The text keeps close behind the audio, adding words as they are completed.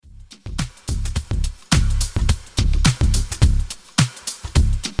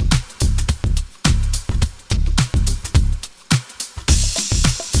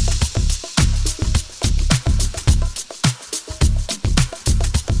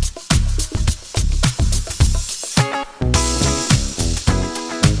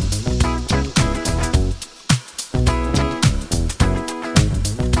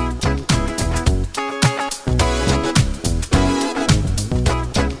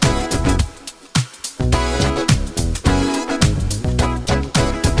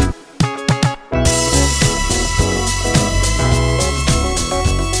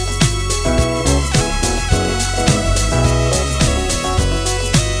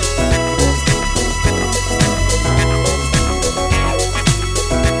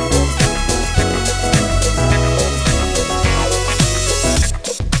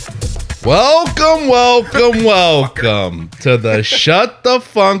Welcome to the Shut the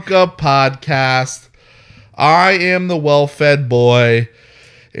Funk Up podcast. I am the well-fed boy,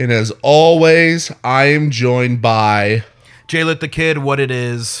 and as always, I am joined by Jaylit the Kid, what it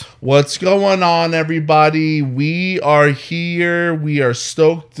is. What's going on, everybody? We are here. We are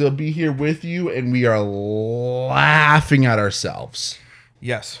stoked to be here with you, and we are laughing at ourselves.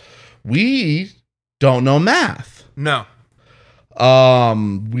 Yes. We don't know math. No.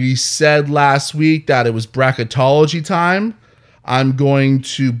 We said last week that it was bracketology time. I'm going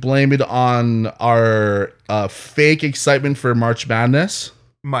to blame it on our fake excitement for March Madness.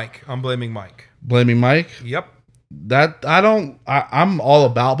 Mike. I'm blaming Mike. Blaming Mike? Yep. I'm all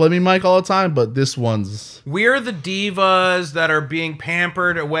about blaming Mike all the time, but this one's... We're the divas that are being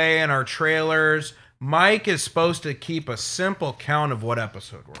pampered away in our trailers. Mike is supposed to keep a simple count of what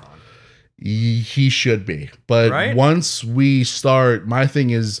episode we're on. He should be. But right? Once we start, my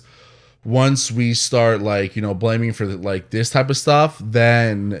thing is, once we start blaming for this type of stuff,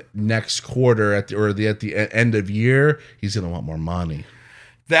 then next quarter at the end of year, he's gonna want more money.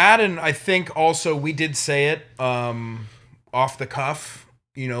 That, and I think also we did say it off the cuff,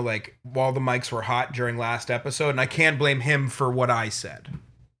 while the mics were hot during last episode, and I can't blame him for what I said.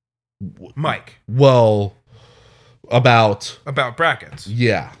 Mike. Well, about brackets.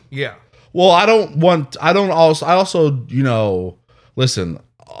 Yeah. Yeah. Well, listen,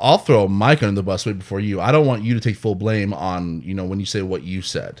 I'll throw Mike under the bus way before you. I don't want you to take full blame on, when you say what you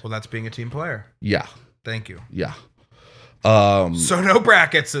said. Well, that's being a team player. Yeah. Thank you. Yeah. So no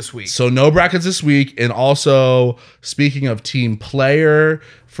brackets this week. And also, speaking of team player,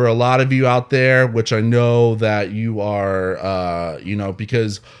 for a lot of you out there, which I know that you are,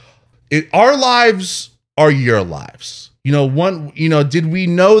 because our lives are your lives. Did we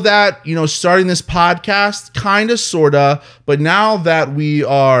know that, starting this podcast? Kind of, sort of. But now that we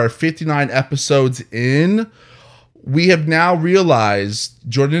are 59 episodes in, we have now realized,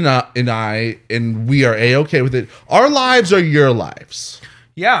 Jordan and I, and we are A-okay with it, our lives are your lives.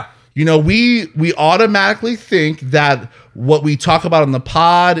 Yeah. We automatically think that what we talk about on the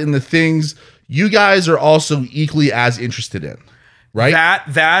pod and the things you guys are also equally as interested in, right?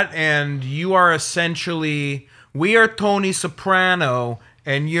 That, and you are essentially... We are Tony Soprano,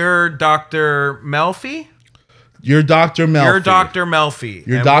 and you're Dr. Melfi? You're Dr. Melfi. You're Dr. Melfi.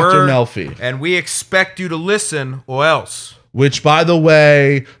 You're Dr. Melfi. And we expect you to listen, or else. Which, by the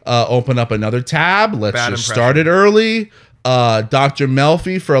way, open up another tab. Let's just start it early. Dr.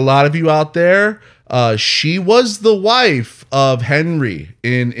 Melfi, for a lot of you out there, she was the wife of Henry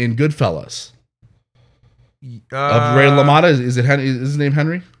in Goodfellas. Of Ray LaMotta. Is his name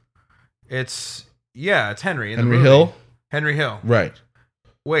Henry? It's Henry. Henry Hill? Henry Hill. Right.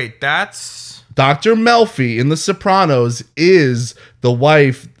 Wait, that's... Dr. Melfi in The Sopranos is the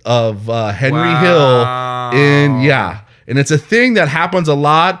wife of Henry Hill and it's a thing that happens a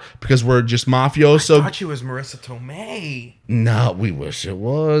lot because we're just mafioso. I thought she was Marissa Tomei. No, we wish it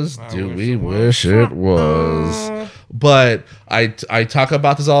was. We wish it was. But I talk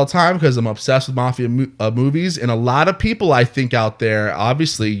about this all the time because I'm obsessed with mafia movies, and a lot of people I think out there,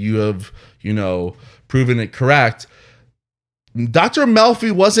 obviously you have, proven it correct. Dr.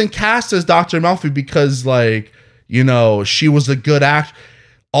 Melfi wasn't cast as Dr. Melfi because, she was a good actor.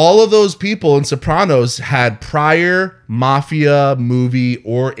 All of those people in Sopranos had prior mafia movie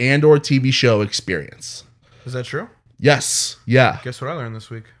or TV show experience. Is that true? Yes. Yeah. Guess what I learned this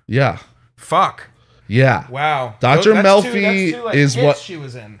week? Yeah. Fuck. Yeah. Wow. Dr. Melfi is what she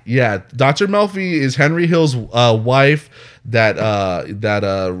was in. Yeah. Dr. Melfi is Henry Hill's wife that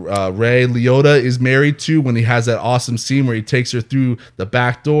Ray Liotta is married to when he has that awesome scene where he takes her through the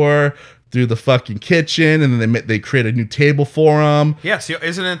back door, through the fucking kitchen, and then they create a new table for him. Yes.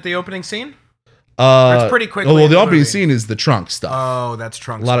 Isn't it the opening scene? It's pretty quick. Well, the opening scene is the trunk stuff. Oh, that's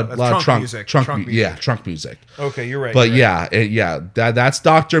trunk. A lot of trunk music. Trunk music. Yeah, trunk music. Okay, you're right. But that's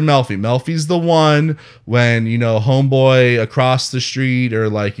Dr. Melfi. Melfi's the one when homeboy across the street, or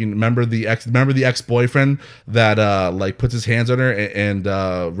remember the ex-boyfriend that puts his hands on her, and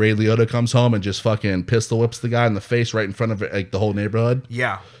Ray Liotta comes home and just fucking pistol whips the guy in the face right in front of the whole neighborhood.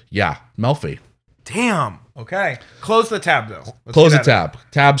 Yeah. Yeah, Melfi. Damn. Okay. Close the tab though. Close the tab.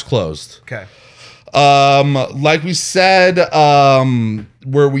 Tab's closed. Okay. Like we said, we're dumb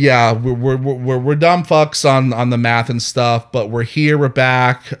fucks on the math and stuff, but we're here, we're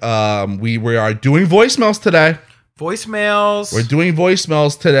back. We are doing voicemails today. Voicemails. We're doing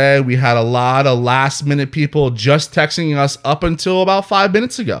voicemails today. We had a lot of last minute people just texting us up until about 5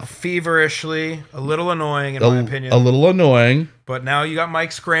 minutes ago. Feverishly, a little annoying in my opinion. A little annoying. But now you got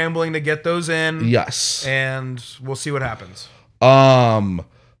Mike scrambling to get those in. Yes. And we'll see what happens.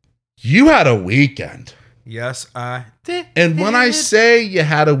 You had a weekend. Yes, I did. And when I say you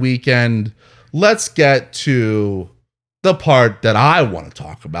had a weekend, let's get to the part that I want to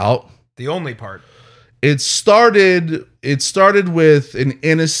talk about. The only part. It started with an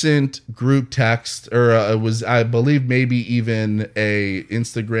innocent group text, or it was, I believe, maybe even a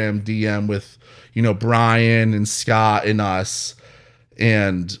Instagram DM with, Brian and Scott and us.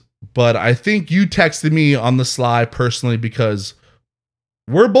 But I think you texted me on the sly personally because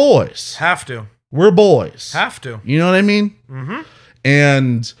we're boys. Have to. We're boys. Have to. You know what I mean? Mm-hmm.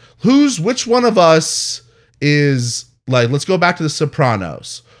 And which one of us is like, let's go back to The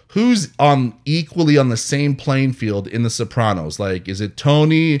Sopranos. Who's equally on the same playing field in The Sopranos? Like, is it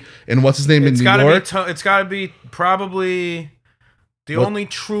Tony and what's his name in New York? It's got to be probably the only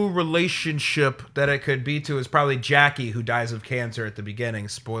true relationship that it could be to is probably Jackie, who dies of cancer at the beginning.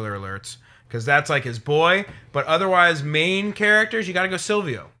 Spoiler alerts, because that's like his boy. But otherwise, main characters, you got to go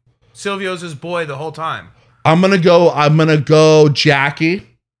Silvio. Silvio's his boy the whole time. I'm gonna go Jackie,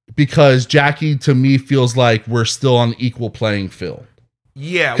 because Jackie to me feels like we're still on equal playing field.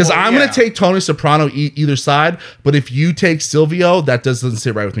 Yeah, because I'm going to take Tony Soprano either side, but if you take Silvio, that doesn't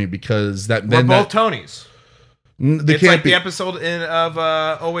sit right with me because we're both Tonys. It's like the episode of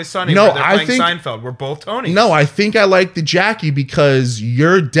Always Sunny where they're playing Seinfeld. We're both Tonys. No, I think I like the Jackie because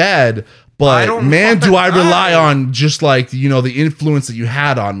you're dead, but man, do I rely on just like, the influence that you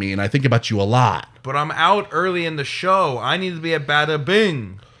had on me, and I think about you a lot. But I'm out early in the show. I need to be at Bada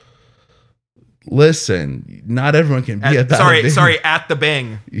Bing. Listen, not everyone can be at Bada Bing. Sorry, at the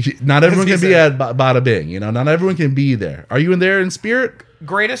Bing. Not everyone can be at Bada Bing. Not everyone can be there. Are you in there in spirit?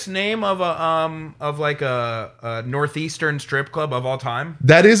 Greatest name of a northeastern strip club of all time.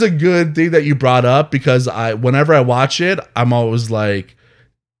 That is a good thing that you brought up because whenever I watch it, I'm always like,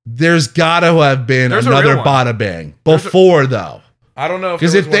 there's gotta have been another Bada Bing before though. I don't know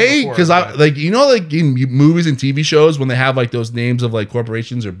because like in movies and TV shows when they have like those names of like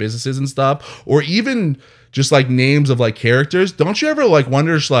corporations or businesses and stuff, or even just like names of like characters. Don't you ever like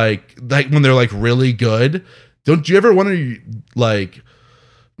wonder like when they're like really good? Don't you ever wonder like,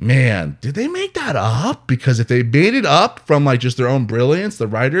 man, did they make that up? Because if they made it up from like just their own brilliance, the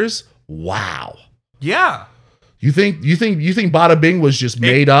writers, wow, yeah. You think Bada Bing was just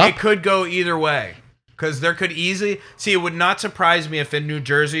made up? It could go either way. Because there could easily... See, it would not surprise me if in New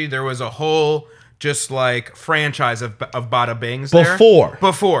Jersey there was a whole just like franchise of Bada Bings there.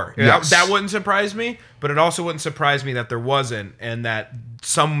 Before. Yes. That wouldn't surprise me, but it also wouldn't surprise me that there wasn't and that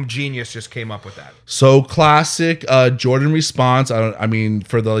some genius just came up with that. So classic Jordan response. I mean,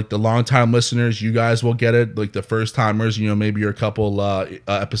 for the long-time listeners, you guys will get it. Like the first timers, maybe you're a couple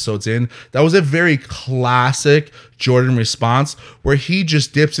episodes in. That was a very classic Jordan response where he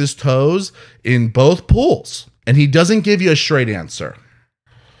just dips his toes in both pools and he doesn't give you a straight answer.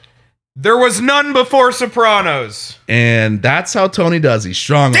 There was none before Sopranos. And that's how Tony does. He's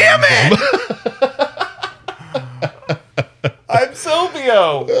strong. Damn it! I'm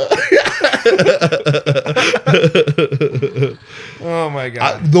Silvio. Oh my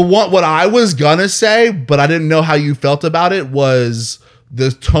god. What I was gonna say, but I didn't know how you felt about it, was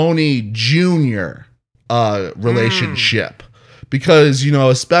the Tony Jr. Relationship. Because,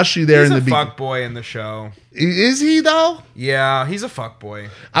 especially there he's in the beginning. He's a fuck boy in the show. Is he though? Yeah, he's a fuck boy.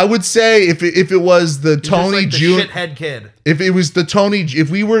 I would say if it was the Tony Jr. shithead kid. If it was the Tony,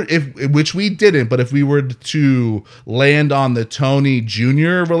 which we didn't, but if we were to land on the Tony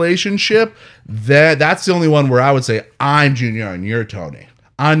Jr. relationship, that's the only one where I would say I'm Junior and you're Tony.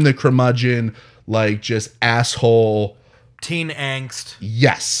 I'm the curmudgeon, like just asshole. Teen angst.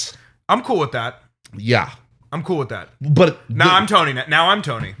 Yes. I'm cool with that. Yeah. I'm cool with that. But I'm Tony. Now I'm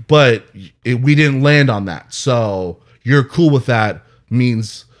Tony. But we didn't land on that. So you're cool with that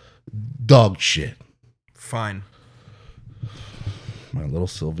means dog shit. Fine. My little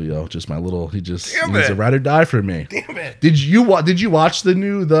Silvio, he just Damn needs it. to ride or die for me. Damn it. Did you watch the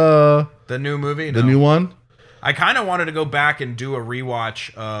new movie? The new one? I kind of wanted to go back and do a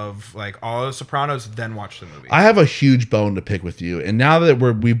rewatch of like all of The Sopranos, then watch the movie. I have a huge bone to pick with you, and now that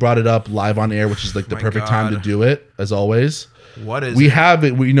we brought it up live on air, which is like the perfect time to do it, as always. What is we have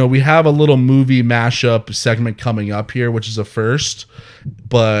it? We have a little movie mashup segment coming up here, which is a first.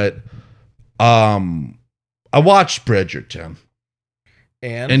 But I watched Bridgerton,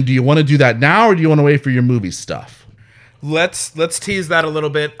 and do you want to do that now, or do you want to wait for your movie stuff? Let's tease that a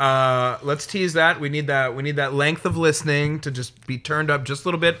little bit. Let's tease that. We need that length of listening to just be turned up just a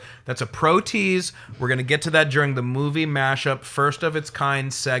little bit. That's a pro tease. We're gonna get to that during the movie mashup, first of its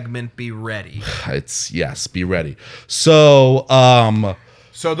kind segment. Be ready. Be ready. So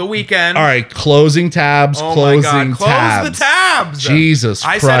So the weekend. All right, closing tabs. Oh closing my God! Close tabs. the tabs. Jesus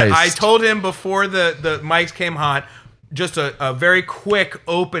Christ! I told him before the mics came hot, just a very quick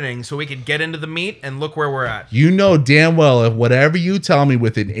opening so we could get into the meat and look where we're at. You know damn well if whatever you tell me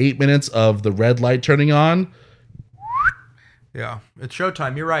within 8 minutes of the red light turning on. Yeah, it's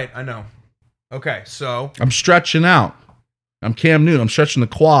showtime. You're right. I know. Okay, so I'm stretching out. I'm Cam Newton. I'm stretching the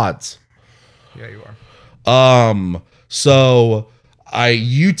quads. Yeah, you are. So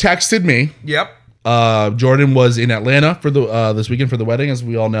you texted me. Yep. Jordan was in Atlanta for the this weekend for the wedding, as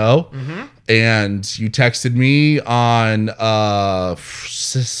we all know. Mm-hmm. And you texted me on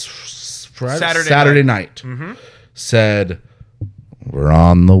Saturday night. Mm-hmm. Said, we're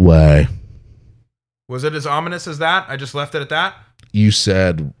on the way. Was it as ominous as that? I just left it at that? You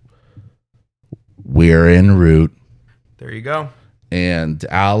said, we're en route. There you go. And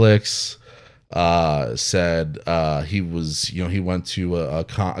Alex said he was, he went to a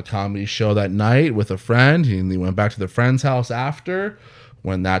comedy show that night with a friend, and he went back to the friend's house after.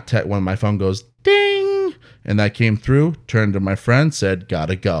 When when my phone goes ding, and that came through, turned to my friend, said,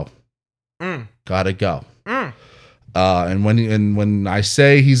 "Gotta go, gotta go." And when I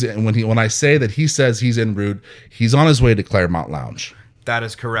say when I say that he says he's en route, he's on his way to Claremont Lounge. That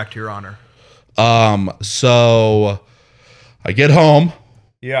is correct, Your Honor. So I get home.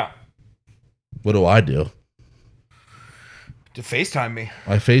 Yeah. What do I do? To FaceTime me.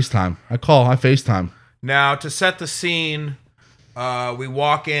 I FaceTime. I FaceTime. Now, to set the scene, we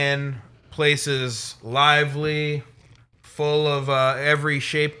walk in, places lively, full of every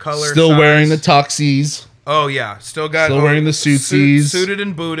shape, color, Still size. wearing the tuxies. Oh, yeah. Still wearing the suitsies. Suited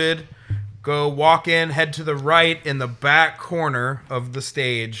and booted. Go walk in, head to the right in the back corner of the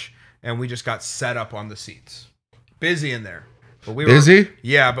stage, and we just got set up on the seats. Busy in there. But we Busy?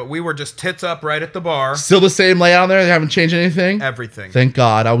 Yeah, but we were just tits up right at the bar. Still the same layout there? They haven't changed anything? Everything. Thank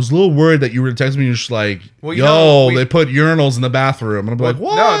God. I was a little worried that you were texting me and you're just like, they put urinals in the bathroom. And I'm like,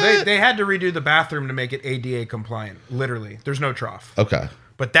 what? No, they had to redo the bathroom to make it ADA compliant. Literally. There's no trough. Okay.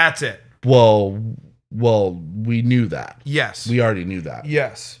 But that's it. Well, we knew that. Yes. We already knew that.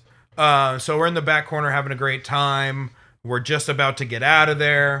 Yes. So we're in the back corner having a great time. We're just about to get out of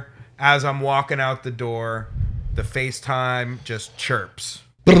there. As I'm walking out the door, the FaceTime just chirps.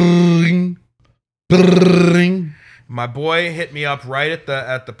 Brrring, brrring. My boy hit me up right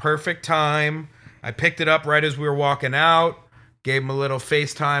at the perfect time. I picked it up right as we were walking out. Gave him a little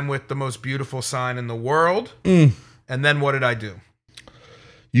FaceTime with the most beautiful sign in the world. And then what did I do?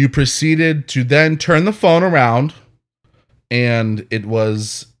 You proceeded to then turn the phone around, and it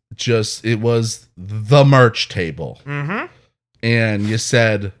was the merch table. Mm-hmm. And you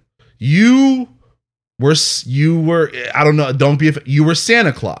said, you were I don't know, you were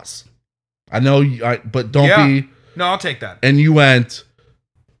Santa Claus. I know, but don't be. No, I'll take that. And you went,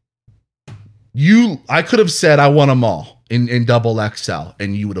 I could have said I want them all in double XL,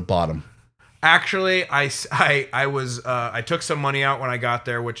 and you would have bought them. Actually, I took some money out when I got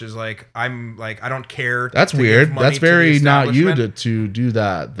there, which is like, I don't care. That's weird. That's very not you to do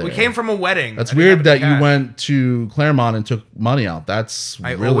that there. We came from a wedding. That's weird that you went to Claremont and took money out. I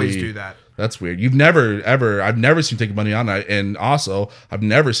always do that. That's weird. I've never seen you take money out, and also I've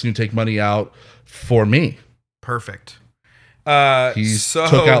never seen you take money out for me. Perfect. Took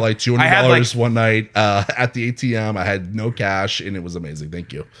out like $200 one night at the ATM. I had no cash, and it was amazing.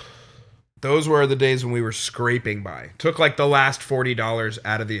 Thank you. Those were the days when we were scraping by. Took like the last $40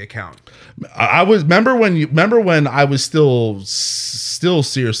 out of the account. Remember when I was still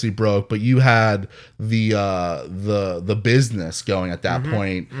seriously broke, but you had the business going at that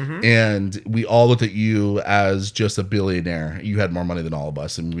point, and we all looked at you as just a billionaire. You had more money than all of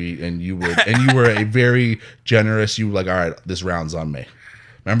us, and you were a very generous. You were like, all right, this round's on me.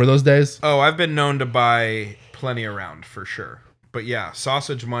 Remember those days? Oh, I've been known to buy plenty around for sure. But yeah,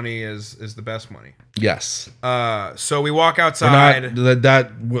 sausage money is the best money. Yes. So we walk outside.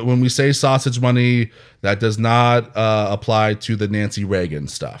 When we say sausage money, that does not apply to the Nancy Reagan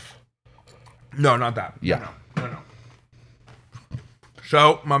stuff. No, not that. Yeah. No.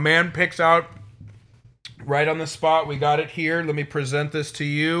 So my man picks out right on the spot. We got it here. Let me present this to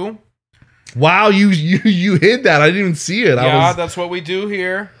you. Wow, you hid that. I didn't even see it. That's what we do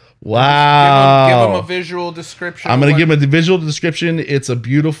here. Wow. Give him a visual description. I'm going to give him a visual description. It's a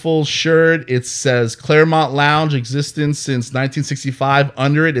beautiful shirt. It says Claremont Lounge, existence since 1965.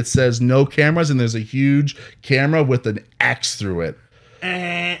 Under it, it says no cameras, and there's a huge camera with an X through it.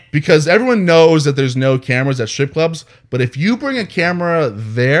 Because everyone knows that there's no cameras at strip clubs, but if you bring a camera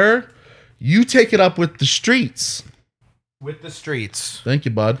there, you take it up with the streets. With the streets. Thank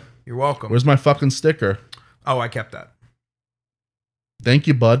you, bud. You're welcome. Where's my fucking sticker? Oh, I kept that. Thank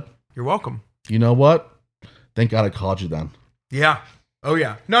you, bud. You're welcome. You know what? Thank God I called you then. Yeah. Oh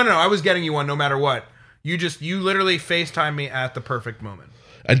yeah. No. I was getting you one no matter what. You literally FaceTime me at the perfect moment.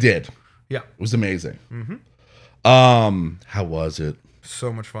 I did. Yeah. It was amazing. Mm-hmm. How was it?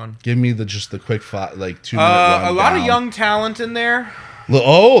 So much fun. Give me the 2-minute A lot of young talent in there.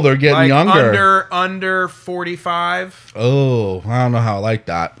 Oh, they're getting younger. Under 45. Oh, I don't know how I like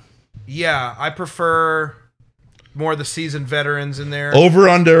that. Yeah, I prefer more of the seasoned veterans in there. Over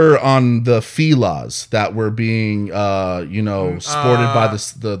under on the Filas that were being sported by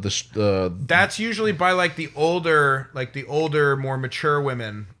the That's usually by like the older, more mature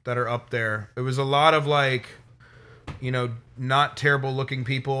women that are up there. It was a lot of like, not terrible looking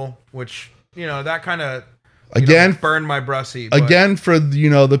people, which, that kind of again burned my brussy. Again, for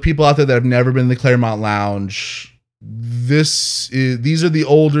the people out there that have never been in the Claremont Lounge, these are the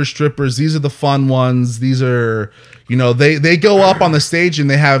older strippers. These are the fun ones. These are, they go up on the stage and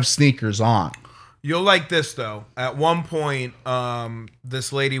they have sneakers on. You'll like this though. At one point,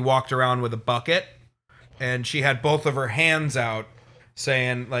 this lady walked around with a bucket, and she had both of her hands out,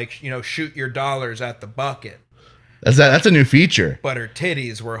 saying like, shoot your dollars at the bucket. That's a new feature. But her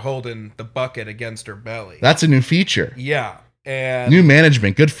titties were holding the bucket against her belly. That's a new feature. Yeah. And new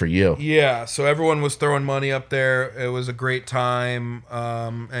management. Good for you. Yeah. So everyone was throwing money up there. It was a great time.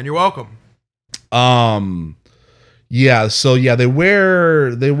 And you're welcome. Yeah. So yeah, they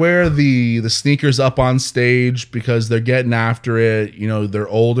wear the sneakers up on stage because they're getting after it. They're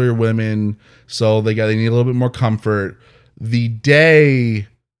older women, so they need a little bit more comfort. The day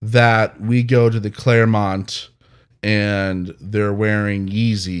that we go to the Claremont and they're wearing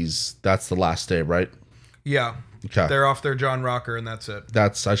Yeezys, that's the last day, right? Yeah. Okay. They're off their John Rocker, and that's it. I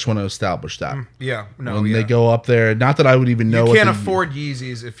just want to establish that. Yeah. No. When they go up there, not that I would even know. You can't afford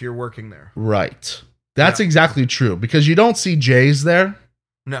Yeezys if you're working there. Right. That's exactly true, because you don't see J's there.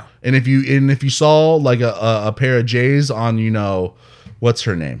 No. And if you saw like a pair of J's on, what's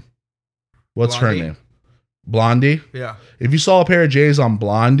her name? What's Blondie? her name? Blondie? Yeah. If you saw a pair of J's on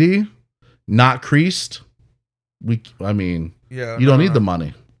Blondie, not creased, you don't need the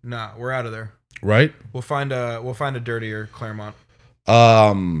money. Nah, we're out of there. Right? We'll find a dirtier Claremont.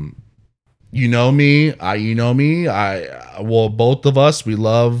 You know me. Both of us, we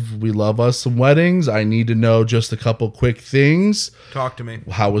love us some weddings. I need to know just a couple quick things. Talk to me.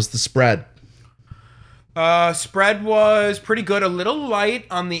 How was the spread? Spread was pretty good. A little light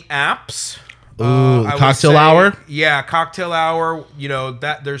on the apps. Ooh, cocktail hour? Yeah, cocktail hour.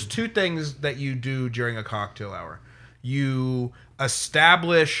 That there's two things that you do during a cocktail hour. You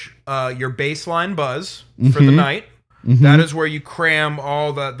establish your baseline buzz for the night. Mm-hmm. That is where you cram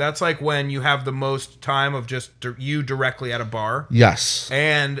that's like when you have the most time of just you directly at a bar. Yes.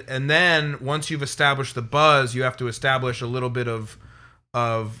 And then once you've established the buzz, you have to establish a little bit of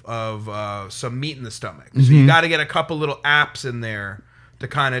some meat in the stomach. Mm-hmm. So you got to get a couple little apps in there to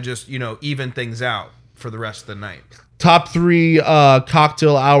kind of just, even things out for the rest of the night. Top 3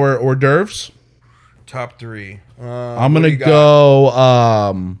 cocktail hour hors d'oeuvres. Top 3. I'm gonna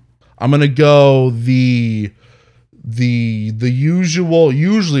go the usual.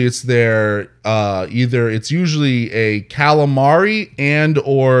 Usually it's there. It's usually a calamari and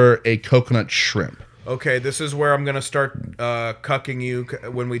or a coconut shrimp. Okay, this is where I'm gonna start cucking you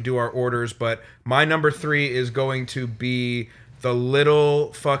when we do our orders. But my number 3 is going to be the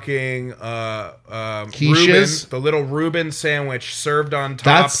little fucking quiches, the little Reuben sandwich served on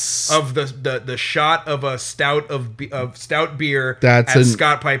top of the shot of a stout beer at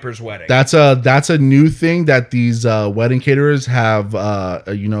Scott Piper's wedding. That's a new thing that these wedding caterers have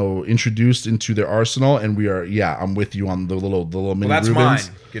introduced into their arsenal, and I'm with you on the little mini. Well, that's Reubens.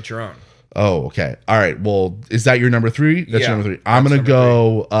 mine. Get your own. Oh, okay. All right. Well, is that your number 3? That's your number 3. I'm gonna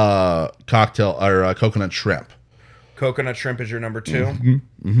go cocktail or coconut shrimp. Coconut shrimp is your number 2.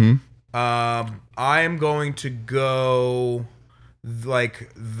 Mm-hmm. I am going to go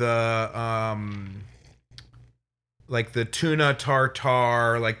like the tuna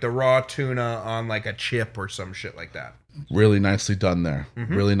tartare, like the raw tuna on like a chip or some shit like that. Really nicely done there.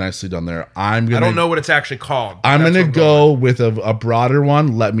 Mm-hmm. Really nicely done there. I don't know what it's actually called. I'm gonna go with a broader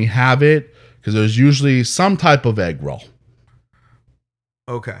one. Let me have it, because there's usually some type of egg roll.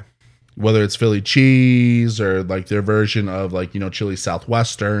 Okay. Whether it's Philly cheese or like their version of like, Chili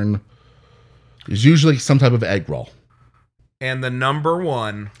Southwestern. There's usually some type of egg roll. And the number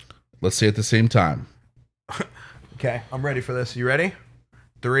 1. Let's say at the same time. Okay, I'm ready for this. You ready?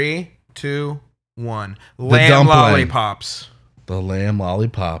 3, 2, 1. The Lamb dumpling. lollipops. The lamb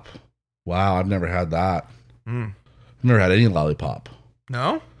lollipop. Wow, I've never had that. Mm. I've never had any lollipop.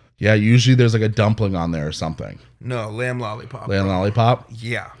 No? Yeah, usually there's like a dumpling on there or something. No, lamb lollipop. Lamb lollipop?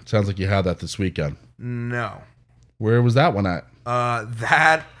 Yeah. Sounds like you had that this weekend. No. Where was that one at?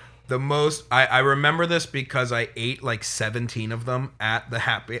 I remember this because I ate like 17 of them at the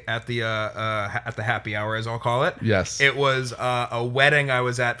happy hour, as I'll call it. Yes. It was a wedding I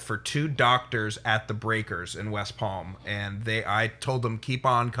was at for two doctors at the Breakers in West Palm, and I told them keep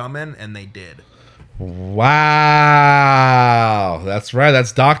on coming, and they did. Wow. That's right.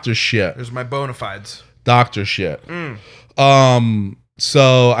 That's doctor shit. There's my bona fides. Doctor shit.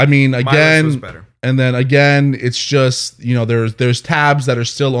 So I mean, again, was better. And then again, it's just, you know, there's tabs that are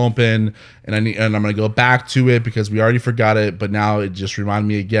still open, and I'm gonna go back to it because we already forgot it, but now it just reminded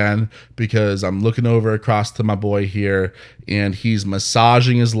me again because I'm looking over across to my boy here, and he's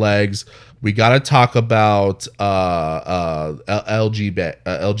massaging his legs. We gotta talk about LGB.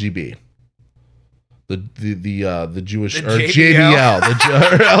 The Jewish The or JBL. JBL, the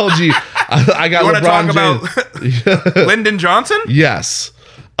LG. I got You want to talk LeBron James. about Lyndon Johnson? Yes.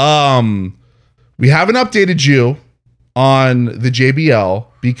 We haven't updated you on the JBL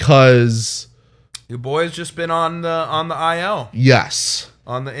because Your boy's just been on the IL, yes.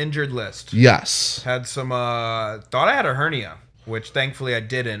 on the injured list. Yes. Had some thought I had a hernia, which thankfully I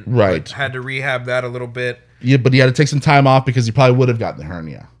didn't. Right. But had to rehab that a little bit. Yeah, but he had to take some time off because he probably would have gotten the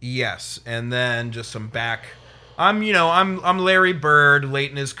hernia. Yes, and then just some back. I'm Larry Bird,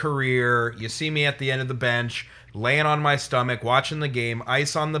 late in his career. You see me at the end of the bench, laying on my stomach, watching the game,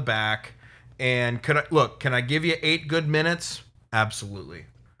 ice on the back. And can I give you 8 good minutes? Absolutely.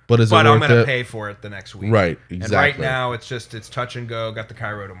 But is it But I'm worth going to it? pay for it the next week. Right, And right exactly. now it's touch and go. Got the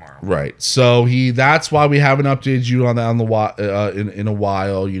Cairo tomorrow. Right. So that's why we haven't updated you on in a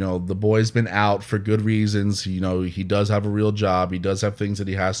while. You know, the boy's been out for good reasons. You know, he does have a real job. He does have things that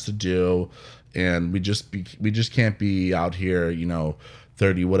he has to do, and we just can't be out here, you know,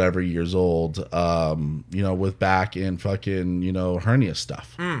 30 whatever years old, you know, with back and fucking, you know, hernia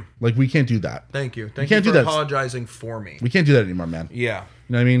stuff. Like, we can't do that. Thank you. can't Thank you do for that. apologizing for me. We can't do that anymore, man. Yeah.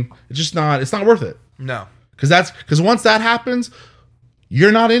 You know what I mean? It's not worth it. No. Because once that happens,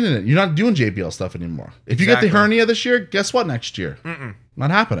 you're not in it. You're not doing JBL stuff anymore. If you get the Exactly. hernia this year, guess what? Next year,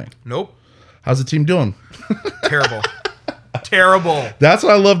 not happening. Nope. How's the team doing? Terrible. Terrible. That's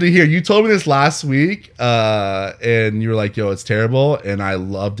what I love to hear. You told me this last week, and you were like, "Yo, it's terrible," and I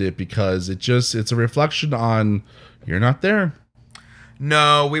loved it because it's a reflection on you're not there.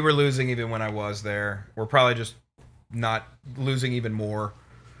 No, we were losing even when I was there. We're probably just not losing even more.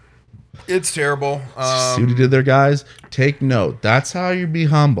 It's terrible. See what he did there, guys. Take note. That's how you be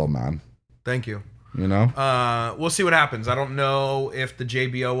humble, man. Thank you. You know. We'll see what happens. I don't know if the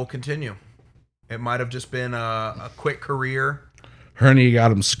JBO will continue. It might have just been a quick career. Hernia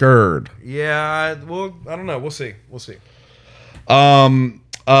got him scared. Yeah, well, I don't know. We'll see.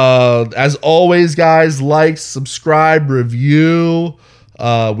 As always, guys, like, subscribe, review.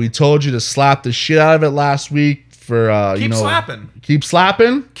 We told you to slap the shit out of it last week for Keep slapping. Keep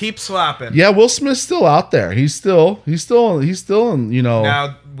slapping. Keep slapping. Yeah, Will Smith's still out there. He's still, you know.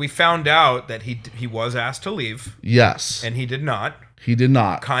 Now, we found out that he was asked to leave, Yes. and he did not. He did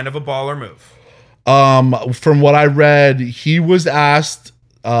not. Kind of a baller move. From what I read, he was asked,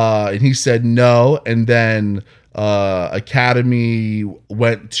 and he said no, and then Academy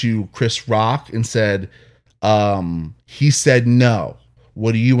went to Chris Rock and said, he said no.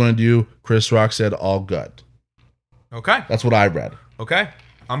 What do you want to do? Chris Rock said all good. Okay. That's what I read. Okay.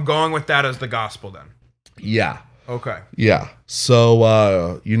 I'm going with that as the gospel then. Yeah. Okay. Yeah.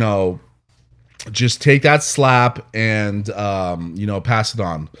 So, you know, just take that slap and, you know, pass it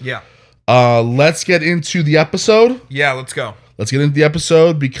on. Yeah. Let's get into the episode. Yeah, let's go. Let's get into the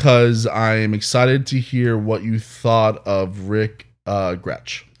episode because I am excited to hear what you thought of Rick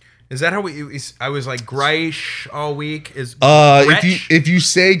Gretsch. Is that how I was like Greisch all week? Is if you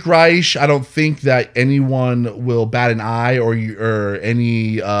say Greisch, I don't think that anyone will bat an eye or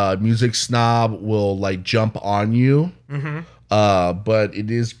any music snob will like jump on you. Mm-hmm. But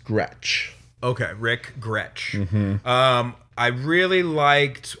it is Gretsch. Okay, Rick Gretsch. Mm-hmm. I really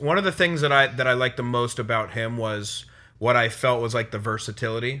liked one of the things that I liked the most about him was what I felt was like the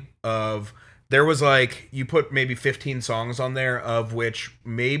versatility of. There was like, you put maybe 15 songs on there, of which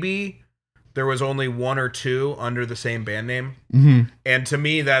maybe there was only 1 or 2 under the same band name. Mm-hmm. And to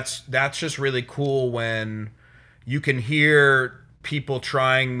me, that's just really cool when you can hear people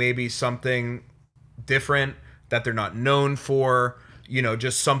trying maybe something different that they're not known for, you know,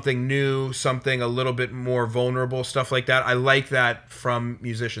 just something new, something a little bit more vulnerable, stuff like that. I like that from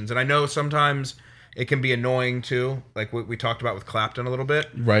musicians. And I know sometimes it can be annoying too, like what we talked about with Clapton a little bit.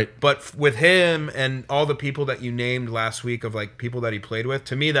 Right. But with him and all the people that you named last week of like people that he played with,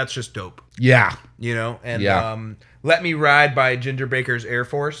 to me that's just dope. Yeah. You know, and Yeah. Let Me Ride by Ginger Baker's Air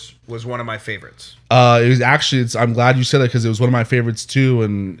Force was one of my favorites. It was actually, I'm glad you said that because it was one of my favorites too.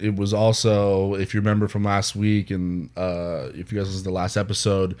 And it was also, if you remember from last week and if you guys listened to the last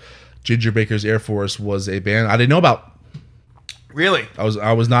episode, Ginger Baker's Air Force was a band I didn't know about. Really?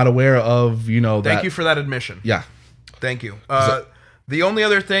 I was not aware of, Thank you for that admission. Yeah. Thank you. The only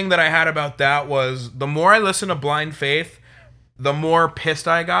other thing that I had about that was the more I listened to Blind Faith, the more pissed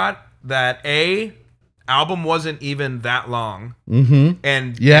I got that album wasn't even that long. Mm-hmm.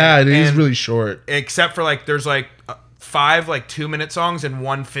 And it is really short. Except for like there's like 5 like 2-minute songs and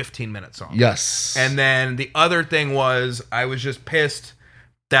 1 15-minute song. Yes. And then the other thing was I was just pissed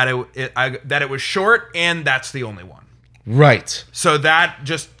that it was short and that's the only one. Right. So that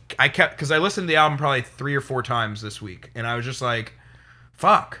just because I listened to the album probably 3 or 4 times this week, and I was just like,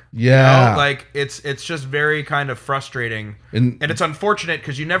 fuck. Yeah. You know? Like it's just very kind of frustrating. And it's unfortunate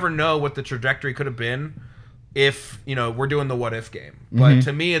because you never know what the trajectory could have been if, we're doing the what if game. But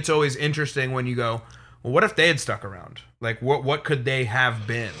to me, it's always interesting when you go, well, what if they had stuck around? Like what could they have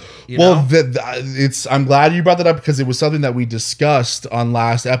been? I'm glad you brought that up because it was something that we discussed on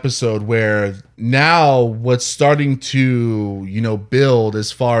last episode where now what's starting to, build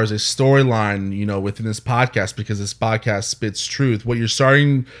as far as a storyline, within this podcast, because this podcast spits truth. What you're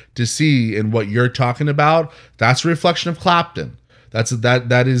starting to see and what you're talking about, that's a reflection of Clapton. That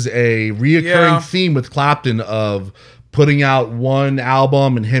is a reoccurring theme with Clapton of putting out one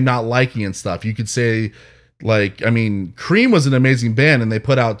album and him not liking and stuff. You could say, Cream was an amazing band and they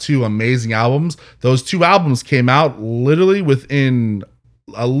put out 2 amazing albums. Those 2 albums came out literally within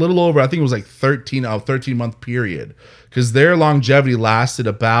a little over, I think it was like 13-month period, because their longevity lasted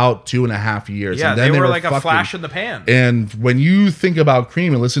about 2.5 years. Yeah, and then they were like a flash in the pan. And when you think about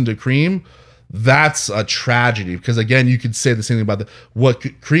Cream and listen to Cream, that's a tragedy because again, you could say the same thing about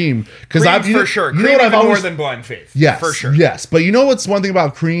Cream because I've for sure. Cream even more than Blind Faith. Yes, for sure. Yes, but you know what's one thing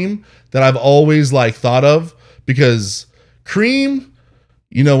about Cream that I've always thought of, because Cream,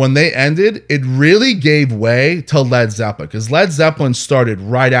 when they ended, it really gave way to Led Zeppelin because Led Zeppelin started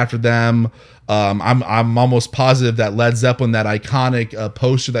right after them. I'm almost positive that Led Zeppelin, that iconic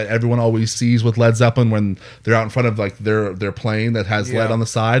poster that everyone always sees with Led Zeppelin when they're out in front of their plane that has lead on the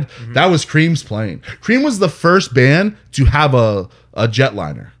side, that was Cream's plane. Cream was the first band to have a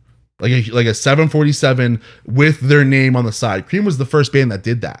jetliner, like a 747 with their name on the side. Cream was the first band that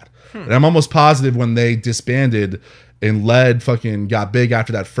did that, and I'm almost positive when they disbanded and Led fucking got big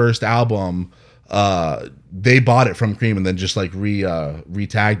after that first album, they bought it from Cream and then just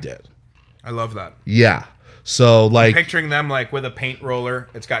re-tagged it. I love that. Yeah. So I'm picturing them with a paint roller.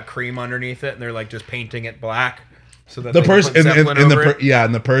 It's got Cream underneath it, and they're just painting it black so that the person and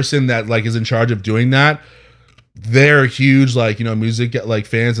the person that is in charge of doing that, they're huge music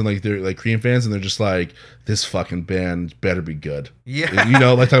fans and they're Cream fans, and they're just this fucking band better be good. Yeah.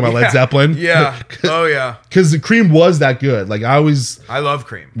 Talking about Led Zeppelin. Yeah. Oh yeah. Because the Cream was that good. I love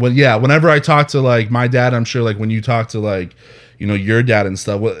Cream. Well, yeah. Whenever I talk to my dad, I'm sure when you talk to your dad and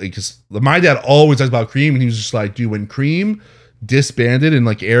stuff, because my dad always talks about Cream, and he was just dude, when Cream disbanded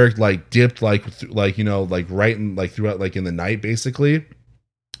and Eric dipped right in throughout in the night, basically,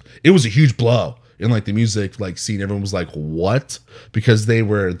 it was a huge blow in the music scene. Everyone was what? Because they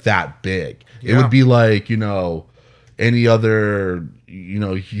were that big. Yeah. It would be any other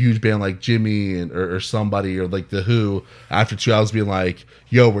huge band like Jimmy or somebody or the Who after 2 hours being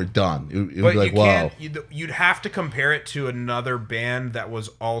yo, we're done. It would be whoa. You'd have to compare it to another band that was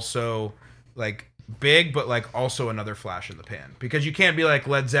also big, but also another flash in the pan, because you can't be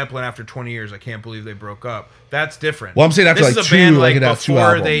Led Zeppelin after 20 years. I can't believe they broke up. That's different. Well, I'm saying after this is a 2, band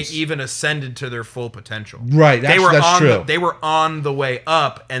before they albums. even ascended to their full potential. Right. That's true. They were on the way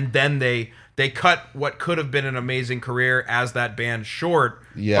up, and then they cut what could have been an amazing career as that band short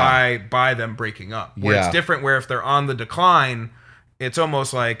by them breaking up. Where it's different, where if they're on the decline, it's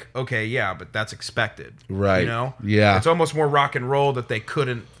almost okay, yeah, but that's expected. Right. Yeah. It's almost more rock and roll that they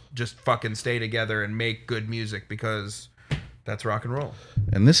couldn't just fucking stay together and make good music, because that's rock and roll.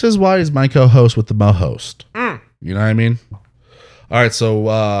 And this is why he's my co-host with the Mo-host. You know what I mean? All right, so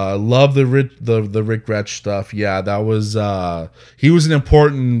love the Rick Gretsch stuff. Yeah, that was he was an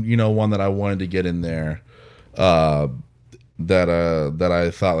important one that I wanted to get in there. That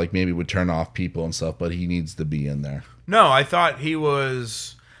I thought maybe would turn off people and stuff, but he needs to be in there. No, I thought he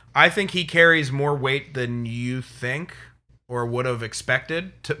was. I think he carries more weight than you think or would have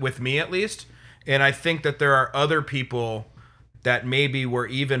expected, with me at least. And I think that there are other people that maybe were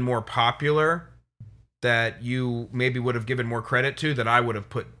even more popular that you maybe would have given more credit to that I would have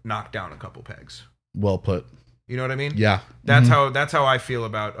knocked down a couple pegs. Well put. You know what I mean? Yeah. That's how I feel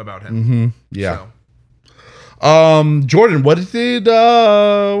about him. Mm-hmm. Yeah. So. Jordan, what did you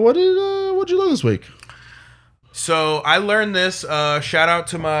learn this week? So I learned this. Shout out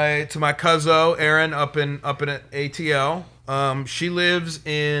to my cuzzo Erin up in ATL. She lives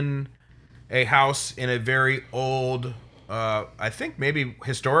in a house in a very old, I think maybe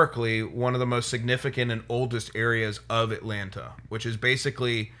historically one of the most significant and oldest areas of Atlanta, which is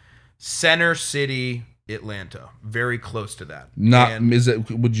basically Center City, Atlanta. Very close to that.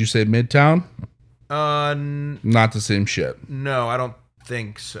 Would you say Midtown? Not the same shit. No, I don't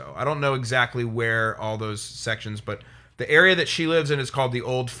think so. I don't know exactly where all those sections, but the area that she lives in is called the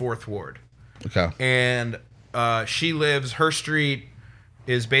Old Fourth Ward. Okay. And her street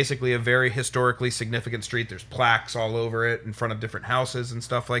is basically a very historically significant street. There's plaques all over it in front of different houses and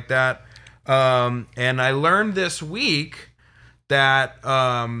stuff like that. And I learned this week that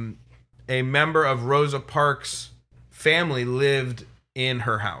a member of Rosa Parks' family lived in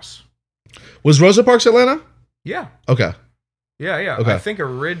her house. Was Rosa Parks Atlanta? Yeah. Okay. Yeah. Okay. I think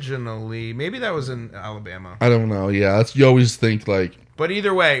originally, maybe that was in Alabama. I don't know. Yeah, you always think like. But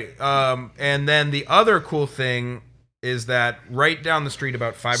either way, and then the other cool thing is that right down the street,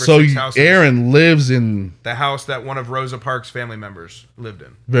 about 5 or 6 houses. So Aaron lives in the house that one of Rosa Parks' family members lived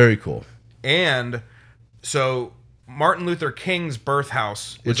in. Very cool. And so Martin Luther King's birth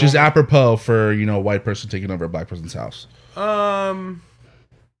house, which is apropos for a white person taking over a black person's house.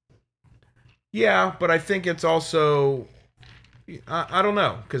 Yeah, but I think it's also. I don't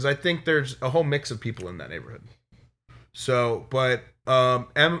know, because I think there's a whole mix of people in that neighborhood. So, but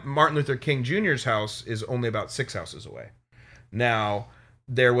Martin Luther King Jr.'s house is only about 6 houses away. Now,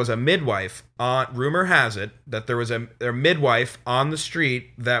 there was a midwife rumor has it that there was a midwife on the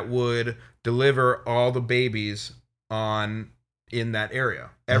street that would deliver all the babies in that area.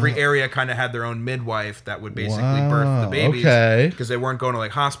 Every area kind of had their own midwife that would basically birth the babies. Okay. Because they weren't going to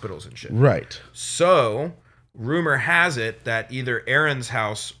like hospitals and shit. Right. So, rumor has it that either Erin's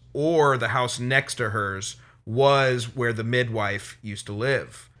house or the house next to hers was where the midwife used to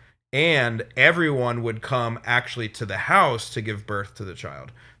live. And everyone would come actually to the house to give birth to the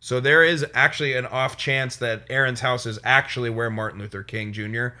child. So there is actually an off chance that Erin's house is actually where Martin Luther King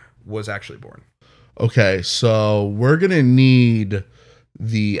Jr. was actually born. Okay, so we're going to need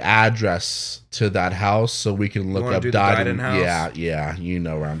the address to that house so we can look up Diden house. Yeah, you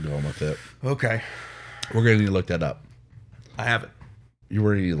know where I'm going with it. Okay. We're going to need to look that up. I have it. You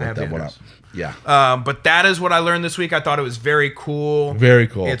already need to look that one up. Yeah. But that is what I learned this week. I thought it was very cool. Very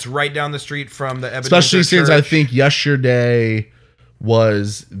cool. It's right down the street from the Ebenezer Especially since Church. I think yesterday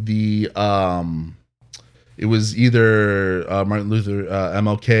was the it was either Martin Luther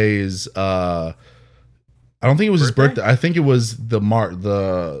MLK's I don't think it was his birthday. I think it was the march.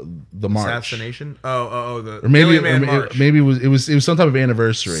 Assassination. Or maybe it was some type of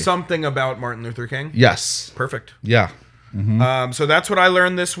anniversary. Something about Martin Luther King. Yes. Perfect. Yeah. Mm-hmm. So that's what I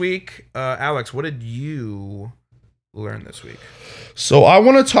learned this week. Alex, what did you learn this week? So I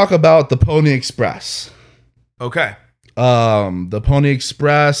want to talk about the Pony Express. Okay. The Pony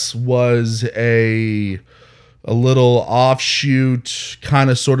Express was a little offshoot,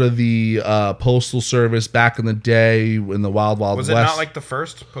 kind of sort of the postal service back in the day in the Wild Wild West. Was it not like the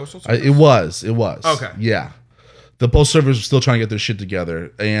first postal service? It was. Okay. Yeah. The postal service was still trying to get their shit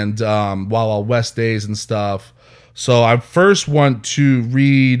together. And Wild Wild West days and stuff. So I first want to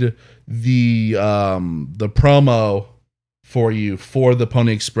read the promo for you for the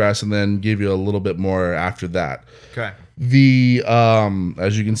Pony Express and then give you a little bit more after that. Okay. The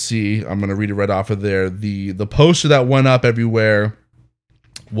as you can see, I'm gonna read it right off of there. The poster that went up everywhere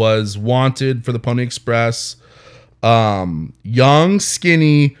was wanted for the Pony Express. Young,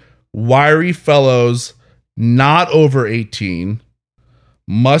 skinny, wiry fellows not over 18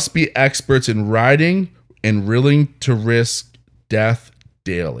 must be experts in riding and willing to risk death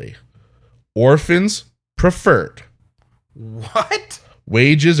daily. Orphans preferred. What?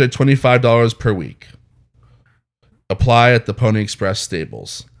 Wages are $25 per week. Apply at the Pony Express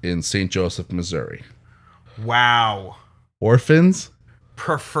stables in St. Joseph, Missouri. Wow. Orphans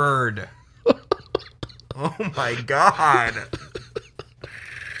preferred. Oh my God.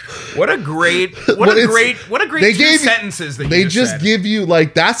 What a great two sentences that they just said. Give you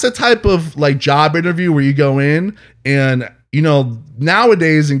like that's the type of like job interview where you go in and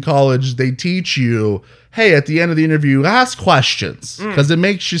nowadays in college they teach you, hey, at the end of the interview ask questions because it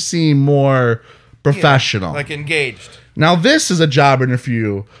makes you seem more professional, like engaged. Now this is a job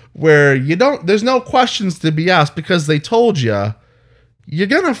interview where there's no questions to be asked because they told you you're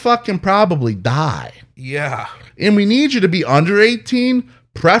gonna fucking probably die. Yeah. And we need you to be under 18,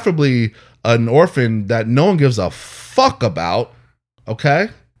 preferably an orphan that no one gives a fuck about. Okay?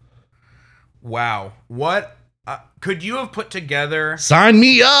 Wow. What could you have put together? Sign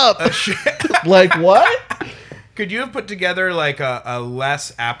me up. Like what? Could you have put together like a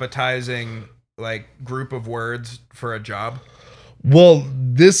less appetizing like group of words for a job? Well,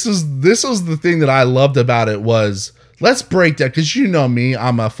 this is the thing that I loved about it was let's break that because you know me,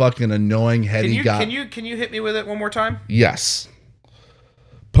 I'm a fucking annoying heady guy. Can you hit me with it one more time? Yes.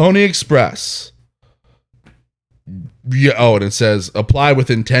 Pony Express. Yeah. Oh, and it says apply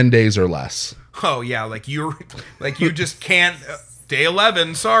within 10 days or less. Oh yeah, like you just can't. Day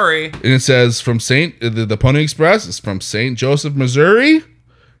 11. Sorry. And it says from the Pony Express is from St. Joseph, Missouri,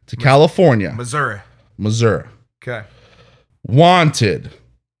 to California, Missouri. Okay. Wanted,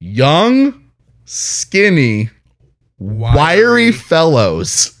 young, skinny, wiry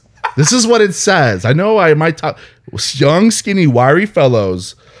fellows. This is what it says. I know I might talk. Young, skinny, wiry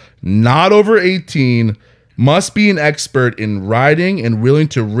fellows, not over 18, must be an expert in riding and willing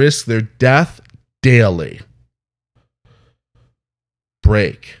to risk their death daily.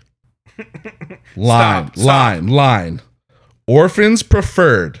 Break. Line. Orphans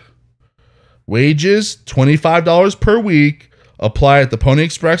preferred. Wages $25 per week. Apply at the Pony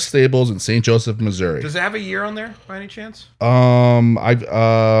Express stables in St. Joseph, Missouri. Does it have a year on there by any chance? I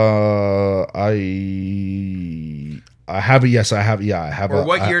have it. Yes, I have. Yeah, I have. Or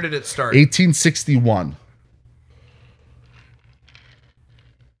what year did it start? 1861.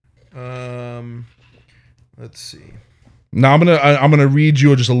 Let's see. Now I'm gonna read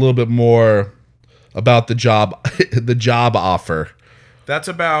you just a little bit more about the job, the job offer. That's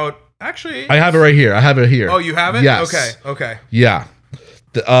about. Actually, I have it right here. Oh, you have it? Yes. Okay. Yeah.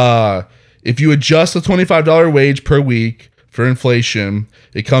 If you adjust the $25 wage per week for inflation,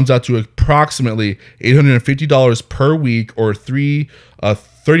 it comes out to approximately $850 per week or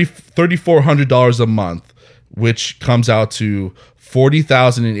 $3,400 a month, which comes out to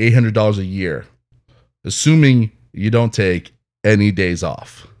 $40,800 a year, assuming you don't take any days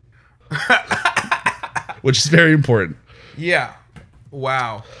off, which is very important. Yeah.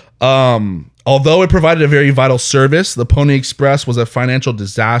 Wow. Although it provided a very vital service, the Pony Express was a financial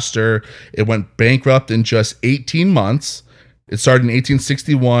disaster. It went bankrupt in just 18 months. It started in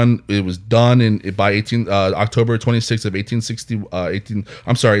 1861. It was done by October 26th of 1860. It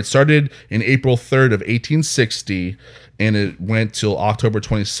started in April 3rd of 1860, and it went till October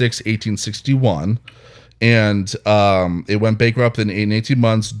 26th, 1861. And it went bankrupt in 18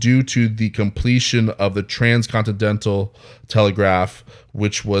 months due to the completion of the Transcontinental Telegraph,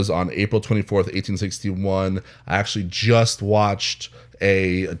 which was on April 24th, 1861. I actually just watched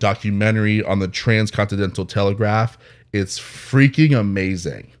a documentary on the Transcontinental Telegraph. It's freaking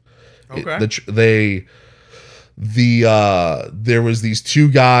amazing. Okay. There was these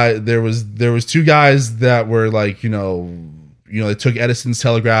two guys. There was two guys that were like, they took Edison's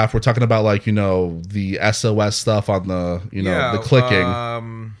telegraph. We're talking about like, the SOS stuff on the, the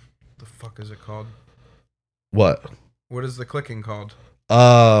clicking. The fuck is it called? What? What is the clicking called?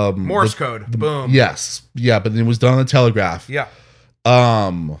 Morse code. Boom. Yes. Yeah, but it was done on the telegraph. Yeah.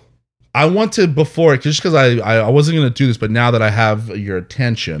 I want to, before, just because I wasn't going to do this, but now that I have your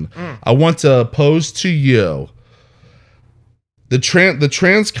attention, I want to pose to you the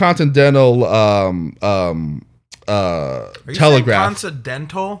Transcontinental Telegraph.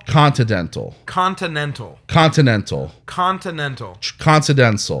 Continental.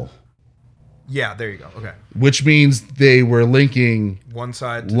 Yeah, there you go. Okay. Which means they were linking one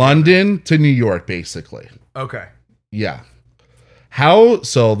side to London to New York, basically. Okay. Yeah.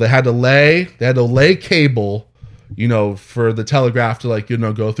 So they had to lay cable, for the telegraph to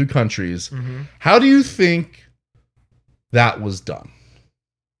go through countries. Mm-hmm. How do you think that was done?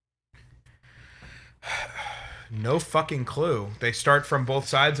 No fucking clue. They start from both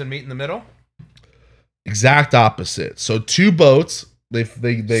sides and meet in the middle? Exact opposite. So two boats, they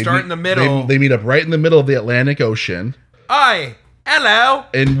start in the middle. They meet up right in the middle of the Atlantic Ocean. Hello.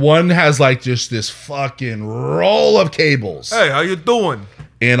 And one has just this fucking roll of cables. Hey, how you doing?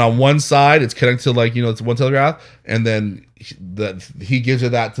 And on one side, it's connected to it's one telegraph, and then he gives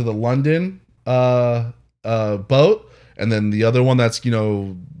that to the London boat, and then the other one that's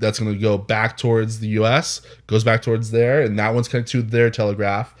going to go back towards the U.S. goes back towards there, and that one's connected to their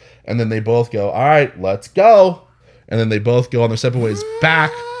telegraph, and then they both go, all right, let's go, and then they both go on their separate ways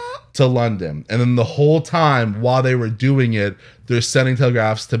back to London. And then the whole time while they were doing it, they're sending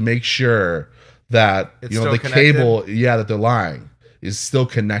telegraphs to make sure that it's the connected? cable that they're lying is still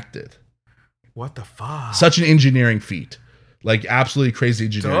connected. What the fuck? Such an engineering feat. Like absolutely crazy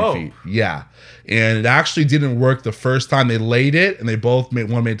engineering Dope. feat. Yeah. And it actually didn't work the first time they laid it, and they both made,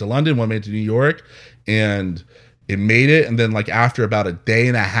 one made it to London, one made it to New York, and it made it. And then like after about a day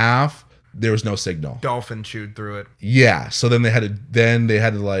and a half, there was no signal. Dolphin chewed through it. Yeah. So then they had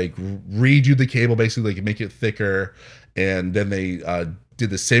to like redo the cable, basically like make it thicker, and then they did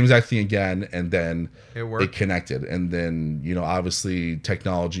the same exact thing again, and then It worked. it connected. And then, you know, obviously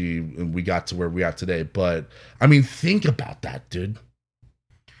technology, and we got to where we are today. But I mean, think about that, dude.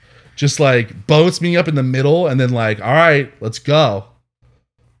 Just like boats being up in the middle, and then like, all right, let's go.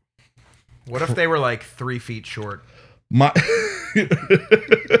 What if they were like 3 feet short My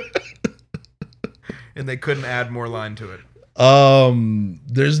and they couldn't add more line to it?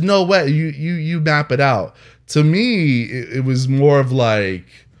 There's no way you map it out. To me, it was more of like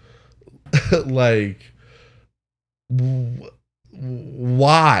like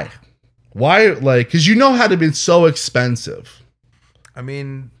why like, because you know how to be so expensive. I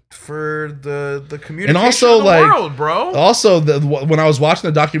mean, for the communication And also, of the like, world, bro. Also, when I was watching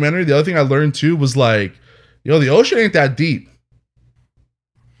the documentary, the other thing I learned too was like, yo, the ocean ain't that deep.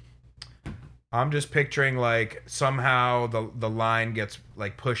 I'm just picturing like somehow the line gets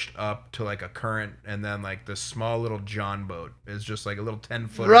like pushed up to like a current, and then like this small little John boat is just like a little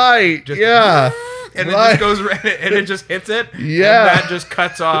 10-foot. Right. Just, Yeah. And Right. it just goes right, and it just hits it. Yeah. And that just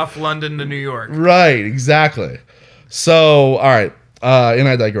cuts off London to New York. Right, exactly. So, all right, and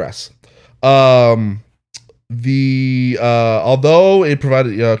I digress. Although it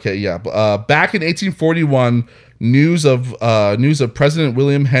provided, back in 1841, news of President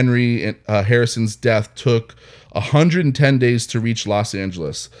William Henry Harrison's death took 110 days to reach Los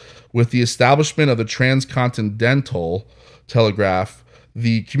Angeles. With the establishment of the transcontinental telegraph,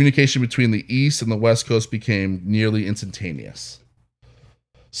 the communication between the East and the West Coast became nearly instantaneous.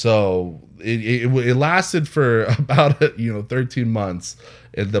 So it lasted for about 13 months.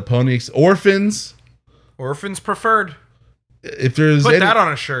 And the Pony Orphans preferred. If there's Put that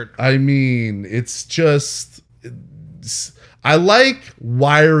on a shirt. I mean, I like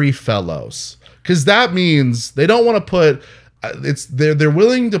wiry fellows, because that means they don't want to put. They're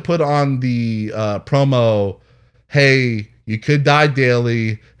willing to put on the promo. Hey, you could die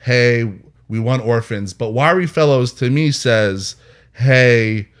daily. Hey, we want orphans. But wiry fellows to me says,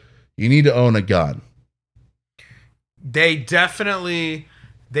 hey, you need to own a gun. They definitely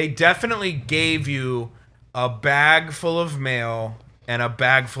gave you a bag full of mail and a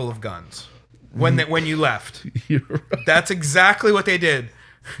bag full of guns when you left. You're right. That's exactly what they did.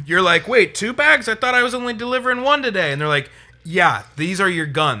 You're like, wait, 2 bags? I thought I was only delivering 1 today. And they're like, yeah, these are your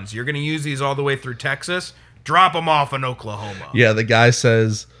guns. You're going to use these all the way through Texas. Drop them off in Oklahoma. Yeah, the guy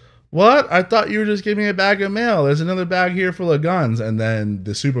says, what? I thought you were just giving me a bag of mail. There's another bag here full of guns. And then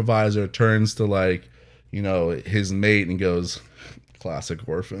the supervisor turns to like, his mate and goes, classic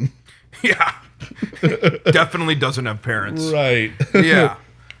orphan. Yeah. Definitely doesn't have parents. Right. Yeah.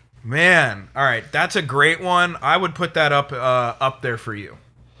 Man. All right. That's a great one. I would put that up there for you.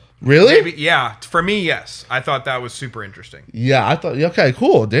 Really? Maybe, yeah. For me, yes. I thought that was super interesting. Yeah, I thought, okay,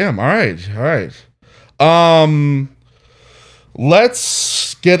 cool. Damn. All right.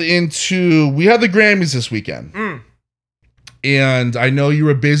 Let's get into, we had the Grammys this weekend. And I know you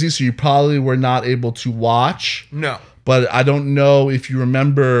were busy, so you probably were not able to watch. No. But I don't know if you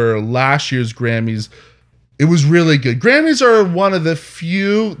remember last year's Grammys. It was really good. Grammys are one of the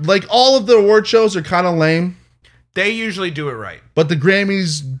few, like all of the award shows are kind of lame. They usually do it right. But the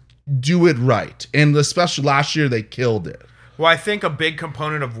Grammys do it right. And especially last year, they killed it. Well, I think a big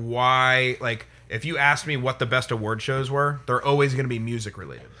component of why, like, if you ask me what the best award shows were, they're always going to be music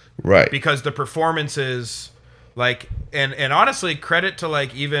related. Right. Because the performances, like, and honestly, credit to,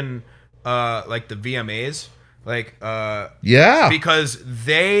 like, even, like, the VMAs. Like, yeah. Because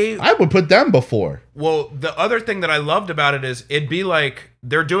I would put them before. Well, the other thing that I loved about it is it'd be like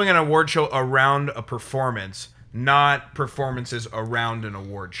they're doing an award show around a performance, not performances around an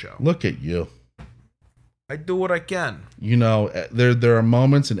award show. Look at you. I do what I can. There are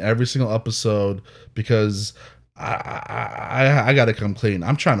moments in every single episode, because I got to come clean.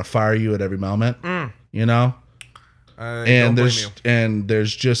 I'm trying to fire you at every moment. And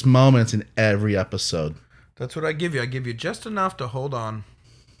there's just moments in every episode. That's what I give you. I give you just enough to hold on.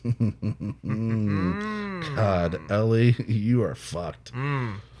 God, Ellie, you are fucked.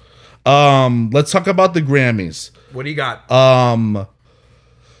 Let's talk about the Grammys. What do you got?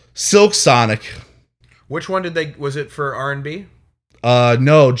 Silk Sonic. Which one was it for R&B?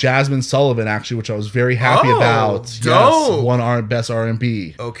 No, Jasmine Sullivan, actually, which I was very happy about. Dope. Yes, won best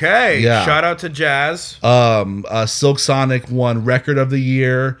R&B. Okay. Yeah. Shout out to Jazz. Silk Sonic won Record of the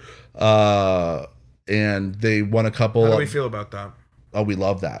Year. and they won a couple. How do we feel about that? Oh, we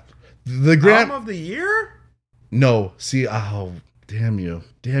love that. The Grammy Album of the year? No, see, oh, damn you.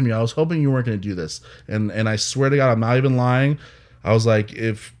 I was hoping you weren't going to do this, and I swear to God, I'm not even lying. I was like,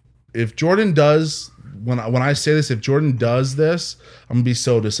 if Jordan does, when I say this, if Jordan does this, I'm gonna be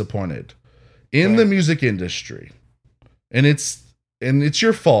so disappointed in the music industry, and it's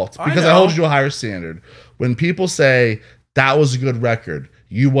your fault because I hold you to a higher standard. When people say that was a good record,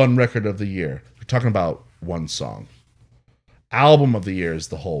 you won record of the year. You're talking about one song. Album of the year is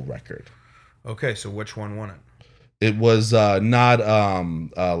the whole record. Okay, so which one won it? It was not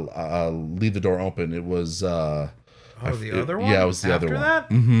Leave the Door Open. It was the other one? Yeah, it was the other one. After that?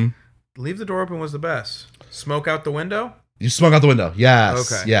 Mm-hmm. Leave the Door Open was the best. Smoke Out the Window? You smoke out the window.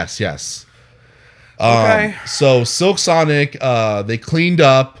 Yes. Okay. Yes. Okay. So Silk Sonic, they cleaned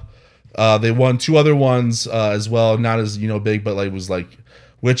up. They won 2 other ones as well. Not as big, but like it was like,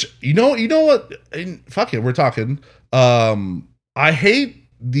 which you know what? Fuck it, we're talking. I hate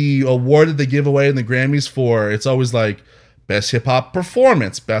the award that they give away in the Grammys for. It's always like best hip hop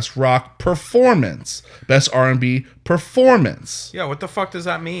performance, best rock performance, best R&B performance. Yeah, what the fuck does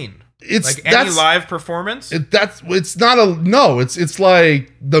that mean? It's like any live performance. It's not a no. It's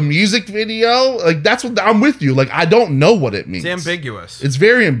like the music video. Like that's what I'm with you. Like I don't know what it means. It's ambiguous. It's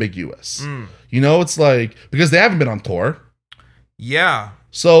very ambiguous. It's like because they haven't been on tour. Yeah.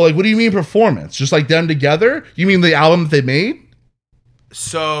 So like, what do you mean performance? Just like them together? You mean the album that they made?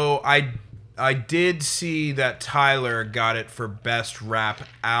 So I did see that Tyler got it for best rap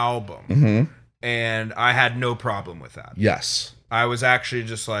album, and I had no problem with that. Yes. I was actually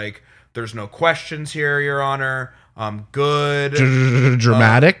just like, there's no questions here, Your Honor. I'm good.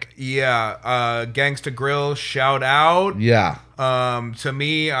 Dramatic. Gangsta Grill, shout out. Yeah. To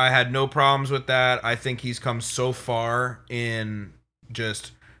me, I had no problems with that. I think he's come so far in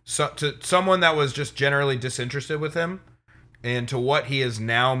just to someone that was just generally disinterested with him, and to what he has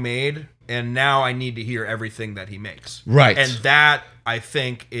now made. And now I need to hear everything that he makes. Right. And that, I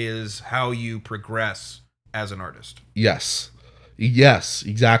think, is how you progress as an artist. Yes,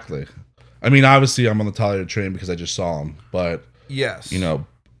 exactly. I mean, obviously, I'm on the Tyler train because I just saw him, but yes,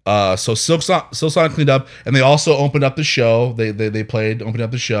 so Silk Sonic cleaned up, and they also opened up the show. They opened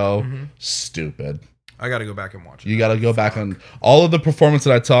up the show. Stupid. I got to go back and watch it. You got to go back on all of the performance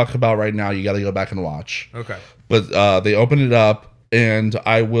that I talk about right now. You got to go back and watch. Okay. But they opened it up, and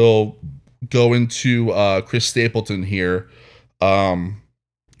I will go into Chris Stapleton here.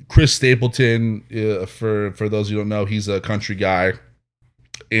 Chris Stapleton, for those who don't know, he's a country guy,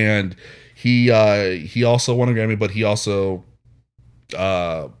 and he also won a Grammy, but he also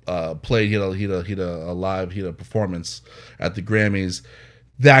played. He had a performance at the Grammys.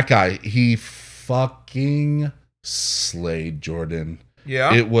 That guy, he fucking slayed, Jordan.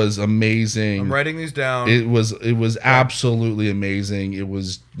 Yeah, it was amazing. I'm writing these down. It was absolutely amazing. It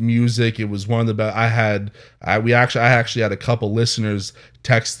was music. It was one of the best. I actually had a couple listeners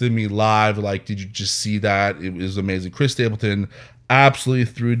texting me live like, "Did you just see that?" It was amazing. Chris Stapleton absolutely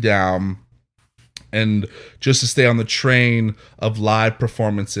threw down. And just to stay on the train of live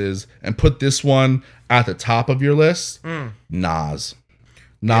performances and put this one at the top of your list, Nas.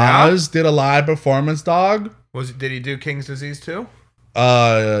 Nas did a live performance, dog. Did he do King's Disease too?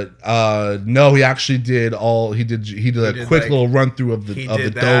 No, he actually did he did a quick little run through of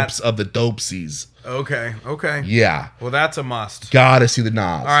the dopesies. Okay. Yeah. Well, that's a must. Gotta see the Nas.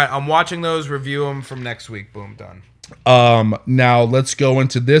 All right, I'm watching those, review them from next week. Boom, done. Now let's go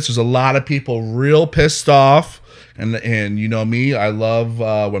into this. There's a lot of people real pissed off, and you know me, I love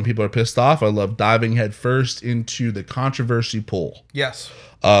when people are pissed off. I love diving headfirst into the controversy pool. Yes.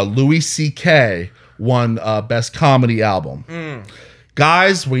 Louis C.K. won Best Comedy Album.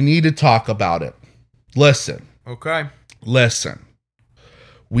 Guys, we need to talk about it. Listen. Okay. Listen.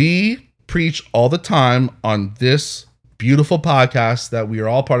 We preach all the time on this beautiful podcast that we are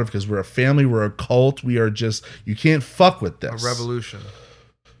all part of because we're a family, we're a cult, we are just, you can't fuck with this. A revolution.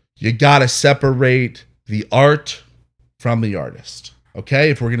 You gotta separate the art from the artist. Okay?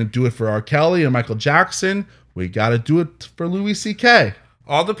 If we're gonna do it for R. Kelly and Michael Jackson, we gotta do it for Louis C.K.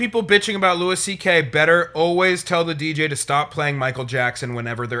 All the people bitching about Louis C.K. better always tell the DJ to stop playing Michael Jackson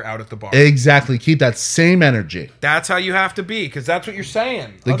whenever they're out at the bar. Exactly. Keep that same energy. That's how you have to be, because that's what you're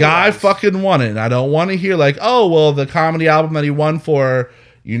saying. The guy fucking won it, and I don't want to hear like, oh, well, the comedy album that he won for,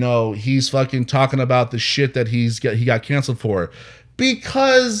 he's fucking talking about the shit that he got canceled for.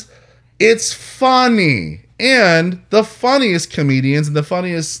 Because it's funny. And the funniest comedians and the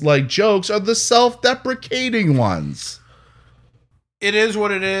funniest, like, jokes are the self-deprecating ones. It is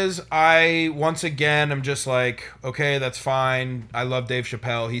what it is. Once again, I'm just like, okay, that's fine. I love Dave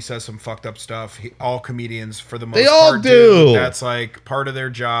Chappelle. He says some fucked up stuff. All comedians, for the most They all part, do. That's like part of their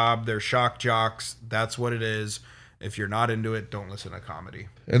job. They're shock jocks. That's what it is. If you're not into it, don't listen to comedy.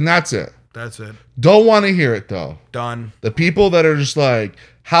 And that's it. That's it. Don't want to hear it though. Done. The people that are just like,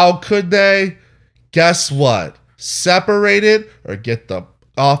 how could they? Guess what? Separate it or get the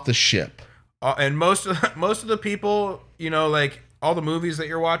off the ship. And most of the people, like all the movies that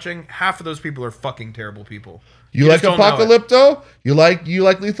you're watching, half of those people are fucking terrible people. You like Apocalypto? You like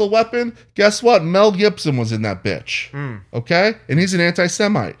Lethal Weapon? Guess what? Mel Gibson was in that bitch. Okay? And he's an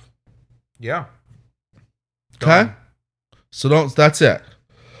anti-Semite. Yeah. Okay? So that's it.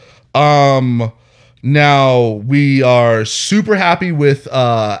 Now we are super happy with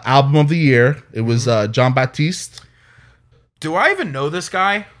album of the year. It was John Baptiste. Do I even know this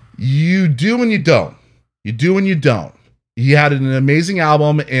guy? You do and you don't. You do and you don't. He had an amazing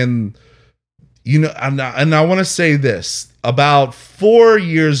album, and and I want to say this. About 4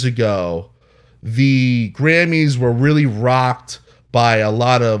 years ago, the Grammys were really rocked by a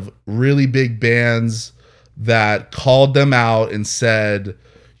lot of really big bands that called them out and said,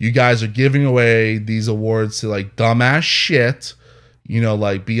 you guys are giving away these awards to like dumbass shit,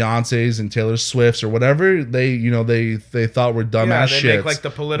 like Beyonce's and Taylor Swift's or whatever they thought were dumbass shit. Make like the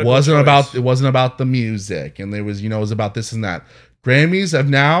political It wasn't about the music, and there was, it was about this and that. Grammys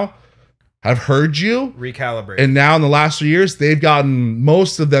have heard you, recalibrate, and now in the last 3 years they've gotten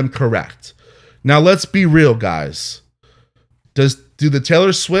most of them correct. Now let's be real, guys. Do the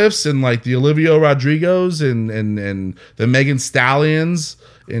Taylor Swifts and like the Olivia Rodrigos and the Megan Stallions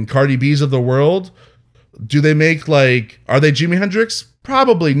and Cardi B's of the world, do they make are they Jimi Hendrix?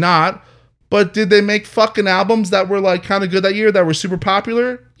 Probably not. But did they make fucking albums that were like kind of good that year, that were super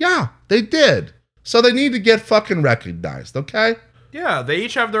popular? Yeah, they did. So they need to get fucking recognized, okay? Yeah, they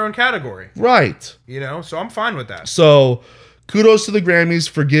each have their own category. Right. So I'm fine with that. So kudos to the Grammys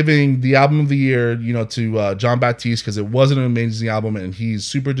for giving the album of the year, to John Baptiste, because it was an amazing album and he's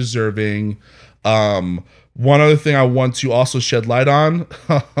super deserving. One other thing I want to also shed light on.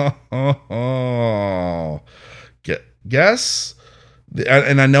 Guess,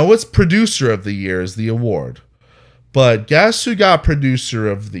 and I know it's producer of the year is the award, but guess who got producer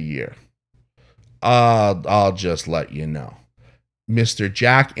of the year? I'll just let you know. Mr.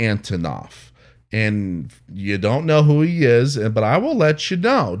 Jack Antonoff. And you don't know who he is, but I will let you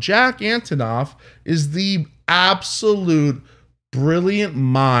know. Jack Antonoff is the absolute brilliant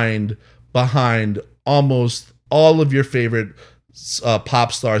mind behind almost all of your favorite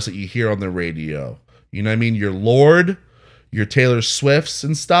pop stars that you hear on the radio. You know what I mean? Your Lorde, your Taylor Swifts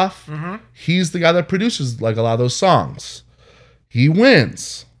and stuff. Mm-hmm. He's the guy that produces like a lot of those songs. He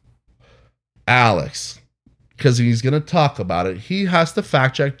wins. Alex, because he's going to talk about it, he has to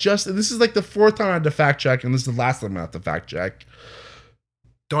fact check. This is like the 4th time I had to fact check, and this is the last time I have to fact check.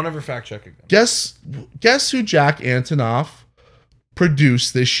 Don't ever fact check again. Guess who Jack Antonoff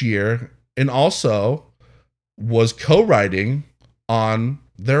produced this year and also was co-writing on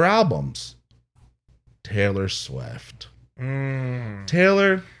their albums? Taylor Swift.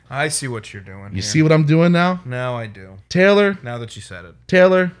 Taylor, I see what you're doing. You see what I'm doing now? Now I do. Taylor, now that you said it.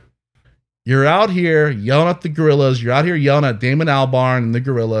 Taylor, you're out here yelling at the Gorillaz. You're out here yelling at Damon Albarn and the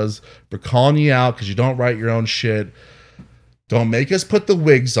Gorillaz for calling you out because you don't write your own shit. Don't make us put the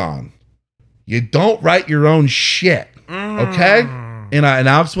wigs on. You don't write your own shit, okay? And I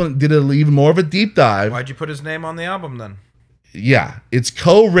just did even more of a deep dive. Why'd you put his name on the album then? Yeah, it's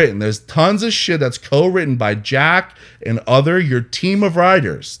co-written. There's tons of shit that's co-written by Jack and your team of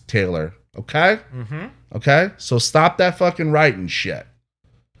writers, Taylor. Okay? Mm-hmm. Okay? So stop that fucking writing shit.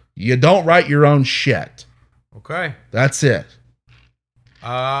 You don't write your own shit. Okay. That's it.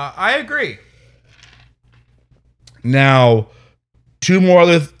 I agree. Now, two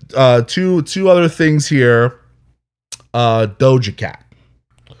other things here. Doja Cat.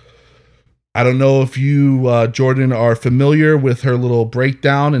 I don't know if you, Jordan, are familiar with her little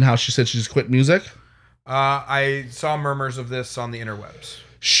breakdown and how she said she just quit music. I saw murmurs of this on the interwebs.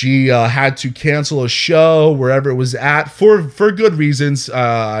 She had to cancel a show wherever it was at for good reasons.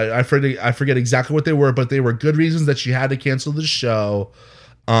 I forget exactly what they were, but they were good reasons that she had to cancel the show.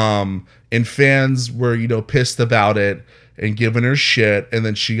 And fans were, pissed about it and giving her shit. And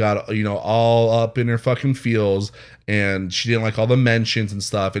then she got, all up in her fucking feels, and she didn't like all the mentions and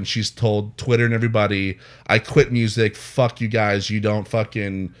stuff. And she's told Twitter and everybody, I quit music. Fuck you guys. You don't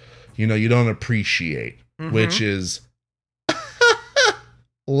fucking, you don't appreciate, which is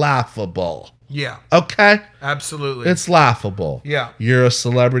laughable. Yeah. Okay? Absolutely. It's laughable. Yeah. You're a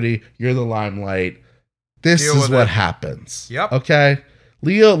celebrity. You're the limelight. this Deal is with what it. happens. Yep. Okay.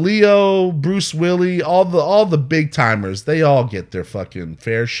 Leo, Bruce Willie, all the big timers, they all get their fucking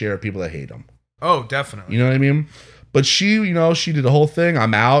fair share of people that hate them. Oh, definitely. You know what I mean? But she, she did the whole thing.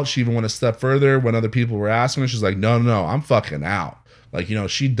 I'm out. She even went a step further when other people were asking her. She's like, no, I'm fucking out. Like,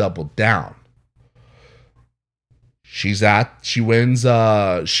 she doubled down. She wins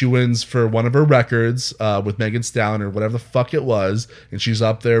for one of her records with Megan Stallion or whatever the fuck it was, and she's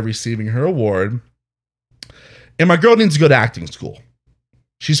up there receiving her award. And my girl needs to go to acting school.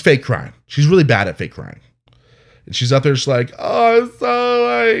 She's fake crying. She's really bad at fake crying. And she's up there just like, oh, I'm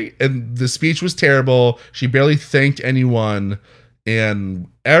sorry. And the speech was terrible. She barely thanked anyone. And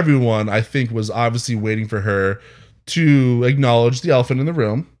everyone, I think, was obviously waiting for her to acknowledge the elephant in the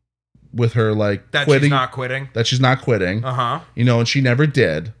room with her, like, that quitting. she's not quitting. That she's not quitting. Uh-huh. And she never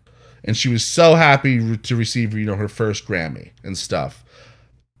did. And she was so happy to receive, her first Grammy and stuff.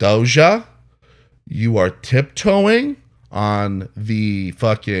 Doja, you are tiptoeing on the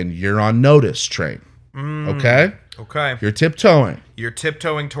fucking you're on notice train. Okay? Okay. You're tiptoeing. You're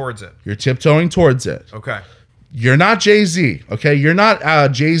tiptoeing towards it. You're tiptoeing towards it. Okay. You're not Jay-Z, okay? You're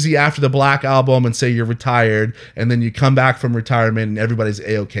not Jay-Z after the Black Album and say you're retired, and then you come back from retirement and everybody's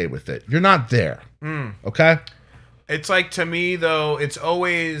A-okay with it. You're not there, okay? It's like, to me, though, it's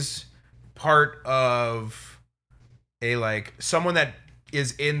always part of someone that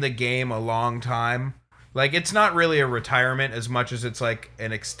is in the game a long time. Like, it's not really a retirement as much as it's like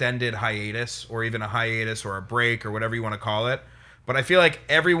an extended hiatus or even a hiatus or a break or whatever you want to call it. But I feel like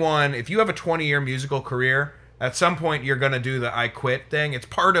everyone, if you have a 20-year musical career, at some point you're going to do the I quit thing. It's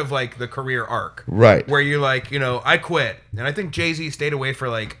part of like the career arc. Right. Where you're like, I quit. And I think Jay-Z stayed away for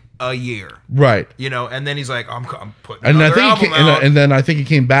like a year. Right. And then he's like, I'm putting and another I think album out. and then I think he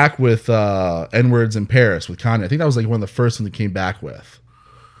came back with N-Words in Paris with Kanye. I think that was like one of the first ones he came back with.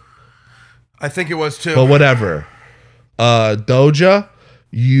 I think it was too. But whatever. Doja,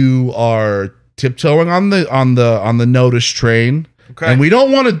 you are tiptoeing on the notice train. Okay. And we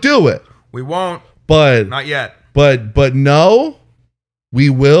don't want to do it. We won't. But Not yet. But no, we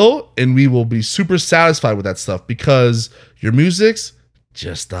will, and we will be super satisfied with that stuff because your music's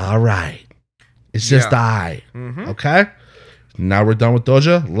just all right. It's just all right. Okay? Now we're done with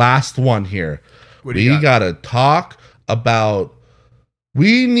Doja. Last one here. What do you We gotta talk about,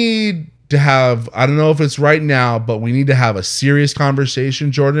 we need to have, I don't know if it's right now, but we need to have a serious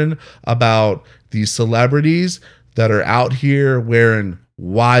conversation, Jordan, about these celebrities that are out here wearing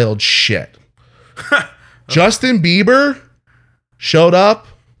wild shit. Justin Bieber showed up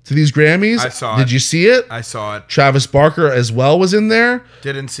to these Grammys. I saw Did it. you see it? I saw it. Travis Barker as well was in there.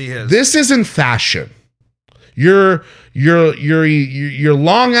 Didn't see his. This isn't fashion. Your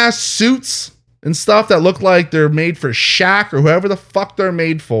long ass suits and stuff that look like they're made for Shaq or whoever the fuck they're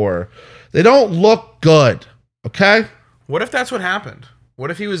made for. They don't look good. Okay? What if that's what happened? What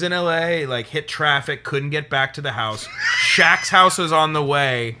if he was in LA, like hit traffic, couldn't get back to the house? Shaq's house was on the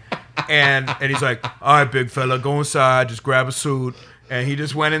way, and he's like, "All right, big fella, go inside, just grab a suit." And he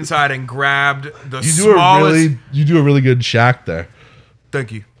just went inside and grabbed the smallest. You do a really good Shaq there.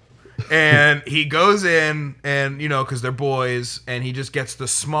 Thank you. And he goes in, and because they're boys, and he just gets the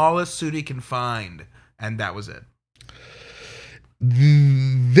smallest suit he can find, and that was it.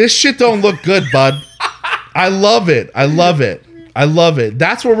 This shit don't look good, bud. I love it.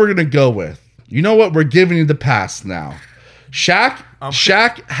 That's what we're gonna go with. You know what? We're giving you the pass now.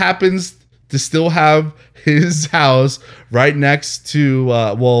 Shaq happens to still have his house right next to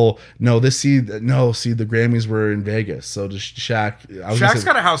the Grammys were in Vegas. So does Shaq. Shaq's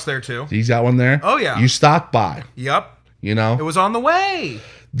got a house there too. He's got one there. Oh yeah. You stopped by. Yep. It was on the way.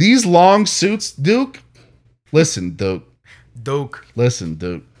 These long suits, Duke. Listen, Duke. Listen,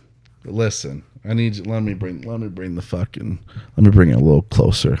 Duke. Listen. I need you. Let me bring it a little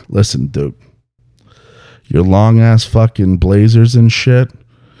closer. Listen, Duke. Your long ass fucking blazers and shit,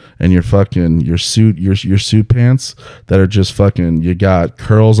 and your suit pants that are just fucking, you got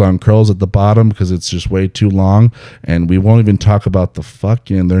curls on curls at the bottom because it's just way too long. And we won't even talk about the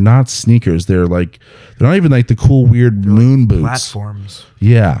fucking, they're not sneakers. They're not even like the cool weird moon boots. Platforms.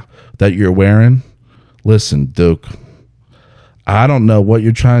 Yeah, that you're wearing. Listen, Duke. I don't know what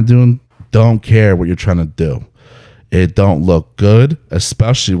you're trying to do. Don't care what you're trying to do. It don't look good,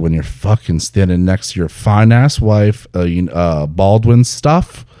 especially when you're fucking standing next to your fine ass wife, Baldwin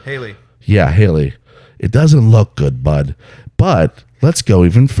stuff. Haley. Yeah, Haley. It doesn't look good, bud. But let's go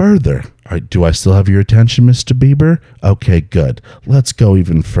even further. All right, do I still have your attention, Mr. Bieber? Okay, good. Let's go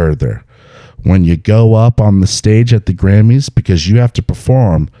even further. When you go up on the stage at the Grammys, because you have to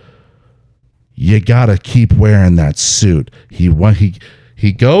perform, you gotta keep wearing that suit. He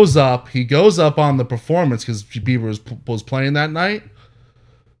He goes up on the performance because Bieber was playing that night.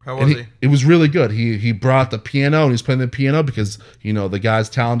 How was he? It was really good. He brought the piano and he's playing the piano because the guy's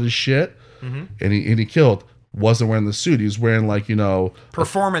talented as shit, and he killed. Wasn't wearing the suit. He was wearing like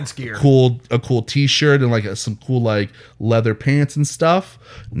performance gear, a cool t-shirt and like some cool like leather pants and stuff.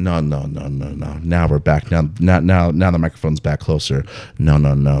 No. Now we're back. Now the microphone's back closer.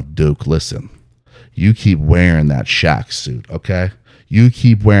 No, Duke. Listen, you keep wearing that Shaq suit, okay? You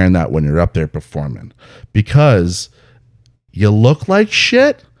keep wearing that when you're up there performing because you look like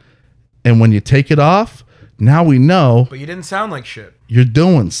shit, and when you take it off, now we know. But you didn't sound like shit. You're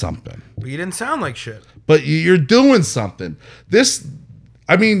doing something. But you didn't sound like shit. But you're doing something.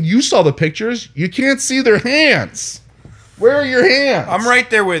 You saw the pictures. You can't see their hands. Where are your hands? I'm right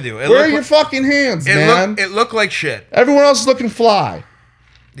there with you. Where are your fucking hands, man? It looked like shit. Everyone else is looking fly.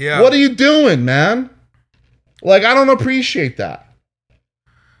 Yeah. What are you doing, man? Like, I don't appreciate that.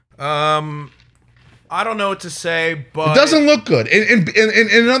 I don't know what to say, but it doesn't look good. And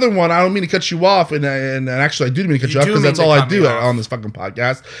another one, I don't mean to cut you off, and actually I do mean to cut you off because that's all I do on this fucking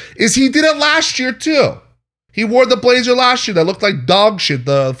podcast, is he did it last year too. He wore the blazer last year that looked like dog shit,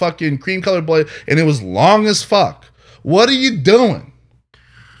 the fucking cream colored blazer, and it was long as fuck. What are you doing?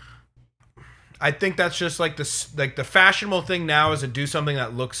 I think that's just like the fashionable thing now is to do something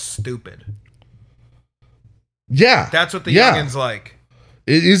that looks stupid. Yeah. That's what the youngins like.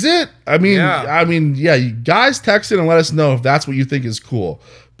 Is it? Yeah. You guys text in and let us know if that's what you think is cool.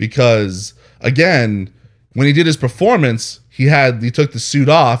 Because again, when he did his performance, he took the suit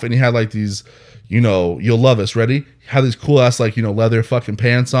off and he had like these, you'll love us. Ready? He had these cool ass like leather fucking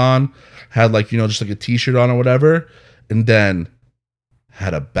pants on, had like just like a t-shirt on or whatever, and then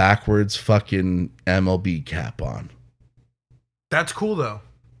had a backwards fucking MLB cap on. That's cool though.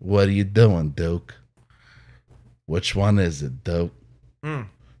 What are you doing, Duke? Which one is it, Duke? You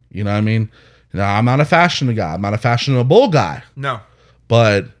know what I mean? Now, I'm not a fashion guy. I'm not a fashionable guy. No.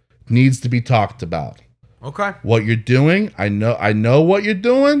 But needs to be talked about. Okay. What you're doing, I know what you're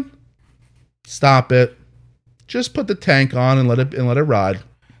doing. Stop it. Just put the tank on and let it ride.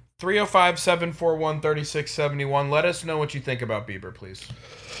 305-741-3671. Let us know what you think about Bieber, please.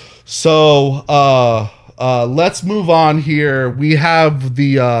 So, let's move on here. We have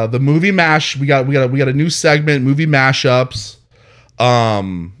the movie mash. We got a new segment, movie mashups.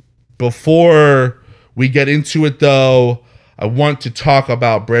 Before we get into it though, I want to talk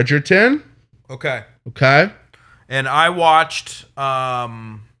about Bridgerton. Okay. And I watched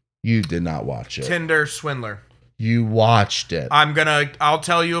you did not watch it. Tinder Swindler. You watched it. I'll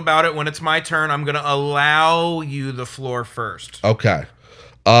tell you about it when it's my turn. I'm going to allow you the floor first. Okay.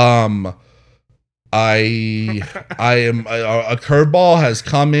 I am a curveball has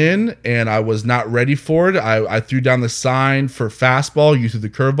come in and I was not ready for it. I threw down the sign for fastball. You threw the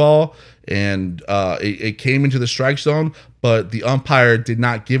curveball and it came into the strike zone, but the umpire did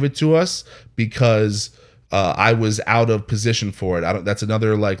not give it to us because I was out of position for it. That's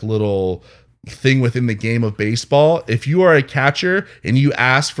another like little thing within the game of baseball. If you are a catcher and you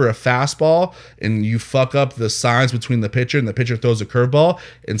ask for a fastball and you fuck up the signs between the pitcher and the pitcher throws a curveball,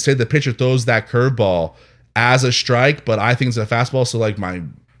 and say the pitcher throws that curveball as a strike, but I think it's a fastball, so like you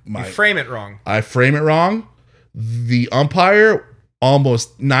frame it wrong. I frame it wrong. The umpire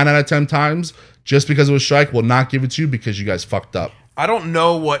almost 9 out of 10 times, just because it was strike, will not give it to you because you guys fucked up. I don't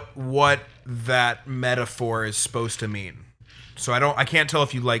know what that metaphor is supposed to mean. So I can't tell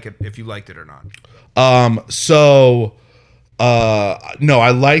if you liked it or not. No,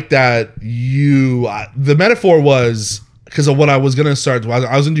 I like that the metaphor was because of what I was gonna start.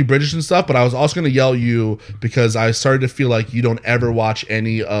 I was gonna do British and stuff, but I was also gonna yell you because I started to feel like you don't ever watch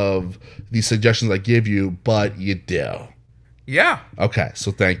any of the suggestions I give you, but you do. Yeah. Okay,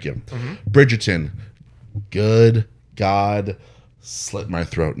 so thank you. Mm-hmm. Bridgerton. Good God, slit my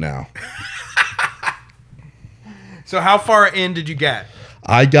throat now. So how far in did you get?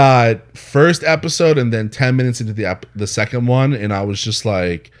 I got first episode and then 10 minutes into the second one, and I was just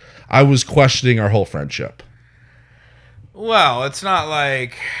like, I was questioning our whole friendship. Well, it's not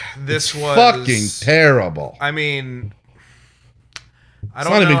like this was fucking terrible. I mean, I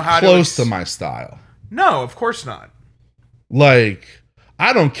don't know how to. It's not even close to my style. No, of course not. Like,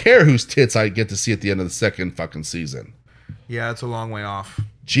 I don't care whose tits I get to see at the end of the second fucking season. Yeah, it's a long way off.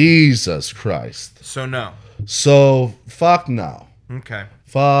 Jesus Christ. So no. So fuck no. Okay.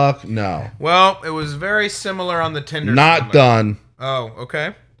 Fuck no. Well, it was very similar on the Tinder. Not done. Oh,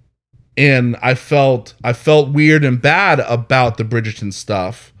 okay. And I felt weird and bad about the Bridgerton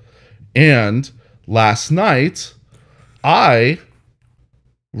stuff. And last night, I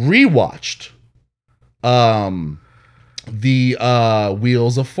rewatched the Wheel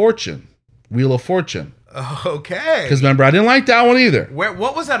of Fortune. Okay. Because remember, I didn't like that one either.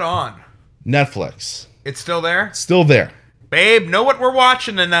 What was that on? Netflix. It's still there? Still there. Babe, know what we're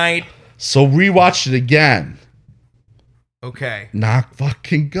watching tonight. So rewatched it again. Okay. Not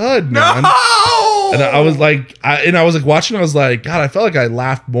fucking good, man. No! And I was like, watching. I was like, God, I felt like I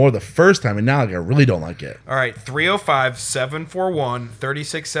laughed more the first time, and now like I really don't like it. All right,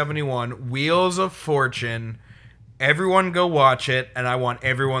 305-741-3671, Wheels of Fortune. Everyone go watch it, and I want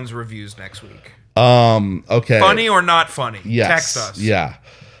everyone's reviews next week. Okay. Funny or not funny? Yes. Text us. Yeah.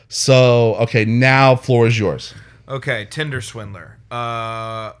 So, okay, now floor is yours. Okay, Tinder Swindler.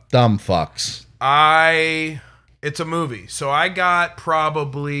 Dumb fucks. It's a movie. So I got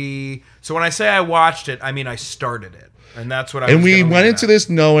probably... So when I say I watched it, I mean I started it. And that's what I was And we gonna went leave into at. this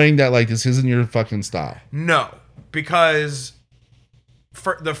knowing that, like, this isn't your fucking style. No. Because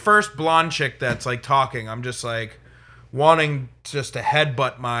for the first blonde chick that's, like, talking, I'm just, like, wanting just to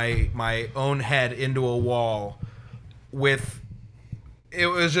headbutt my own head into a wall with... It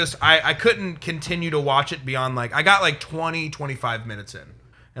was just... I couldn't continue to watch it beyond, like... I got, like, 25 minutes in.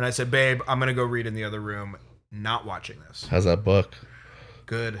 And I said, babe, I'm going to go read in the other room. Not watching this. How's that book?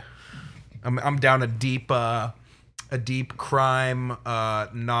 Good. I'm down a deep crime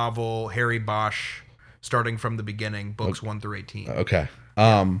novel, Harry Bosch, starting from the beginning, books 1 through 18. Okay.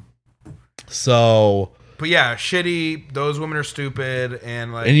 So... But yeah, shitty. Those women are stupid,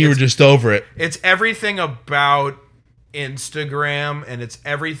 and like. And you were just over it. It's everything about Instagram, and it's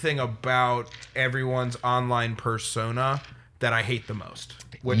everything about everyone's online persona that I hate the most.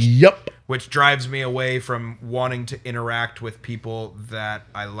 Which drives me away from wanting to interact with people that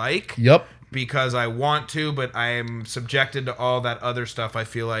I like. Yep. Because I want to, but I am subjected to all that other stuff. I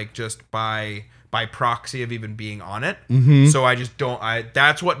feel like just by proxy of even being on it. Mm-hmm. So I just don't.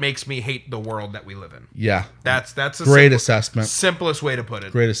 That's what makes me hate the world that we live in. Yeah. That's a great assessment. Simplest way to put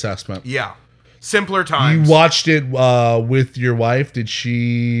it. Great assessment. Yeah. Simpler times. You watched it with your wife. Did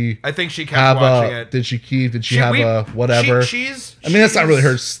she? I think she kept watching it. Did she keep? Did she have a whatever? I mean, she's that's not really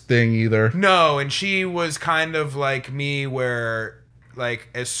her thing either. No, and she was kind of like me, where like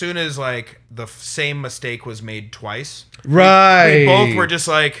as soon as like the same mistake was made twice, right? We both were just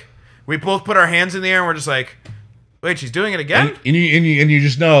like, we both put our hands in the air and we're just like, wait, she's doing it again. And you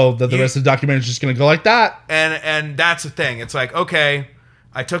just know that the rest of the documentary is just gonna go like that. And that's the thing. It's like, okay,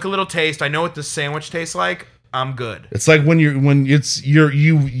 I took a little taste. I know what this sandwich tastes like. I'm good. It's like when you're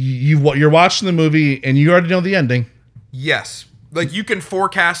watching the movie and you already know the ending. Yes, like you can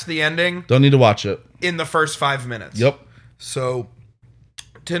forecast the ending. Don't need to watch it in the first 5 minutes. Yep. So,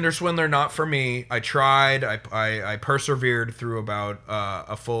 Tinder Swindler, not for me. I tried. I persevered through about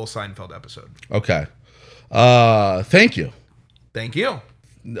a full Seinfeld episode. Okay. Thank you. Thank you.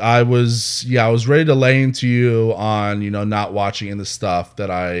 I was ready to lay into you on, not watching any of the stuff that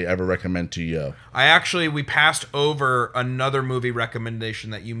I ever recommend to you. We passed over another movie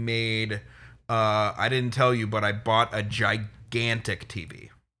recommendation that you made. I didn't tell you, but I bought a gigantic TV.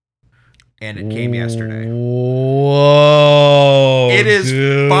 And it came yesterday. Whoa. It is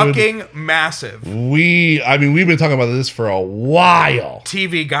dude. fucking massive. We've been talking about this for a while.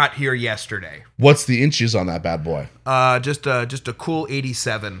 TV got here yesterday. What's the inches on that bad boy? Just a cool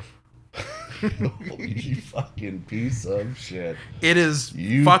 87. You fucking piece of shit. It is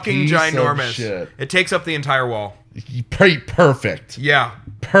fucking ginormous. Shit. It takes up the entire wall. Perfect. Yeah.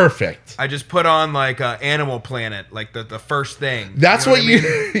 Perfect. I just put on like Animal Planet, like the first thing. That's what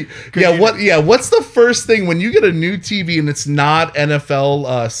you. Yeah. What's the first thing when you get a new TV and it's not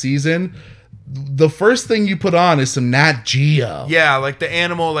NFL season? The first thing you put on is some Nat Geo. Yeah, like the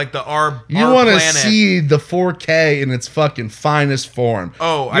animal, like our You want to see the 4K in its fucking finest form.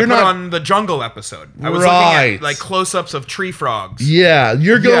 Oh, I put on the Jungle episode. I was looking at like close-ups of tree frogs. Yeah,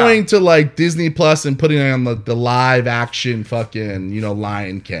 you're going to like Disney Plus and putting on the live action fucking,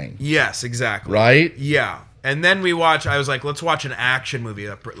 Lion King. Yes, exactly. Right? Yeah. And then I was like, let's watch an action movie,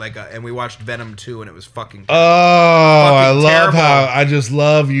 and we watched Venom 2, and it was fucking terrible. I love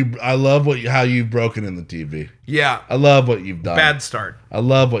I love how you've broken in the TV. Yeah. I love what you've done. Bad start. I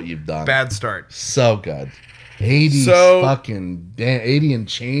love what you've done. Bad start. So good. 80 fucking 80 and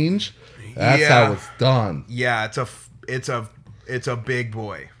change. That's how it's done. Yeah, it's a big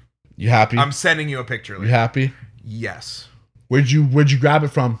boy. You happy? I'm sending you a picture later. You happy? Yes. Where'd you grab it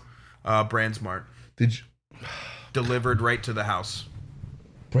from? BrandSmart. Did you? Delivered right to the house.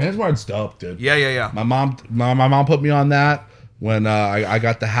 BrandSmart's dope, dude. Yeah. My mom put me on that when I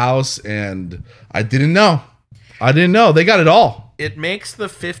got the house, and I didn't know. They got it all. it makes the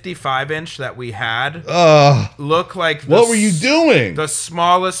 55-inch that we had Ugh. look like What were you doing? the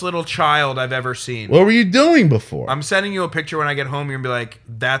smallest little child I've ever seen. What were you doing before? I'm sending you a picture when I get home. You're gonna be like,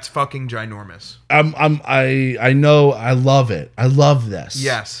 "That's fucking ginormous." I know. I love it. I love this.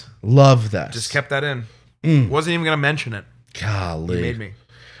 Yes, Love this. just kept that in. Wasn't even gonna mention it. Golly. You made me.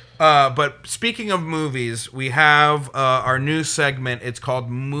 But speaking of movies, we have our new segment. It's called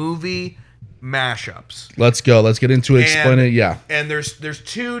Movie Mashups. Let's go. Let's get into it. Explain it. Yeah. And there's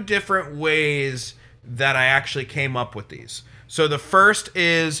two different ways that I actually came up with these. So the first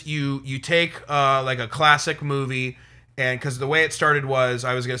is you take like a classic movie, and because the way it started was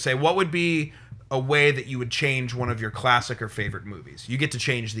I was gonna say what would be a way that you would change one of your classic or favorite movies. You get to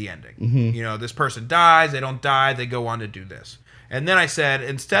change the ending. You know, this person dies, they don't die, they go on to do this. And then I said,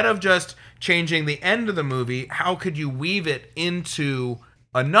 instead of just changing the end of the movie, how could you weave it into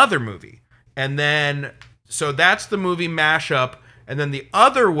another movie? And then, so that's the movie mashup. And then the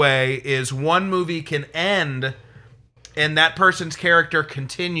other way is one movie can end and that person's character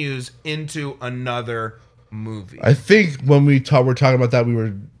continues into another movie. I think when we're talking about that, we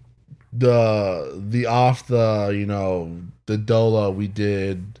were the off the, you know, the Dola we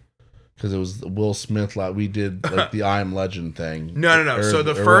did. Because it was Will Smith, like we did like the I Am Legend thing. No. So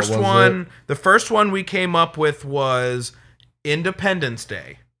the first one we came up with was Independence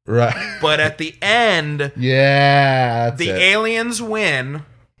Day. Right. But at the end, yeah, that's the it. aliens win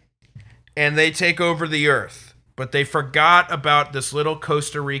and they take over the Earth. But they forgot about this little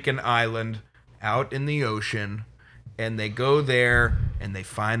Costa Rican island out in the ocean. And they go there and they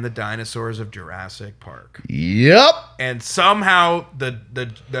find the dinosaurs of Jurassic Park. Yep. And somehow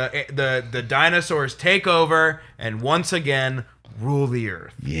the dinosaurs take over and once again rule the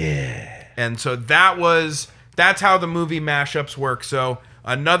Earth. Yeah. And so that's how the movie mashups work. So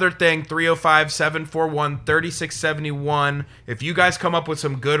another thing, 305-741-3671. If you guys come up with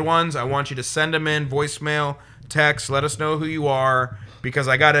some good ones, I want you to send them in, voicemail, text, let us know who you are, because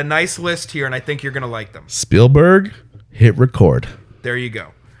I got a nice list here and I think you're going to like them. Spielberg, hit record. There you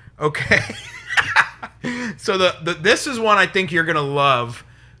go. Okay. So this is one I think you're gonna love.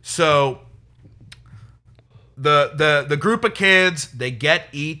 So the group of kids, they get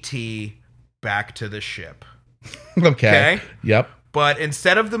E.T. back to the ship. Okay. Yep. But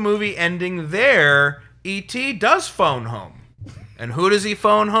instead of the movie ending there, E.T. does phone home. And who does he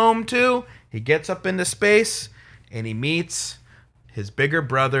phone home to? He gets up into space and he meets his bigger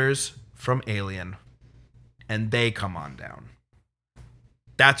brothers from Alien. And they come on down.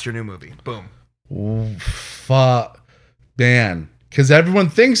 That's your new movie. Boom. Fuck. Man. Because everyone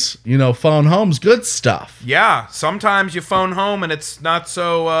thinks, you know, phone home's good stuff. Yeah. Sometimes you phone home and it's not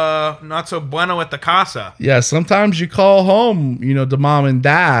so bueno at the casa. Yeah. Sometimes you call home, you know, to mom and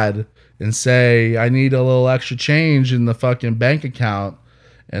dad and say, I need a little extra change in the fucking bank account.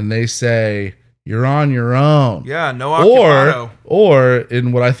 And they say, you're on your own. Yeah. No occupado. Or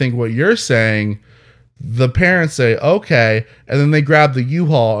in what I think what you're saying, the parents say, okay, and then they grab the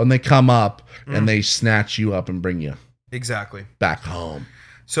U-Haul and they come up and they snatch you up and bring you Exactly. back home.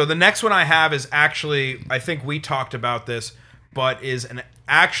 So the next one I have is actually, I think we talked about this, but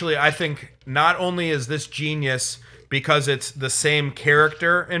I think not only is this genius because it's the same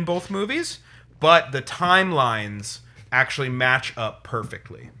character in both movies, but the timelines actually match up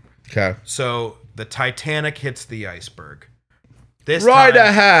perfectly. Okay. So the Titanic hits the iceberg. Right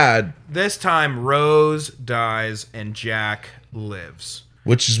ahead. This time, Rose dies and Jack lives.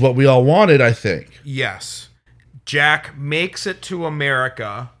 Which is what we all wanted, I think. Yes. Jack makes it to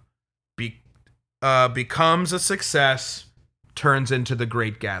America, becomes a success, turns into the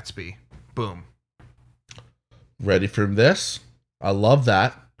Great Gatsby. Boom. Ready for this? I love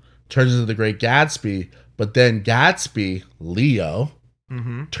that. Turns into the Great Gatsby, but then Gatsby, Leo,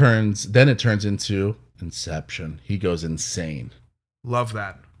 turns into Inception. He goes insane. Love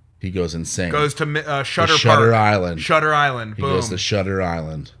that. He goes insane. Goes to Shutter Shutter Park. Island. Shutter Island. He Boom. goes to Shutter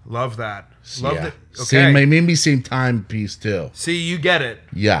Island. Love that. Love Yeah. it. Okay. Same, maybe same timepiece too. See, you get it.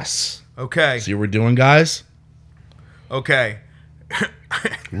 Yes. Okay. See what we're doing, guys? Okay.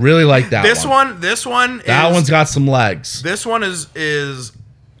 Really like that This one. That one's got some legs. This one is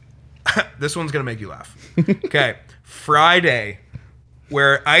this one's gonna make you laugh. Okay. Friday,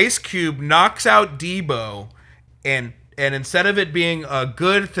 where Ice Cube knocks out Debo and instead of it being a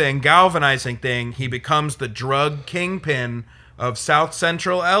good thing, galvanizing thing, he becomes the drug kingpin of South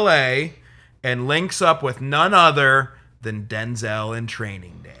Central LA and links up with none other than Denzel in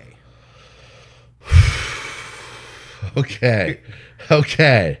Training Day.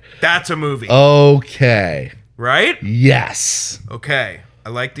 Okay. That's a movie. Okay. Right? Yes. Okay.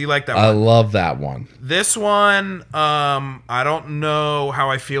 You like that I one. love that one. This one, I don't know how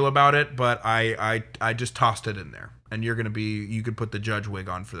I feel about it, but I just tossed it in there. And you could put the judge wig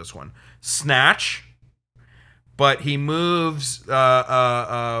on for this one. Snatch. But he moves,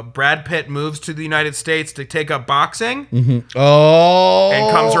 Brad Pitt moves to the United States to take up boxing. Mm-hmm. Oh.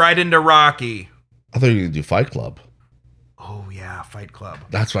 And comes right into Rocky. I thought you were going to do Fight Club. Oh, yeah, Fight Club.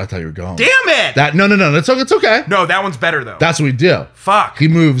 That's what I thought you were going. Damn it! No. It's okay. No, that one's better, though. That's what we do. Fuck. He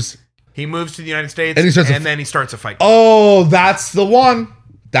moves. He moves to the United States, and then he starts a fight club. Oh, that's the one.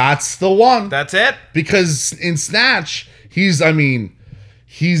 That's it? Because in Snatch, he's whooping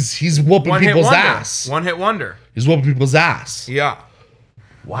people's ass. One-hit wonder. He's whooping people's ass. Yeah.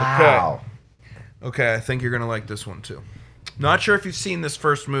 Wow. Okay, I think you're going to like this one, too. Not sure if you've seen this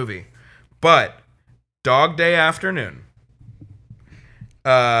first movie, but Dog Day Afternoon.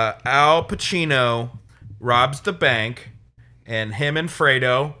 Al Pacino robs the bank, and him and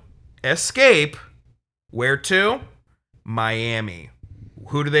Fredo escape. Where to? Miami.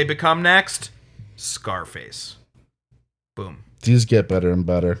 Who do they become next? Scarface. Boom. These get better and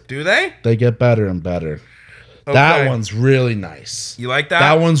better. Do they? They get better and better. Okay. That one's really nice. You like that?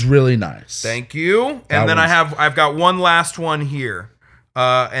 That one's really nice. Thank you. And then I've got one last one here.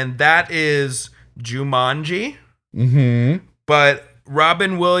 And that is Jumanji. Mm-hmm. But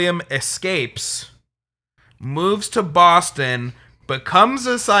Robin Williams escapes, moves to Boston, becomes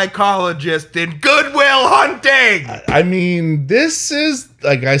a psychologist in Good Will Hunting. I mean, this is,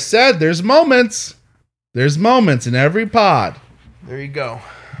 like I said, there's moments. There's moments in every pod. There you go.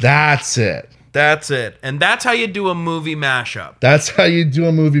 That's it. And that's how you do a movie mashup. That's how you do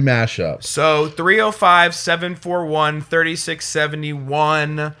a movie mashup. So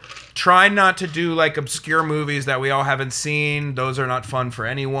 305-741-3671. Try not to do like obscure movies that we all haven't seen. Those are not fun for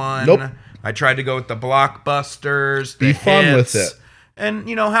anyone. Nope. I tried to go with the blockbusters. Be fun with it. And,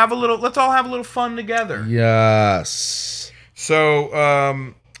 let's all have a little fun together. Yes.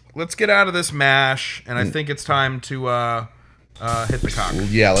 So, let's get out of this mash, and I think it's time to hit the cock.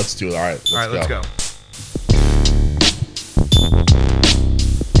 Yeah, let's do it. All right, let's go.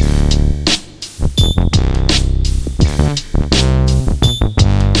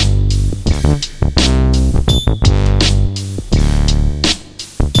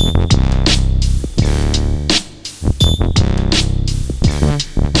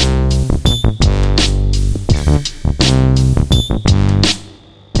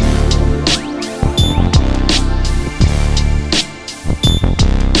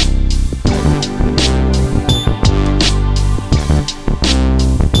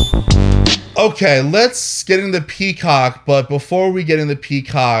 Okay, let's get into Peacock, but before we get into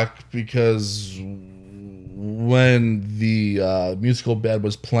Peacock, because when the musical bed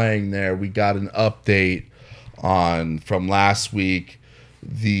was playing there, we got an update from last week.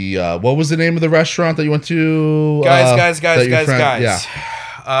 The what was the name of the restaurant that you went to? Guys.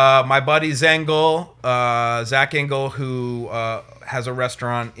 Yeah. My buddy Zach Engel, who has a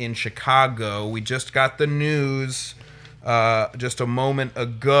restaurant in Chicago. We just got the news just a moment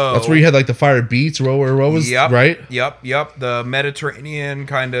ago. That's where you had like the Fire Beats, what was right? Yep. The Mediterranean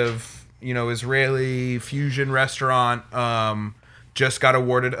kind of, Israeli fusion restaurant just got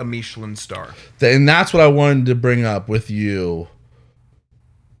awarded a Michelin star. And that's what I wanted to bring up with you.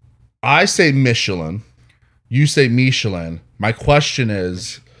 I say Michelin. You say Michelin. My question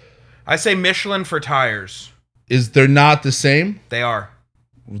is... I say Michelin for tires. Is they're not the same? They are.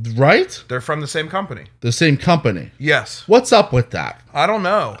 Right? They're from the same company. The same company? Yes. What's up with that? I don't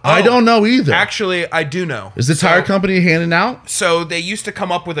know. I don't know either. Actually, I do know. Is the tire company handing out? So they used to come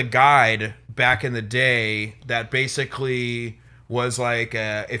up with a guide back in the day that basically was like,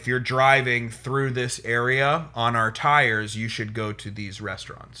 if you're driving through this area on our tires, you should go to these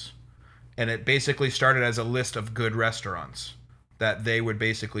restaurants. And it basically started as a list of good restaurants that they would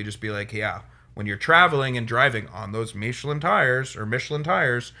basically just be like, yeah, when you're traveling and driving on those Michelin tires,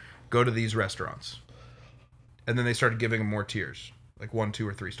 go to these restaurants. And then they started giving them more tiers, like 1, 2,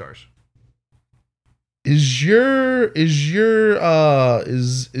 or 3 stars. Is your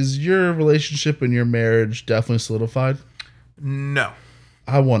relationship and your marriage definitely solidified? No.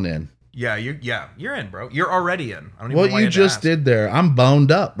 I want in. Yeah, you're in, bro. You're already in. I don't even what know why you had to just ask. did there, I'm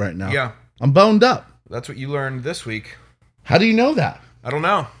boned up right now. Yeah. I'm boned up. That's what you learned this week. How do you know that? I don't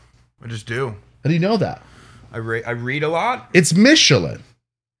know. I just do. How do you know that? I read a lot. It's Michelin.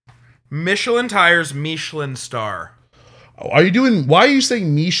 Michelin tires, Michelin star. Why are you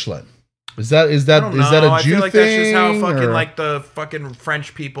saying Michelin? Is that a Jew thing? I feel like that's just how fucking or? like the fucking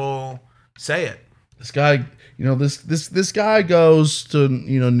French people say it. This guy, this guy goes to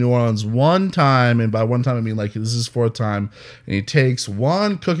New Orleans one time, and by one time I mean like this is his fourth time, and he takes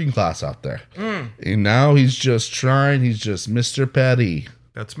one cooking class out there, and now he's just Mr. Petty.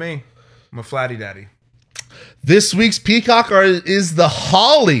 That's me. I'm a flatty daddy. This week's Peacock is the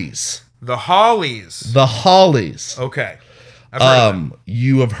Hollies. The Hollies. The Hollies. Okay. I've heard of them.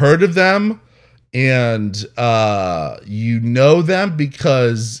 You have heard of them, and you know them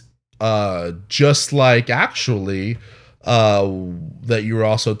because just like actually that you were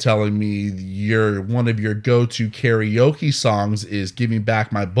also telling me one of your go-to karaoke songs is "Give Me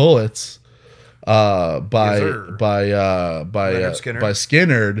Back My Bullets" by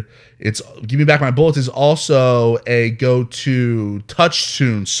Skynyrd. It's "Give Me Back My Bullets" is also a go-to touch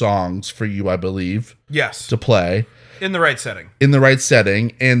tune songs for you, I believe. Yes. To play. In the right setting.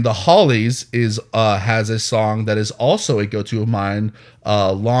 And the Hollies has a song that is also a go-to of mine,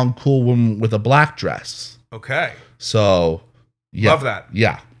 "Long Cool Woman with a Black Dress." Okay. So, yeah. Love that.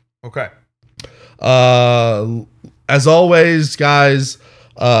 Yeah. Okay. As always, guys,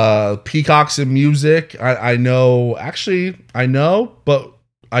 Peacocks and Music. I know, but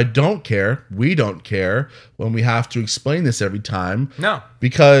I don't care. We don't care when we have to explain this every time. No.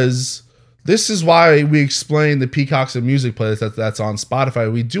 Because this is why we explain the Peacocks and Music playlist that's on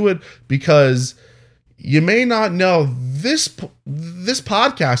Spotify. We do it because you may not know this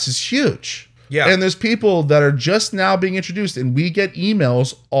podcast is huge. Yeah. And there's people that are just now being introduced, and we get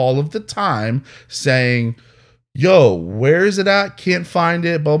emails all of the time saying, yo, where is it at? Can't find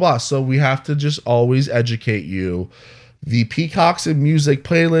it, blah, blah. So we have to just always educate you. The Peacocks and Music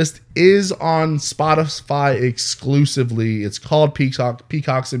playlist is on Spotify exclusively. It's called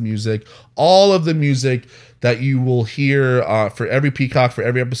Peacocks and Music. All of the music that you will hear for every Peacock, for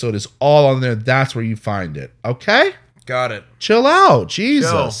every episode, is all on there. That's where you find it. Okay? Got it. Chill out.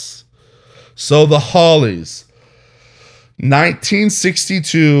 Jesus. So the Hollies,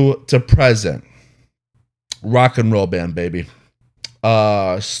 1962 to present. Rock and roll band, baby.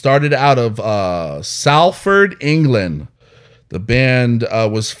 Started out of Salford, England. The band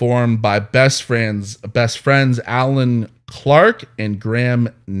was formed by best friends Alan Clark and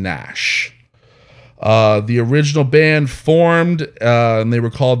Graham Nash. The original band formed, and they were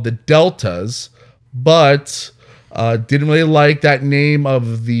called the Deltas, but didn't really like that name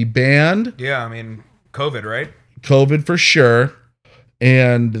of the band. Yeah, I mean, COVID, right? COVID for sure.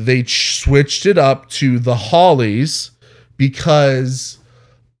 And they switched it up to the Hollies because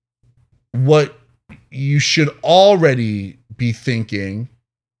what you should already be thinking,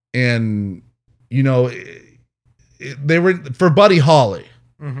 and they were for Buddy Holly.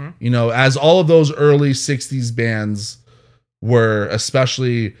 Mm-hmm. As all of those early 60s bands were,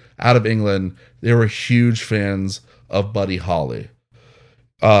 especially out of England, they were huge fans of Buddy Holly.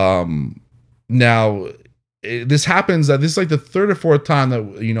 Now this happens that this is like the third or fourth time that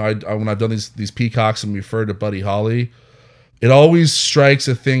when I've done these Peacocks and referred to Buddy Holly, it always strikes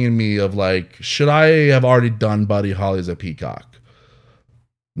a thing in me of like, should I have already done Buddy Holly as a Peacock?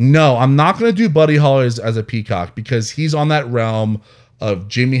 No, I'm not going to do Buddy Holly as a Peacock because he's on that realm of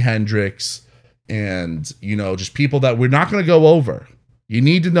Jimi Hendrix and just people that we're not going to go over. You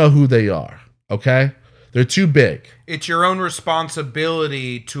need to know who they are, okay? They're too big. It's your own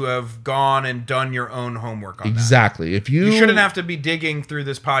responsibility to have gone and done your own homework on exactly. that. You shouldn't have to be digging through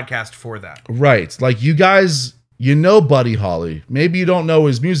this podcast for that. Right. Like you guys, Buddy Holly. Maybe you don't know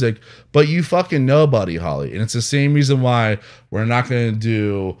his music, but you fucking know Buddy Holly. And it's the same reason why we're not going to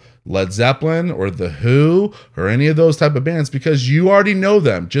do Led Zeppelin or The Who or any of those type of bands because you already know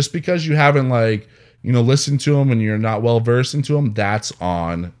them. Just because you haven't listened to them and you're not well versed into them, that's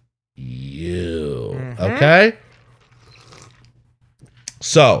on you. Mm-hmm. Okay?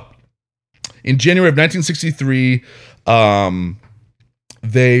 So, in January of 1963,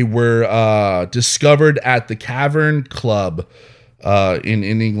 they were discovered at the Cavern Club in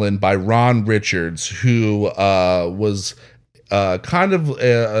England by Ron Richards, who was kind of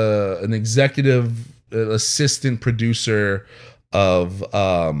an executive assistant producer of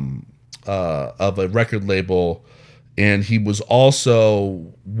a record label. And he was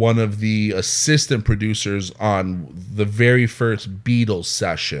also one of the assistant producers on the very first Beatles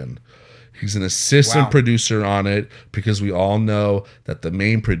session. He's an assistant producer on it because we all know that the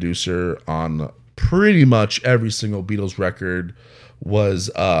main producer on pretty much every single Beatles record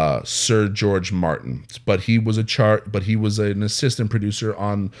was Sir George Martin. But he was an assistant producer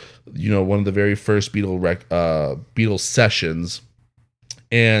on one of the very first Beatles sessions.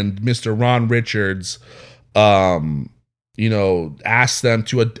 And Mr. Ron Richards asked them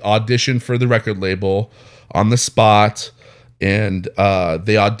to audition for the record label on the spot, and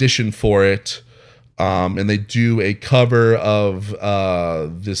they auditioned for it. And they do a cover of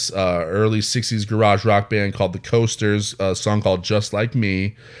this early 60s garage rock band called the Coasters, a song called Just Like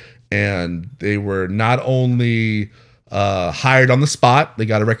Me. And they were not only hired on the spot, they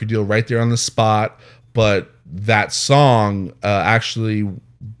got a record deal right there on the spot, but that song actually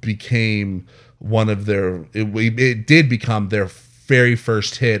became one of their, it did become their very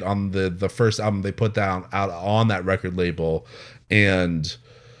first hit on the first album they put out on that record label. And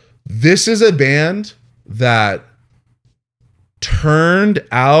this is a band that turned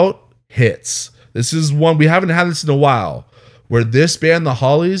out hits. This is one, we haven't had this in a while, where this band, the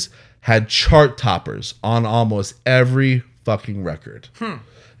Hollies, had chart toppers on almost every fucking record.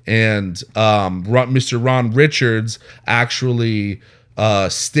 And Mr. Ron Richards actually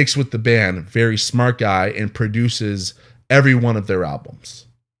sticks with the band, very smart guy, and produces every one of their albums.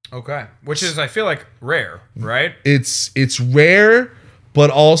 Okay. Which is, I feel like, rare, right? It's rare, but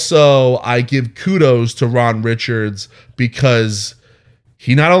also I give kudos to Ron Richards because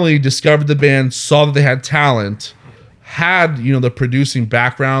he not only discovered the band, saw that they had talent, had, the producing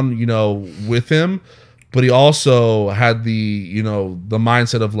background, with him, but he also had the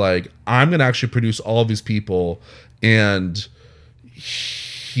mindset of like, I'm going to actually produce all of these people. And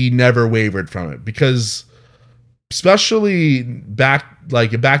he never wavered from it because especially back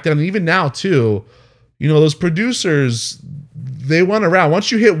then, and even now too, those producers, they went around.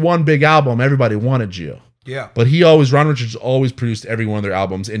 Once you hit one big album, everybody wanted you. Yeah. But Ron Richards always produced every one of their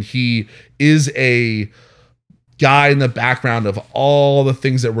albums, and he is a guy in the background of all the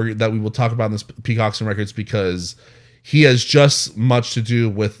things that we will talk about in this Peacocks and Records, because he has just much to do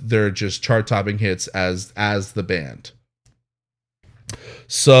with their just chart topping hits as the band.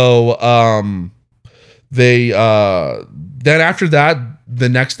 So they then after that, the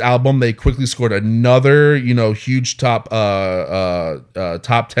next album, they quickly scored another huge top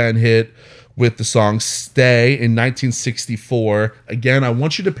 10 hit with the song Stay in 1964. Again, I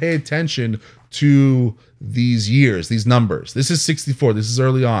want you to pay attention to these years, these numbers. This is 64. This is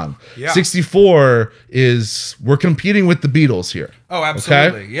early on. Yeah. 64 is, we're competing with the Beatles here. Oh,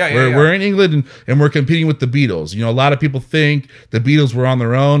 absolutely. Okay? Yeah. We're in England and we're competing with the Beatles. A lot of people think the Beatles were on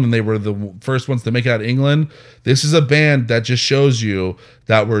their own and they were the first ones to make it out of England. This is a band that just shows you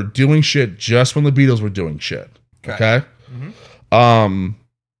that we're doing shit just when the Beatles were doing shit. Okay? Mm-hmm.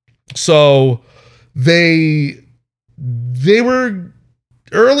 So they were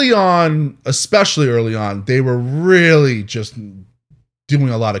early on, especially early on, they were really just doing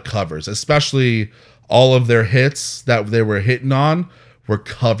a lot of covers, especially all of their hits that they were hitting on were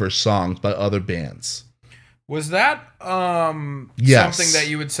cover songs by other bands. Was that yes. something that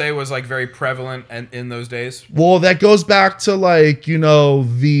you would say was like very prevalent in those days? Well, that goes back to like,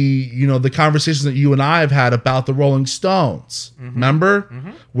 the conversations that you and I have had about the Rolling Stones. Mm-hmm. Remember?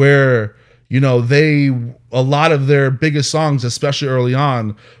 Mm-hmm. Where a lot of their biggest songs, especially early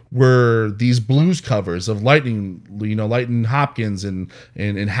on, were these blues covers of Lightning Hopkins and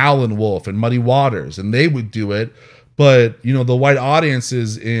Howlin' Wolf and Muddy Waters, and they would do it. But the white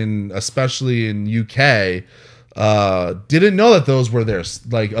audiences especially in UK, didn't know that those were their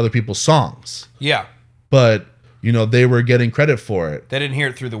like other people's songs. Yeah, but they were getting credit for it. They didn't hear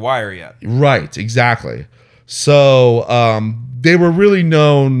it through the wire yet. Right, exactly. So they were really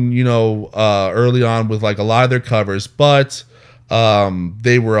known, early on with like a lot of their covers, but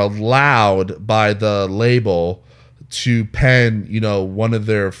they were allowed by the label to pen, one of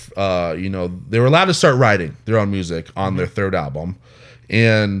their, they were allowed to start writing their own music on their third album.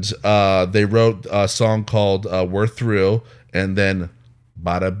 And they wrote a song called We're Through, and then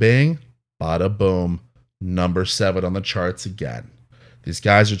bada bing, bada boom, number 7 on the charts again. These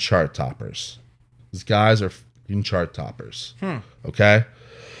guys are chart toppers. These guys are fucking chart toppers. Okay?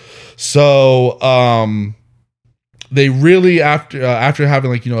 So, they really, after having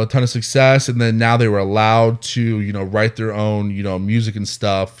like, a ton of success, and then now they were allowed to, write their own, music and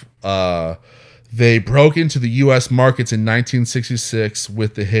stuff. They broke into the U.S. markets in 1966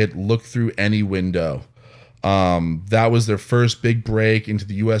 with the hit Look Through Any Window. That was their first big break into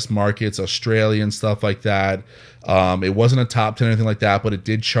the U.S. markets, Australia and stuff like that. It wasn't a top 10 or anything like that, but it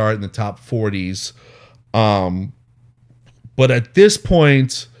did chart in the top 40s. But at this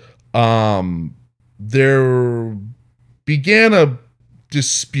point, there began a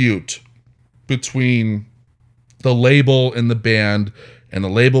dispute between the label and the band, and the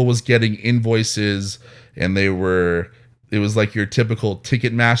label was getting invoices, and it was like your typical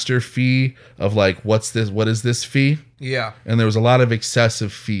Ticketmaster fee of like, what is this fee? Yeah. And there was a lot of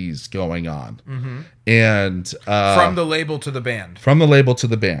excessive fees going on. Mm-hmm. And from the label to the band. From the label to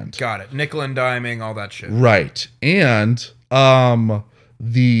the band. Got it. Nickel and diming, all that shit. Right. And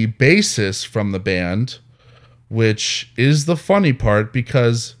the bassist from the band, which is the funny part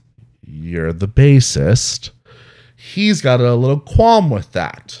because you're the bassist. He's got a little qualm with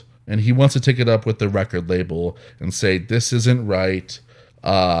that. And he wants to take it up with the record label and say, this isn't right.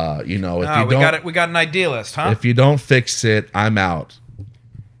 If you don't, we got an idealist, huh? if you don't fix it, I'm out.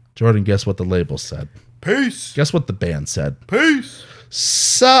 Jordan, guess what the label said? Peace. Guess what the band said? Peace.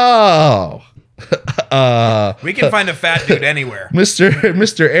 So, We can find a fat dude anywhere.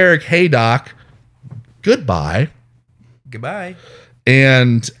 Mr. Eric Haydock, goodbye. Goodbye.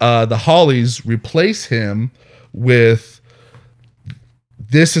 And the Hollies replace him with,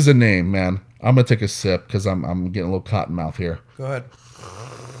 this is a name, man. I'm gonna take a sip because I'm getting a little cotton mouth here. Go ahead.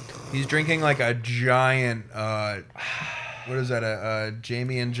 He's drinking like a giant. What is that? A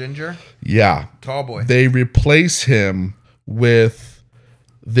Jamie and Ginger? Yeah, Tall boy. they replace him with,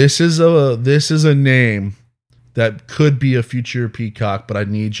 this is a name that could be a future Peacock, but I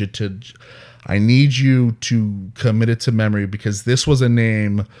need you to commit it to memory, because this was a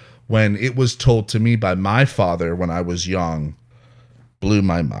name when it was told to me by my father when I was young, blew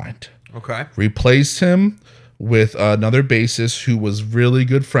my mind. Okay. Replaced him with another bassist who was really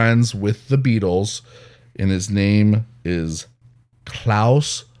good friends with the Beatles, and his name is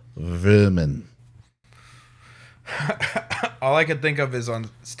Klaus Vermin. All I could think of is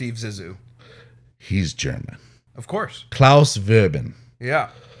on Steve Zissou. He's German. Of course. Klaus Vermin. Yeah.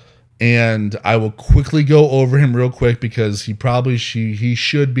 And I will quickly go over him real quick because he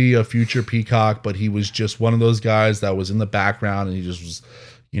should be a future Peacock, but he was just one of those guys that was in the background, and he just was,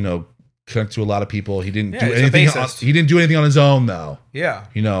 connected to a lot of people. He didn't do anything. He didn't do anything on his own, though. Yeah.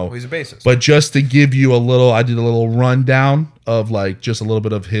 Well, he's a bassist. But just to give you I did a little rundown of like just a little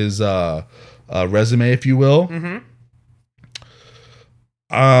bit of his resume, if you will. Mm-hmm.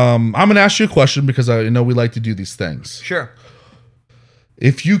 I'm gonna ask you a question because I know we like to do these things. Sure.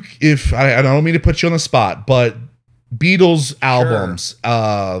 If I don't mean to put you on the spot, but Beatles albums,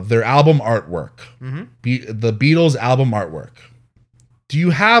 their album artwork, the Beatles album artwork. Do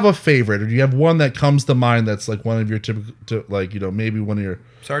you have a favorite, or do you have one that comes to mind that's like one of your typical, maybe one of your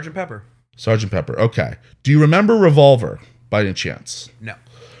Sgt. Pepper? Sgt. Pepper. Okay. Do you remember Revolver by any chance? No.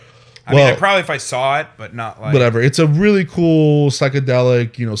 I mean, probably if I saw it, but not like whatever. It's a really cool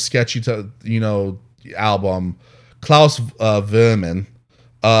psychedelic, sketchy, album. Klaus Vermin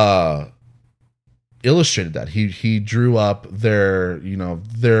illustrated that. He drew up their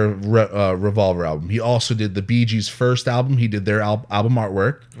Revolver album. He also did the Bee Gees' first album. He did their album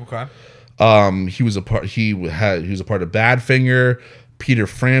artwork. Okay. He was a part of Badfinger, Peter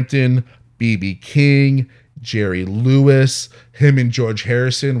Frampton, B.B. King, Jerry Lewis. Him and George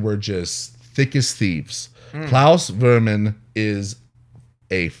Harrison were just thick as thieves. Klaus Vermin is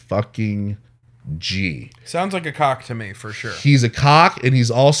a fucking G. Sounds like a cock to me, for sure. He's a cock, and he's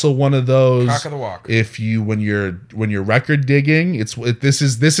also one of those cock of the walk. If you when you're record digging, this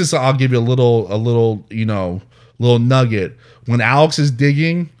is I'll give you a little little nugget. When Alex is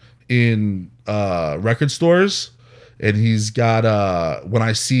digging in record stores, and he's got when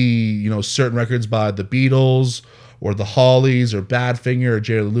I see certain records by the Beatles or the Hollies or Badfinger or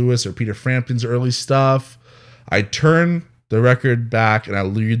Jerry Lewis or Peter Frampton's early stuff, I turn the record back and I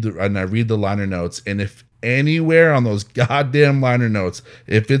read the liner notes, and if anywhere on those goddamn liner notes,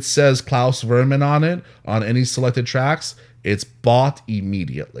 if it says Klaus Vermin on it on any selected tracks, it's bought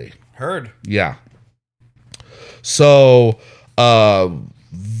immediately. Heard. Yeah. So the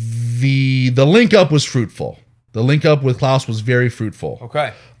link up was fruitful. The link up with Klaus was very fruitful.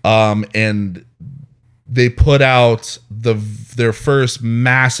 Okay. And they put out their first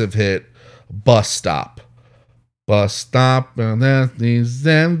massive hit, Bus Stop. Bus stop and and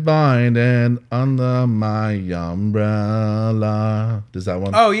under my umbrella. Does that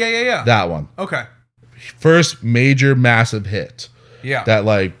one? Oh, yeah. That one. Okay. First major massive hit. Yeah.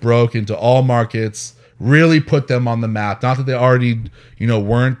 That broke into all markets, really put them on the map. Not that they already,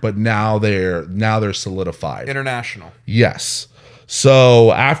 weren't, but now they're solidified. International. Yes.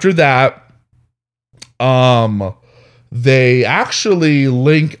 So after that, they actually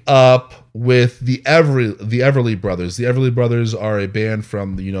link up with the Everly Brothers. The Everly Brothers are a band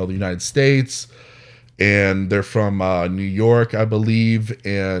from the United States, and they're from New York, I believe,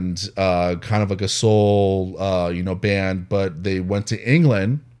 and kind of like a soul band, but they went to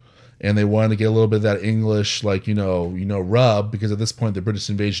England and they wanted to get a little bit of that English rub, because at this point the British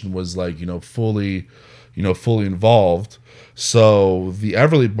invasion was fully involved. So the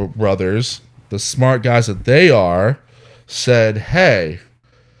Everly Brothers, the smart guys that they are, said, "Hey,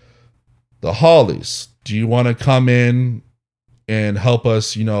 the Hollies, do you want to come in and help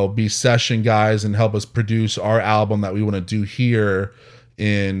us, be session guys and help us produce our album that we want to do here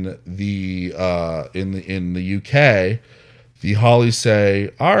in the UK, the Hollies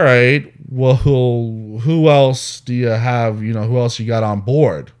say, "All right, well, who else do you have? You know, who else you got on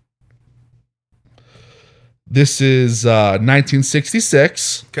board?" This is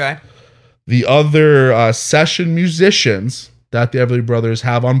 1966. Okay. The other session musicians that the Everly Brothers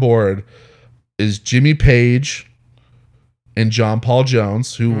have on board is Jimmy Page and John Paul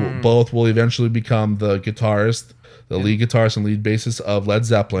Jones, who both will eventually become the guitarist, the lead guitarist and lead bassist of Led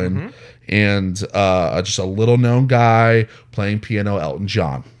Zeppelin, and just a little known guy playing piano, Elton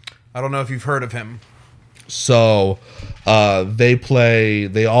John. I don't know if you've heard of him. So the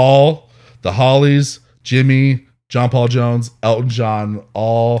Hollies, Jimmy, John Paul Jones, Elton John,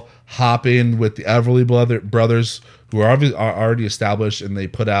 all hop in with the Everly Brothers, who are already established, and they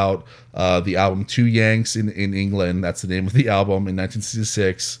put out the album Two Yanks in England. That's the name of the album in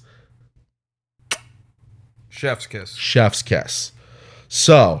 1966. Chef's kiss. Chef's kiss.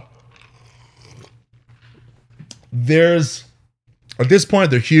 So there's, at this point,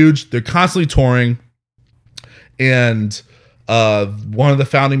 they're huge. They're constantly touring, and one of the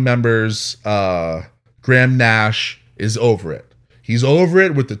founding members, Graham Nash, is over it. He's over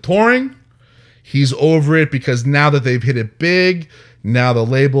it with the touring. He's over it because now that they've hit it big, now the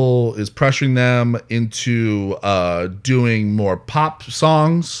label is pressuring them into doing more pop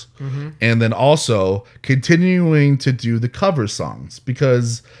songs, and then also continuing to do the cover songs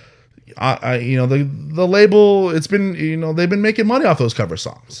because the label, it's been, they've been making money off those cover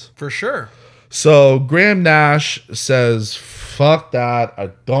songs. For sure. So Graham Nash says, "Fuck that.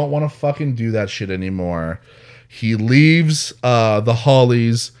 I don't want to fucking do that shit anymore." He leaves the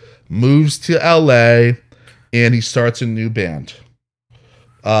Hollies, moves to LA, and he starts a new band.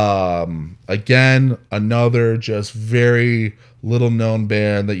 Again, another just very little known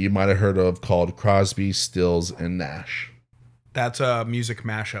band that you might have heard of called Crosby, Stills, and Nash. That's a music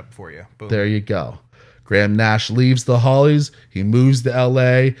mashup for you. Boom. There you go. Graham Nash leaves the Hollies. He moves to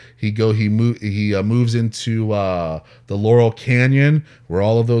LA. He moves into the Laurel Canyon, where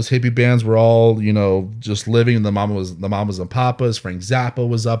all of those hippie bands were all, just living. The Mamas and Papas. Frank Zappa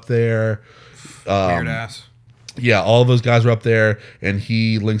was up there. Weird ass. Yeah, all of those guys were up there, and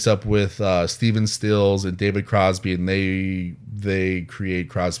he links up with Stephen Stills and David Crosby, and they create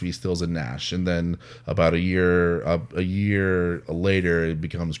Crosby, Stills, and Nash. And then about a year later, it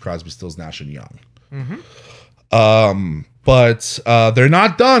becomes Crosby, Stills, Nash, and Young. But they're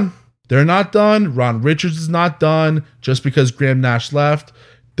not done. They're not done. Ron Richards is not done. Just because Graham Nash left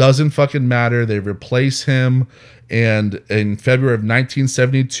doesn't fucking matter. They replace him. And in February of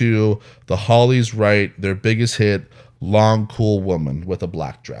 1972, the Hollies write their biggest hit, "Long Cool Woman with a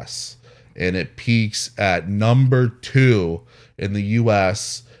Black Dress." And it peaks at number 2 in the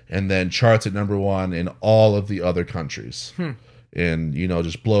US and then charts at number 1 in all of the other countries. And,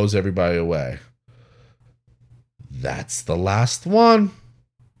 just blows everybody away. That's the last one.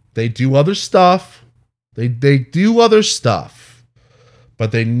 They do other stuff. They do other stuff.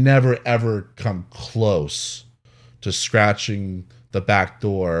 But they never, ever come close to scratching the back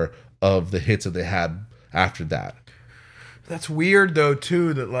door of the hits that they had after that. That's weird, though,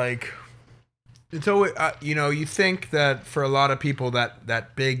 too, that, it's always, you think that for a lot of people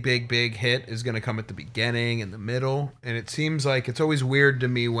that big hit is going to come at the beginning and the middle. And it seems like it's always weird to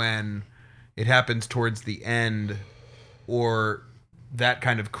me when it happens towards the end, or that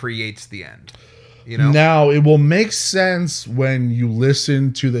kind of creates the end. Now, it will make sense when you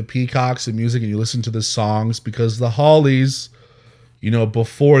listen to the Peacocks and music and you listen to the songs, because the Hollies,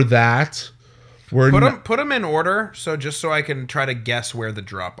 before that, were put them in order, so I can try to guess where the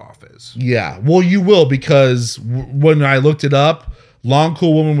drop off is. Yeah, well, you will, because when I looked it up, "Long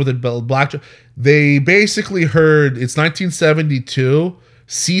Cool Woman with a Black," they basically heard it's 1972.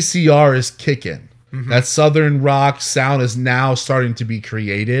 CCR is kicking. That Southern rock sound is now starting to be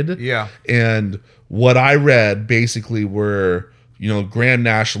created. Yeah. And what I read basically were, Graham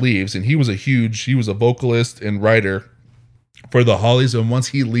Nash leaves, and he was a vocalist and writer for the Hollies. And once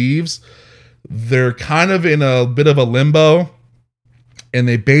he leaves, they're kind of in a bit of a limbo. And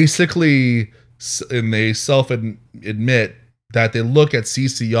they basically, they self-admit that they look at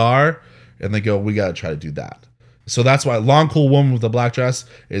CCR and they go, "We got to try to do that." So that's why "Long Cool Woman with a Black Dress"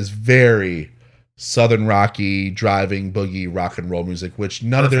 is very Southern rocky, driving, boogie, rock and roll music, which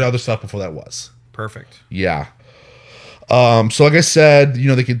none of their other stuff before that was. Perfect. Yeah. So like I said,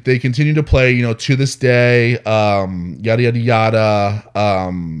 they continue to play, to this day, yada, yada, yada.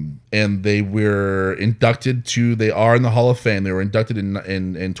 And they are in the Hall of Fame. They were inducted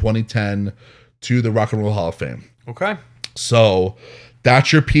in 2010 to the Rock and Roll Hall of Fame. Okay. So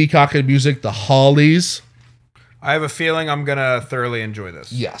that's your Peacock and music, the Hollies. I have a feeling I'm gonna thoroughly enjoy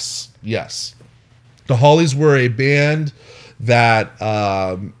this. Yes. The Hollies were a band that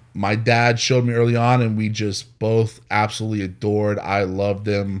my dad showed me early on, and we just both absolutely adored. I loved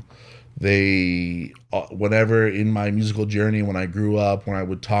them. They, whenever in my musical journey, when I grew up, when I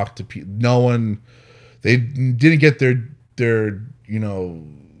would talk to people, they didn't get their their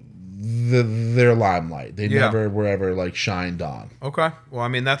limelight. They never were ever like shined on. Okay. Well, I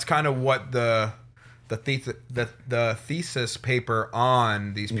mean, that's kind of what the thesis paper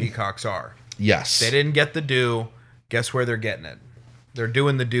on these peacocks are. Yes. They didn't get the due. Guess where they're getting it? They're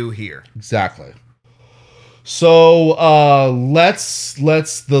doing the due here. Exactly. So we're at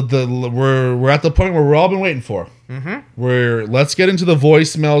the point where we're all been waiting for. Mm-hmm. Let's get into the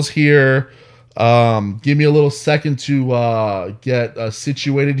voicemails here. Give me a little second to get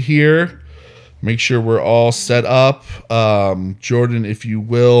situated here. Make sure we're all set up. Jordan, if you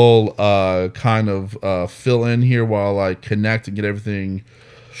will, kind of fill in here while I connect and get everything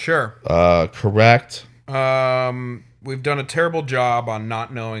correct. We've done a terrible job on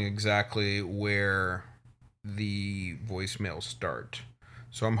not knowing exactly where the voicemails start.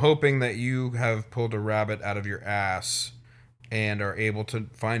 So I'm hoping that you have pulled a rabbit out of your ass and are able to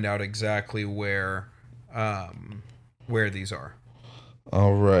find out exactly where these are.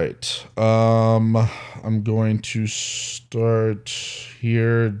 All right. I'm going to start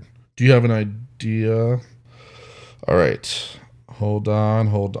here. Do you have an idea? All right. Hold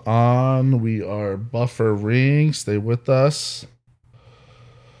on. We are buffering. Stay with us.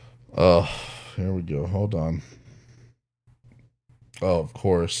 Oh, here we go. Hold on. Oh, of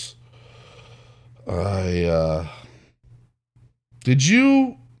course. Did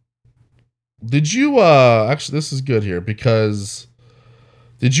you actually, this is good here because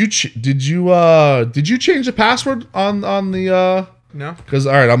did you change the password on the No. Because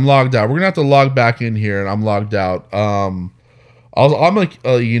all right, I'm logged out. We're gonna have to log back in here, and I'm logged out. I'm like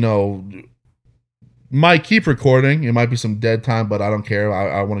might keep recording. It might be some dead time, but I don't care.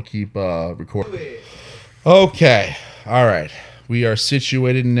 I want to keep recording. Okay, all right. We are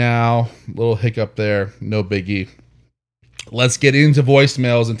situated now. Little hiccup there. No biggie. Let's get into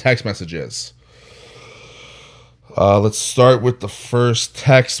voicemails and text messages. Let's start with the first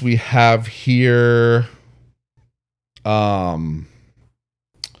text we have here. It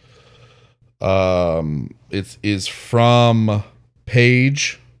is from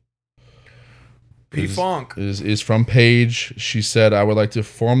Paige. P-Funk. Is from Paige. She said, I would like to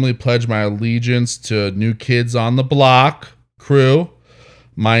formally pledge my allegiance to New Kids on the Block crew.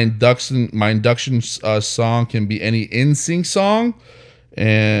 My induction song can be any NSYNC song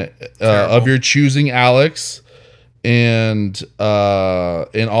and of your choosing, Alex, and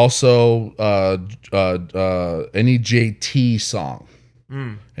also any JT song,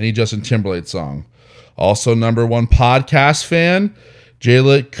 any Justin Timberlake song. Also, #1 podcast fan.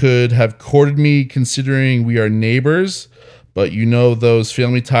 Jaylit could have courted me considering we are neighbors, but you know those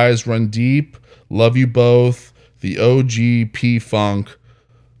family ties run deep. Love you both. The OG P-Funk.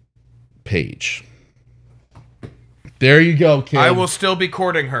 Paige. There you go, kid. I will still be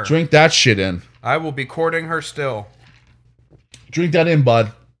courting her. Drink that shit in. I will be courting her still. Drink that in,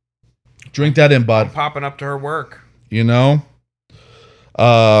 bud. Drink that in, bud. I'm popping up to her work. You know?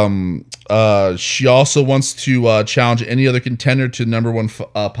 She also wants to challenge any other contender to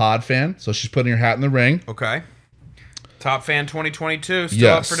 #1 pod fan. So she's putting her hat in the ring. Okay. Top fan 2022.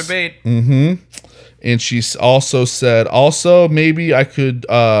 Still up for debate. Mm-hmm. And she also said, maybe I could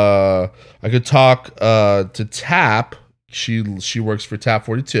talk to Tap. She works for Tap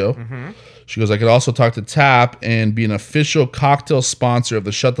 42. Mm-hmm. She goes, I could also talk to Tap and be an official cocktail sponsor of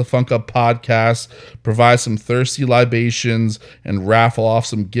the Shut the Funk Up podcast, provide some thirsty libations, and raffle off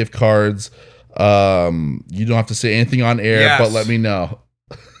some gift cards. You don't have to say anything on air, but let me know.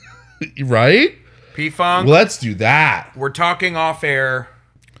 Right? P-Funk. Let's do that. We're talking off air.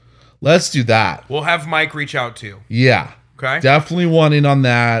 Let's do that. We'll have Mike reach out to you. Yeah. Okay. Definitely want in on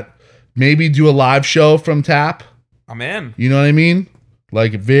that. Maybe do a live show from Tap. I'm in. You know what I mean?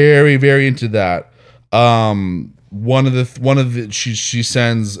 Like very, very into that. One of the she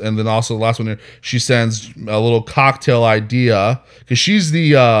sends, and then also the last one there, she sends a little cocktail idea because she's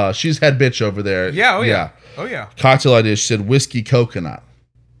head bitch over there. Yeah. Oh yeah. Cocktail idea. She said whiskey coconut.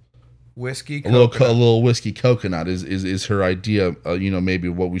 Whiskey a little whiskey coconut is her idea. Maybe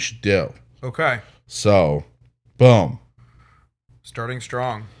what we should do. Okay. So, boom. Starting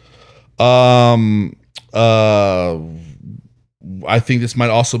strong. I think this might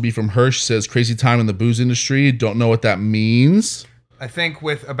also be from her. She says, crazy time in the booze industry. Don't know what that means. I think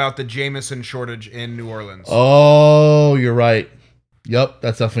about the Jameson shortage in New Orleans. Oh, you're right. Yep,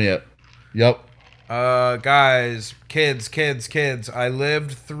 that's definitely it. Yep. Guys, kids. I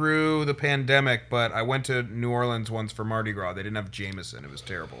lived through the pandemic, but I went to New Orleans once for Mardi Gras. They didn't have Jameson. It was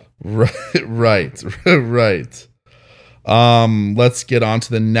terrible. Right. Let's get on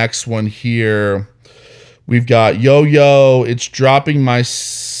to the next one here. We've got Yo, it's dropping my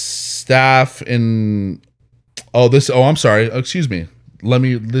staff in. I'm sorry. Excuse me.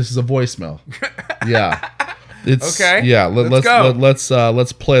 This is a voicemail. Yeah. It's okay. Yeah, let's go.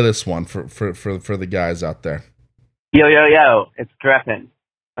 Let's play this one for the guys out there. Yo, it's Dreffen.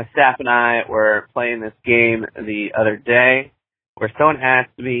 My staff and I were playing this game the other day where someone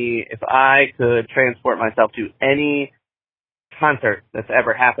asked me if I could transport myself to any concert that's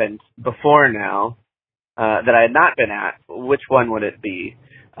ever happened before now that I had not been at. Which one would it be?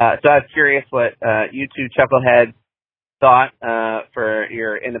 So I was curious what you two chuckleheads thought for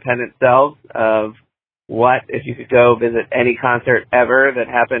your independent selves of what if you could go visit any concert ever that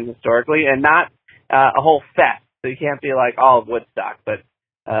happened historically, and not a whole fest. So you can't be like all of Woodstock, but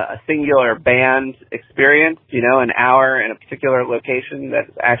a singular band experience, an hour in a particular location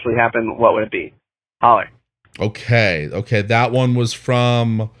that actually happened. What would it be? Holler. Okay. That one was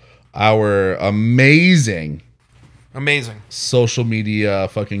from our amazing social media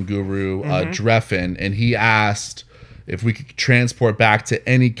fucking guru, Dreffen, and he asked if we could transport back to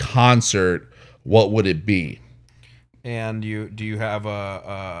any concert, what would it be? And do you have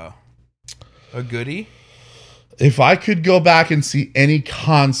a goodie? If I could go back and see any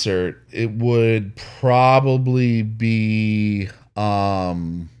concert, it would probably be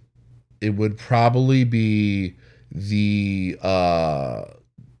the It would probably be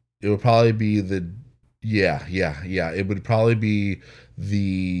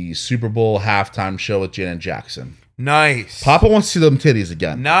the Super Bowl halftime show with Janet Jackson. Nice. Papa wants to see them titties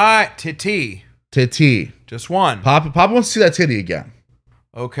again. Not titty. Titty. Just one. Papa wants to see that titty again.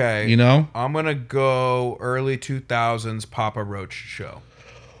 Okay. You know? I'm going to go early 2000s Papa Roach show.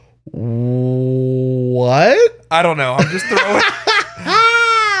 What? I don't know. I'm just throwing...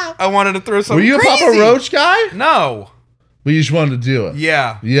 I wanted to throw something Were you crazy. a Papa Roach guy? No. But you just wanted to do it.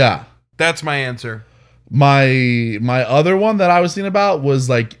 Yeah. Yeah. That's my answer. My other one that I was thinking about was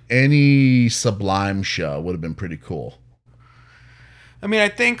like any Sublime show would have been pretty cool. I mean, I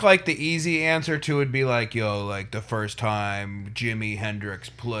think like the easy answer to it would be like, like the first time Jimi Hendrix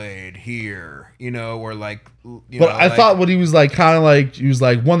played here, or like, But I thought what he was like, kind of like, he was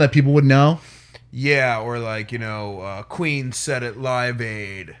like one that people would know. Yeah, or like, Queen said at Live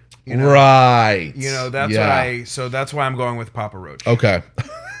Aid. Right. That's why I'm going with Papa Roach. Okay.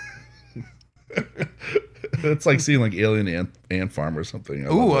 It's like seeing like Alien Ant Farm or something.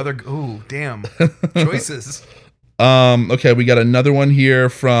 Damn. Choices. Okay, we got another one here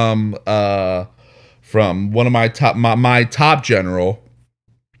from one of my top general.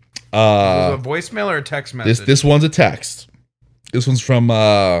 Is it a voicemail or a text message? This one's a text. This one's from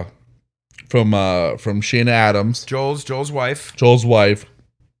Shayna Adams, Joel's wife.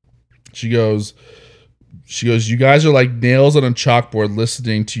 She goes, you guys are like nails on a chalkboard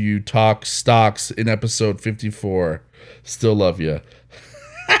listening to you talk stocks in episode 54. Still love you.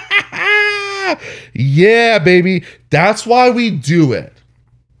 Yeah, baby. That's why we do it.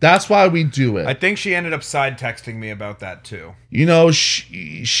 I think she ended up side texting me about that too.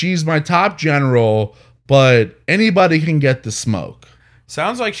 She's my top general, but anybody can get the smoke.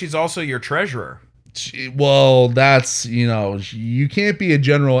 Sounds like she's also your treasurer. Well, that's, you can't be a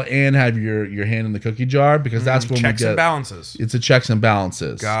general and have your hand in the cookie jar, because that's when checks and balances. It's a checks and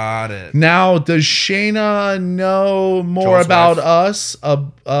balances. Got it. Now, does Shayna know more Joel's about wife. us,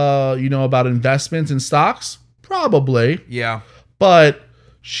 about investments and stocks? Probably. Yeah. But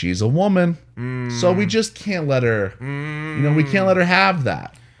she's a woman, so we just can't let her, we can't let her have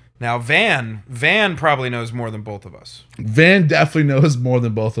that. Now, Van probably knows more than both of us. Van definitely knows more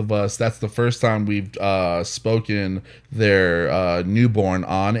than both of us. That's the first time we've spoken their newborn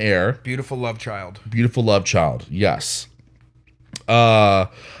on air. Beautiful love child. Yes. It's a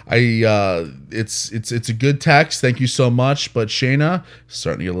good text. Thank you so much. But Shayna,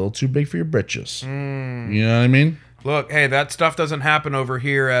 starting to get a little too big for your britches. You know what I mean? Look, hey, that stuff doesn't happen over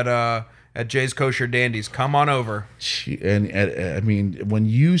here at Jay's Kosher Dandies. Come on over. And I mean, when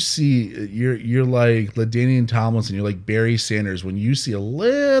you see you're like LaDainian Tomlinson, you're like Barry Sanders. When you see a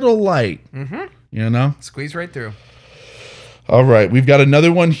little light, squeeze right through. All right, we've got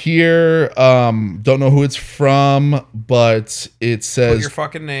another one here. Don't know who it's from, but it says Put your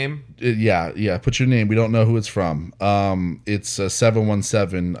fucking name. Yeah. Put your name. We don't know who it's from. It's a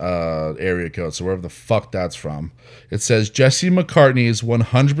 717 area code, so wherever the fuck that's from. It says Jesse McCartney is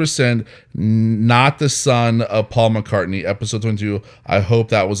 100% not the son of Paul McCartney. Episode 22. I hope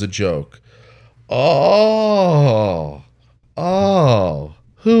that was a joke. Oh. Oh.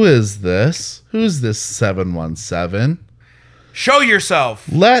 Who is this? Who's this 717? Show yourself.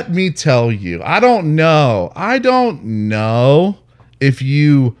 Let me tell you. I don't know. I don't know if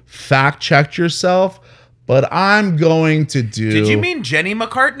you fact checked yourself, but I'm going to do. Did you mean Jenny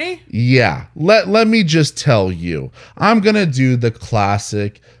McCartney? Yeah. Let me just tell you. I'm going to do the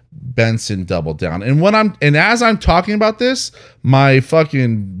classic Benson double down. And as I'm talking about this, my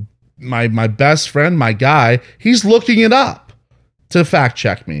best friend, my guy, he's looking it up to fact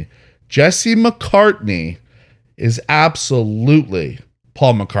check me. Jesse McCartney is absolutely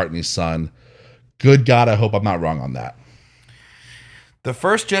Paul McCartney's son. Good God, I hope I'm not wrong on that. The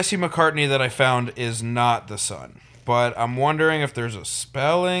first Jesse McCartney that I found is not the son, but I'm wondering if there's a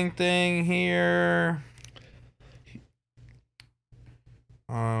spelling thing here.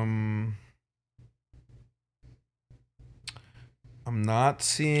 I'm not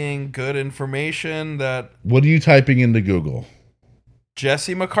seeing good information that What are you typing into Google?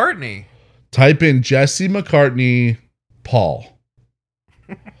 Jesse McCartney. Type in Jesse McCartney, Paul.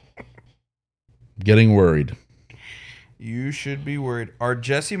 Getting worried. You should be worried. Are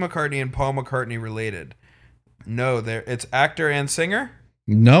Jesse McCartney and Paul McCartney related? No, it's actor and singer?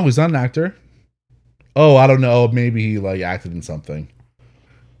 No, he's not an actor. Oh, I don't know. Maybe he like acted in something.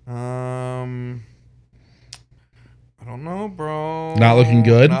 I don't know, bro. Not looking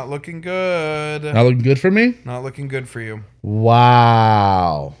good? Not looking good. Not looking good for me? Not looking good for you.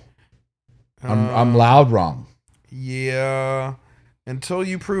 Wow. I'm loud wrong. Yeah. Until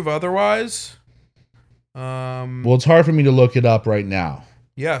you prove otherwise. Well, it's hard for me to look it up right now,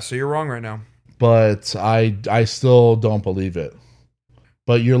 Yeah, so you're wrong right now. but I still don't believe it.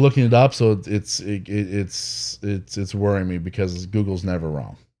 But you're looking it up, so it's worrying me because Google's never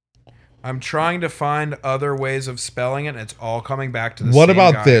wrong. I'm trying to find other ways of spelling it, and it's all coming back to the What same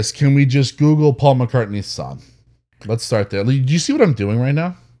about guy. this? Can we just Google Paul McCartney's son? Let's start there. Do you see what I'm doing right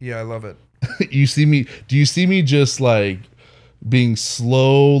now? Yeah, I love it. You see me? Do you see me just like being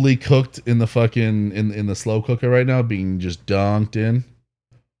slowly cooked in the fucking in the slow cooker right now, being just dunked in?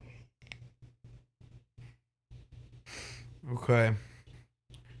 Okay.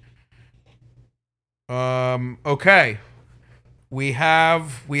 Okay. We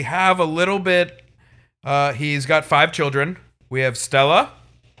have a little bit. He's got 5 children. We have Stella,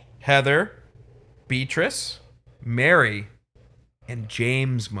 Heather, Beatrice, Mary, and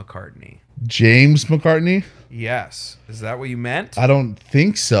James McCartney. James McCartney? Yes. Is that what you meant? I don't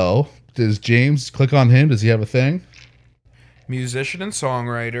think so. Does James click on him? Does he have a thing? Musician and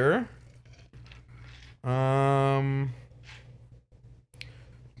songwriter. I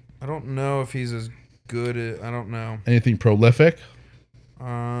don't know if he's as good at, I don't know. Anything prolific? Fuck,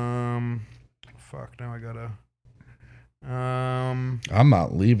 now I gotta. I'm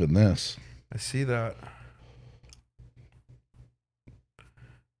not leaving this. I see that.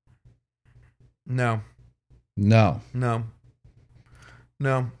 No. No.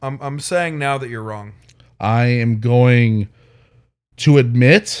 I'm saying now that you're wrong. I am going to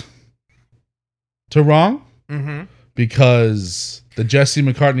admit to wrong because the Jesse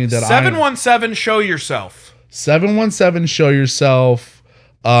McCartney that 717 show yourself. 717 show yourself.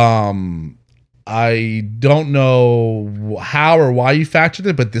 I don't know how or why you factored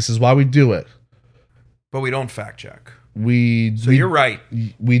it, but this is why we do it. But we don't fact check. So you're right.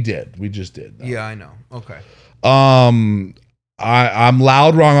 We did. We just did. Though. Yeah, I know. Okay. I'm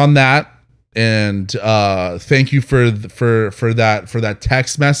loud wrong on that, and thank you for that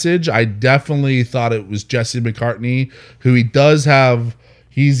text message. I definitely thought it was Jesse McCartney, who he does have.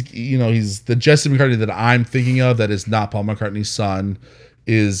 He's the Jesse McCartney that I'm thinking of. That is not Paul McCartney's son.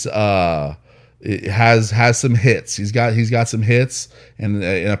 It has some hits. He's got some hits, and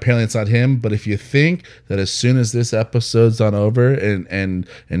apparently it's not him. But if you think that as soon as this episode's on over and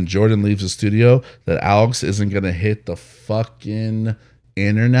Jordan leaves the studio, that Alex isn't gonna hit the fucking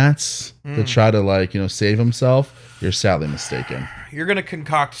internets to try to save himself, you're sadly mistaken. You're gonna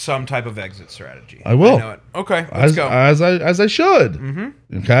concoct some type of exit strategy. I will. I know it. Okay, let's go. As I should.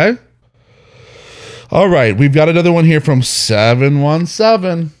 Okay. All right, we've got another one here from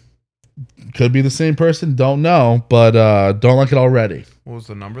 717. Could be the same person, don't know, but don't like it already. What was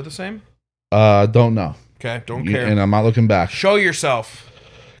the number the same? Don't know. Okay, don't care. And I'm not looking back. Show yourself.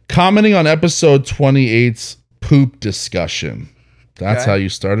 Commenting on episode 28's poop discussion. That's Okay. how you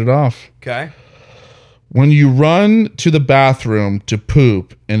started off. Okay. When you run to the bathroom to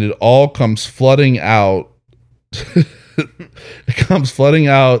poop and it all comes flooding out, it comes flooding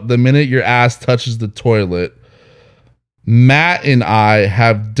out the minute your ass touches the toilet. Matt and I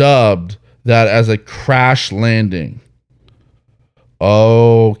have dubbed that as a crash landing.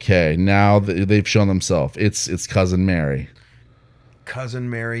 Okay, now they've shown themselves. It's cousin Mary. Cousin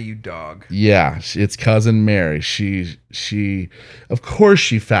Mary, you dog. Yeah, it's cousin Mary. She of course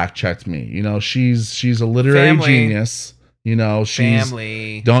she fact checked me. You know, she's a literary Family. genius. You know, she's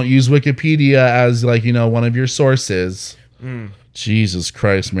Family. don't use Wikipedia as like, you know, one of your sources. Mm. Jesus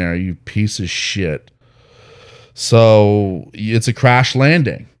Christ, Mary, you piece of shit. So it's a crash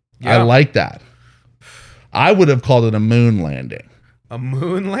landing. I Yeah. like that. I would have called it a moon landing. A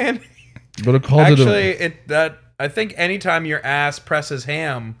moon landing? Would have called Actually, I think anytime your ass presses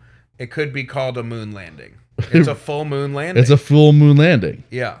ham, it could be called a moon landing. It's a full moon landing. It's a full moon landing.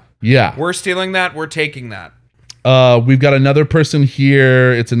 Yeah. Yeah. We're stealing that. We're taking that. We've got another person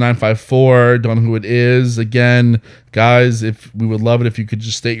here. It's a 954. Don't know who it is. Again, guys, if we would love it if you could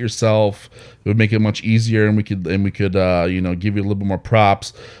just state yourself. It would make it much easier, and we could you know, give you a little bit more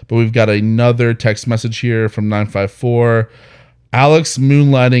props. But we've got another text message here from 954. Alex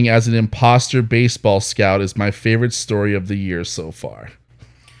moonlighting as an imposter baseball scout is my favorite story of the year so far.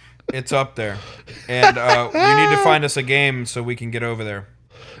 It's up there. And you need to find us a game so we can get over there.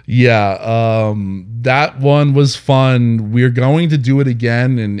 Yeah, that one was fun. We're going to do it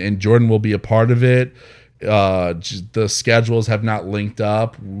again, and Jordan will be a part of it. The schedules have not linked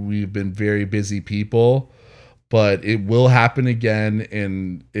up. We've been very busy people, but it will happen again,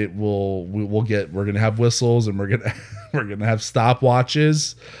 and we're gonna have whistles, and we're gonna have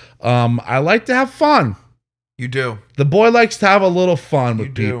stopwatches. I like to have fun. You do. The boy likes to have a little fun with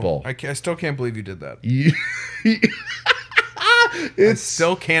You do. people. I still can't believe you did that. I It's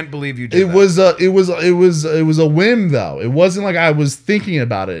still can't believe you did it that. it was a whim though. It wasn't like I was thinking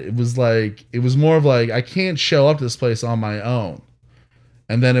about it. It was more of like I can't show up to this place on my own.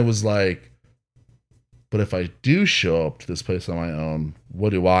 And then it was like, but if I do show up to this place on my own,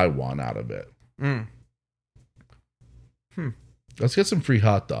 what do I want out of it? Mm. Let's get some free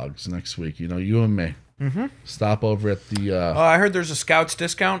hot dogs next week. You know, you and me. Mm-hmm. Stop over at the Oh, I heard there's a Scouts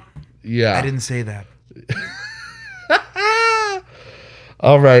discount. yeah. I didn't say that.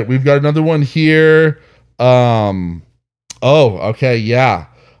 All right, we've got another one here. Okay, yeah.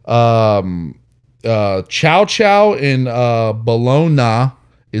 Chow Chow in Bologna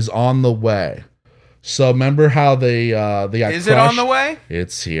is on the way. So remember how they got Is it on crushed? the way?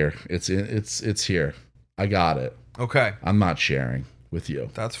 It's here. It's here. I got it. Okay. I'm not sharing with you.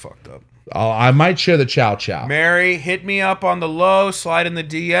 That's fucked up. I might share the Chow Chow. Mary, hit me up on the low, slide in the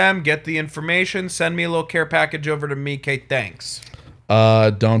DM, get the information, send me a little care package over to me, Kate. Thanks.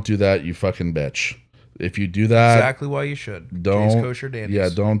 Don't do that, you fucking bitch. If you do that, Exactly why you should. don't. Taste kosher dandies. Yeah,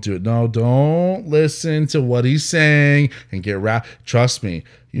 don't do it. No, don't listen to what he's saying and get wrapped. Trust me.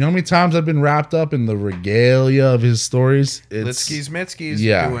 You know how many times I've been wrapped up in the regalia of his stories? Litskis Mitskis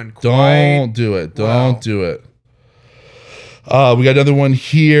Yeah, doing quite don't do it. Don't well. do it. We got another one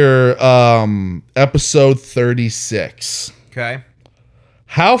here. Episode 36. Okay.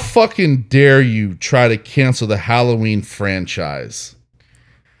 How fucking dare you try to cancel the Halloween franchise?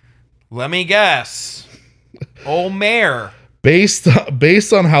 Let me guess. Old Mayor. Based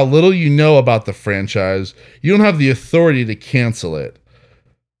on how little you know about the franchise, you don't have the authority to cancel it.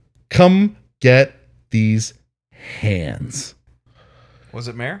 Come get these hands. Was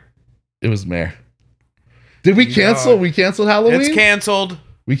it Mayor? It was Mayor. Did we cancel? We canceled Halloween? It's canceled.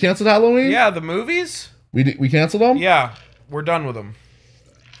 We canceled Halloween? Yeah, the movies? We canceled them? Yeah, we're done with them.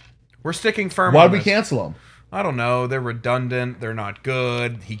 We're sticking firm Why'd on we this. cancel them? I don't know. They're redundant. They're not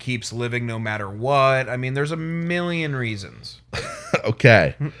good. He keeps living no matter what. I mean, there's a million reasons.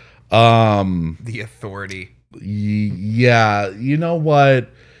 Okay. The authority. Yeah, you know what?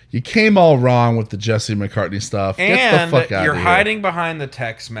 You came all wrong with the Jesse McCartney stuff. Get And the fuck out you're of here. hiding behind the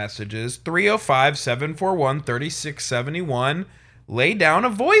text messages. 305-741-3671. Lay down a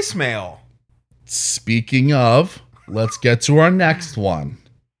voicemail. Speaking of, let's get to our next one.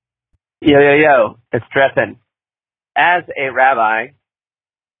 Yo, it's Dreppen. As a rabbi,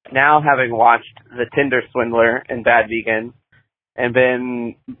 now having watched The Tinder Swindler and Bad Vegan and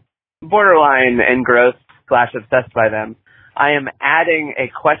been borderline engrossed / obsessed by them, I am adding a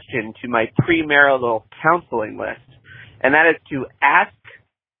question to my premarital counseling list, and that is to ask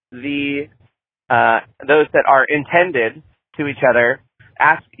those that are intended to each other,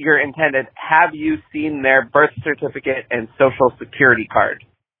 ask your intended, have you seen their birth certificate and social security card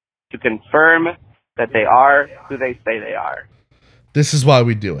to confirm that they are who they say they are? This is why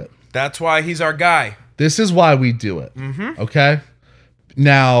we do it. That's why he's our guy. This is why we do it. Mm-hmm. Okay?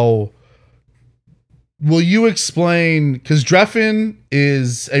 Now, will you explain, because Dreffen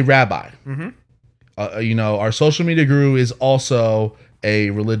is a rabbi. Mm-hmm. You know, our social media guru is also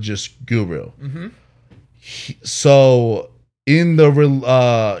a religious guru. Mm-hmm. So in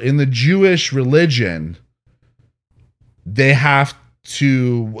the Jewish religion, they have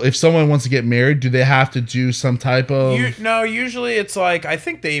to, if someone wants to get married, do they have to do some type of No, usually it's like, I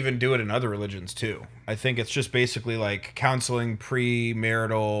think they even do it in other religions too. I think it's just basically like counseling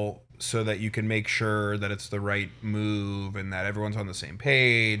premarital so that you can make sure that it's the right move and that everyone's on the same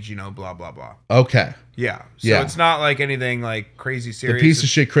page, you know, blah blah blah. Okay. Yeah. So Yeah. it's not like anything like crazy The serious. piece of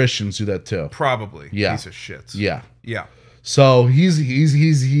shit Christians do that too. Probably. Yeah. Piece of shits. Yeah. Yeah. So he's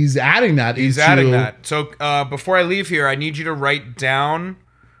adding that. He's adding that. So before I leave here, I need you to write down,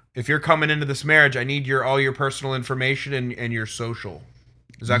 if you're coming into this marriage, I need all your personal information and your social.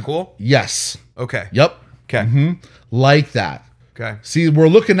 Is that cool? Yes. Okay. Yep. Okay. Like that. Okay. See, we're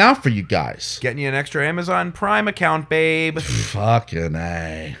looking out for you guys. Getting you an extra Amazon Prime account, babe. Fucking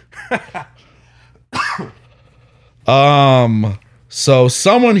A. So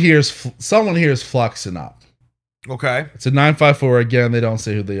someone here's flexing up. Okay. It's a 954 again. They don't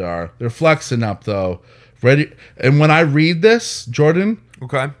say who they are. They're flexing up though. Ready? And when I read this, Jordan,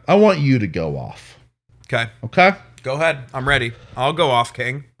 Okay. I want you to go off. Okay. Okay? Go ahead. I'm ready. I'll go off,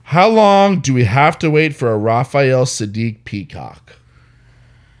 King. How long do we have to wait for a Raphael Sadiq peacock?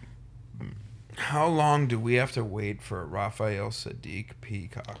 How long do we have to wait for a Raphael Sadiq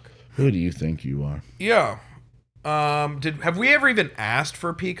peacock? Who do you think you are? Yeah. Have we ever even asked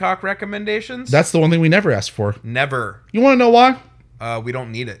for peacock recommendations? That's the one thing we never asked for. Never. You want to know why? We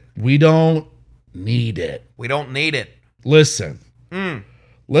don't need it. We don't need it. We don't need it. Listen.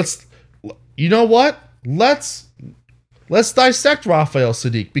 Let's. You know what? Let's dissect Raphael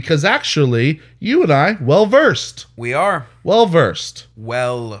Sadiq, because actually you and I well versed. We are Well versed.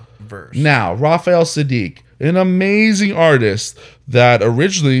 well versed. Now, Raphael Sadiq, an amazing artist that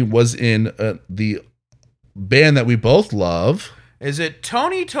originally was in the band that we both love. Is it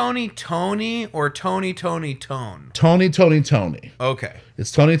Tony or Tony Tone? Tony. Okay.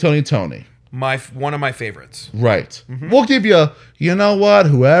 It's Tony. One of my favorites. Right. We'll give you, you know what,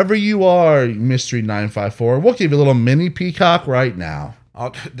 whoever you are, Mystery 954, we'll give you a little mini peacock right now.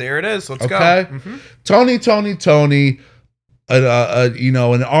 There it is. Let's Okay? go. Tony,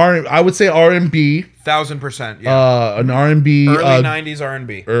 I would say R&B, 1000%. Yeah. an R&B, Early 90s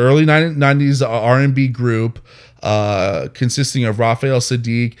R&B. early 90s R&B group, consisting of Raphael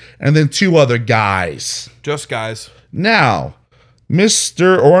Sadiq and then two other guys. Just guys. Now,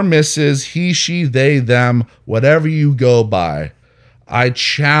 Mr. or Mrs., he, she, they, them, whatever you go by, I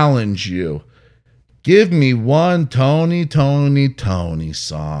challenge you. Give me one Tony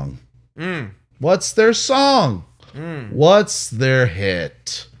song. What's their song? What's their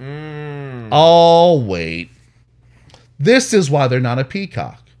hit? I'll wait. This is why they're not a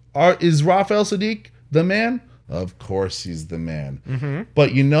peacock. Is Raphael Sadiq the man? Of course he's the man.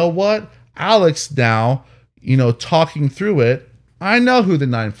 But you know what? Alex now, talking through it, I know who the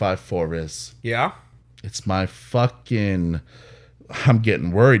 954 is. Yeah. It's my I'm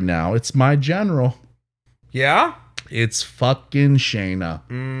getting worried now. It's my general. Yeah? It's fucking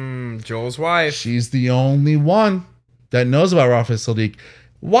Shayna. Joel's wife. She's the only one that knows about Raphael Sadiq.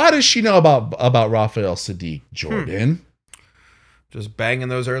 Why does she know about Raphael Sadiq, Jordan? Just banging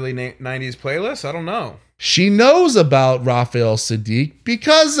those early 90s playlists? I don't know. She knows about Raphael Sadiq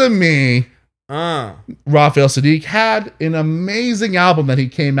because of me. Raphael Sadiq had an amazing album that he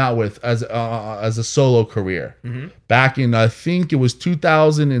came out with as a solo career back in, I think it was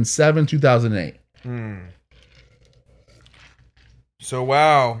 2007, 2008. So,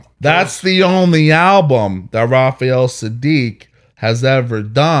 wow. That's the only album that Raphael Sadiq has ever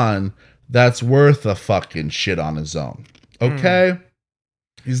done that's worth a fucking shit on his own. Okay?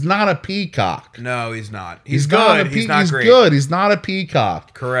 He's not a peacock. No, he's not. He's good. He's not great. He's good. He's not a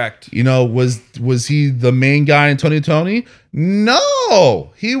peacock. Correct. Was he the main guy in Tony?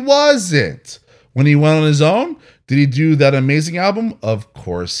 No, he wasn't. When he went on his own, did he do that amazing album? Of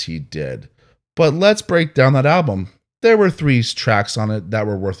course he did. But let's break down that album. There were 3 tracks on it that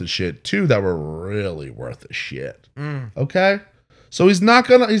were worth a shit. 2 that were really worth a shit. Okay? So he's not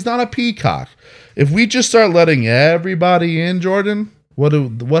a peacock. If we just start letting everybody in, Jordan, what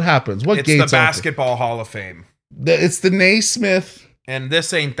happens? What it's gates the open? Basketball Hall of Fame. It's the Naismith. And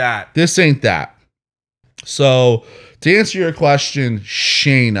this ain't that. This ain't that. So to answer your question,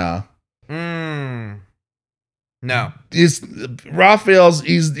 Shayna. No. Is Raphael's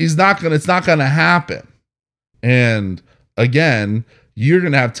it's not gonna happen. And again, you're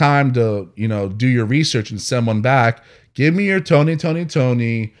gonna have time to, do your research and send one back. Give me your Tony,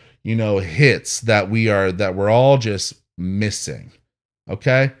 hits that we're all just missing.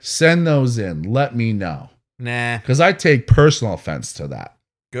 Okay? Send those in. Let me know. Nah. Because I take personal offense to that.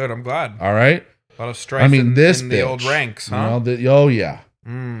 Good. I'm glad. All right? A lot of strife in this the old bitch, ranks, you huh? know, oh yeah.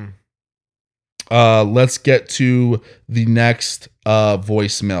 Let's get to the next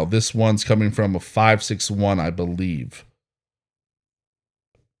voicemail. This one's coming from a 561, I believe.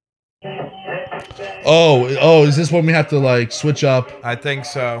 Oh, is this one we have to like switch up? I think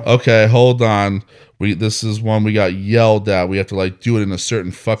so. Okay, hold on. This is one we got yelled at. We have to like do it in a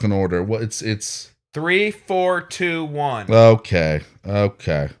certain fucking order. What it's 3, 4, 2, 1. Okay.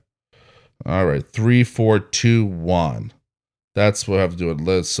 All right. 3, 4, 2, 1. That's what I have to do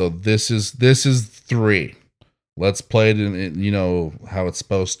it. So this is 3. Let's play it in you know how it's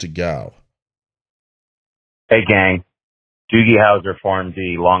supposed to go. Hey gang, Doogie Howser, Form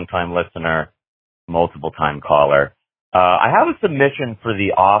D, longtime listener, multiple time caller. I have a submission for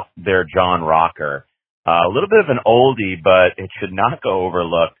the off there John Rocker. A little bit of an oldie, but it should not go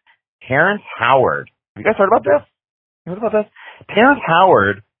overlooked. Terrence Howard. Have you guys heard about this? Terrence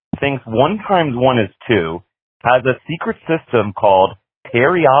Howard thinks 1 times 1 is 2, has a secret system called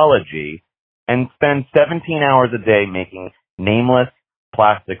Teriology, and spends 17 hours a day making nameless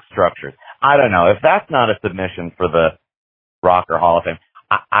plastic structures. I don't know. If that's not a submission for the Rocker Hall of Fame,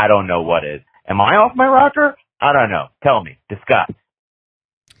 I don't know what is. Am I off my rocker? I don't know. Tell me. Discuss.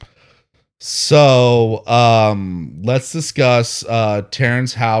 So let's discuss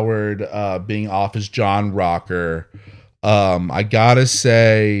Terrence Howard being off as John Rocker. I gotta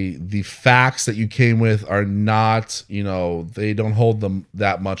say the facts that you came with are not, you know, they don't hold them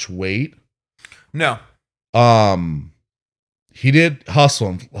that much weight. No. He did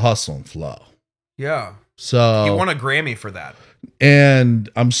hustle and flow. Yeah. So he won a Grammy for that. And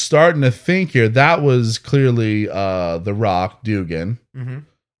I'm starting to think here that was clearly The Rock Dugan. Mm-hmm.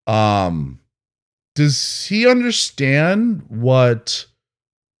 Does he understand what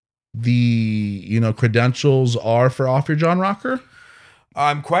the, you know, credentials are for Off Your John Rocker?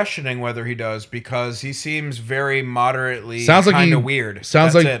 I'm questioning whether he does, because he seems very moderately sounds like kind of weird.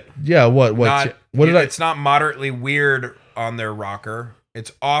 Sounds That's like it. Yeah, what did I? It's not moderately weird on their rocker.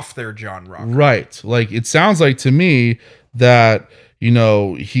 It's off their John Rocker. Right. Like it sounds like to me that, you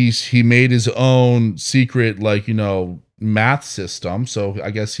know, he made his own secret, like, you know, math system. So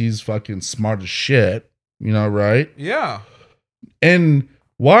I guess he's fucking smart as shit, you know, right? Yeah. And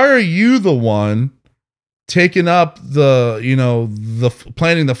why are you the one taking up the, you know, the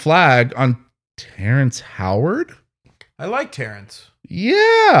planting the flag on Terrence Howard? I like Terrence.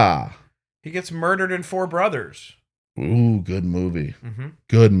 Yeah. He gets murdered in Four Brothers. Ooh, good movie. Mm-hmm.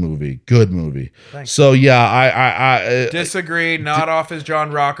 Good movie. Thanks. So yeah, I disagree. Not off his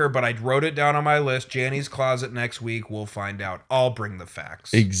John Rocker, but I wrote it down on my list. Janny's Closet next week. We'll find out. I'll bring the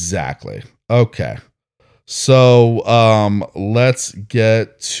facts. Exactly. Okay. So let's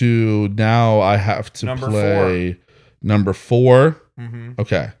get to now. I have to play number 4. Mm-hmm.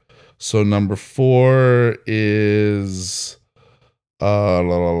 Okay. So number 4 is la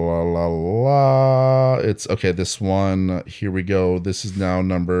la la la la. It's okay. This one. Here we go. This is now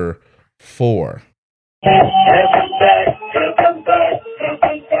number 4.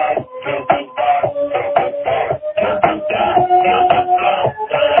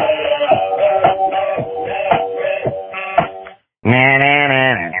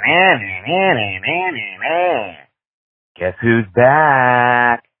 Guess who's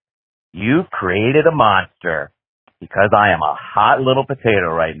back? You've created a monster, because I am a hot little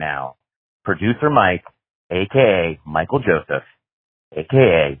potato right now. Producer Mike, a.k.a. Michael Joseph,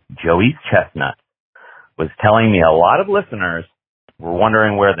 a.k.a. Joey's Chestnut, was telling me a lot of listeners were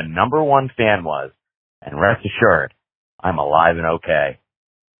wondering where the number 1 fan was, and rest assured, I'm alive and okay.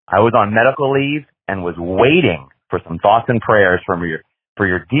 I was on medical leave and was waiting for some thoughts and prayers for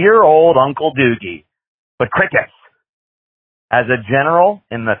your dear old Uncle Doogie, but crickets. As a general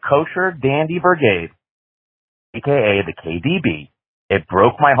in the Kosher Dandy Brigade, a.k.a. the KDB, it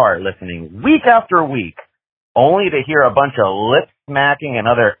broke my heart listening week after week, only to hear a bunch of lip smacking and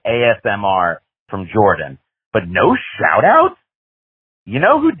other ASMR from Jordan, but no shout outs? You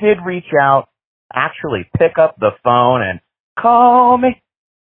know who did reach out, actually pick up the phone and call me?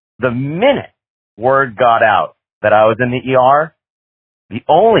 The minute word got out that I was in the ER, the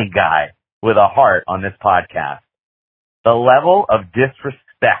only guy with a heart on this podcast. The level of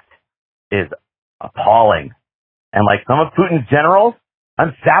disrespect is appalling. And like some of Putin's generals,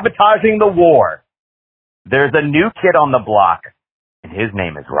 I'm sabotaging the war. There's a new kid on the block, and his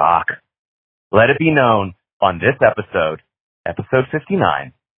name is Rock. Let it be known on this episode, episode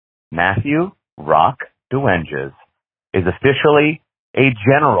 59, Matthew Rock Duenges is officially a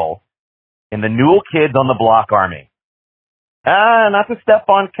general in the Newell Kids on the Block Army. Not to step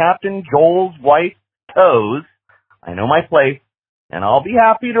on Captain Joel's wife's toes. I know my place. and I'll be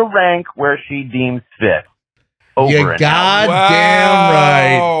happy to rank where she deems fit. Over You and out. goddamn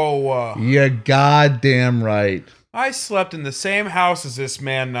right. Wow. You goddamn right. I slept in the same house as this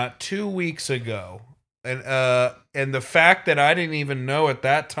man not 2 weeks ago. And the fact that I didn't even know at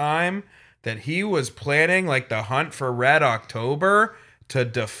that time that he was planning like the hunt for Red October to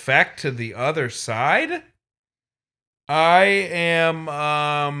defect to the other side, I'm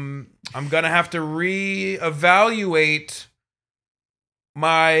gonna have to reevaluate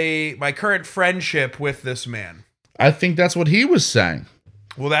my current friendship with this man. I think that's what he was saying.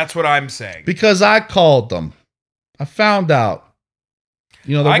 Well, that's what I'm saying. Because I called them. I found out.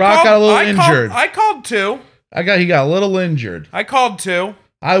 You know, The Rock got a little injured. I called too. He got a little injured. I called too.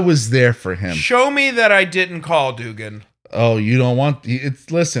 I was there for him. Show me that I didn't call Dugan. Oh, you don't want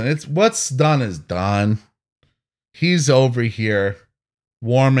listen, it's what's done is done. He's over here,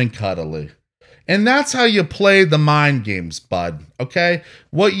 warm and cuddly. And that's how you play the mind games, bud. Okay?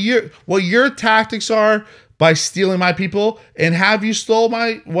 What your tactics are by stealing my people, and have you stole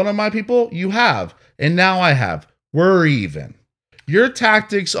one of my people? You have. And now I have. We're even. Your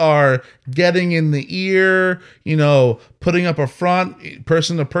tactics are getting in the ear, putting up a front,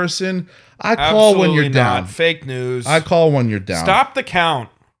 person to person. I call when you're down. Not. Fake news. I call when you're down. Stop the count.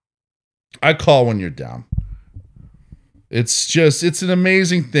 I call when you're down. It's an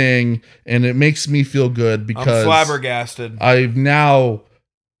amazing thing, and it makes me feel good because I'm flabbergasted. I've now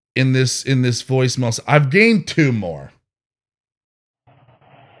in this voicemail, I've gained 2 more.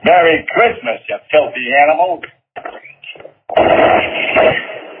 Merry Christmas, you filthy animal.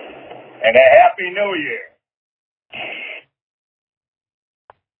 And a Happy New Year.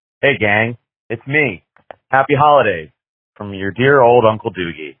 Hey, gang. It's me. Happy holidays from your dear old Uncle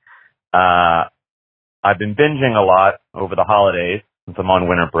Doogie. I've been binging a lot over the holidays since I'm on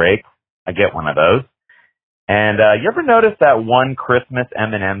winter break. I get one of those. And you ever notice that one Christmas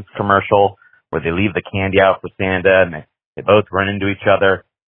M&M's commercial where they leave the candy out for Santa and they both run into each other?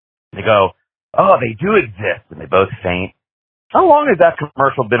 They go, "Oh, they do exist," and they both faint. How long has that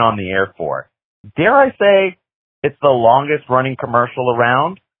commercial been on the air for? Dare I say it's the longest running commercial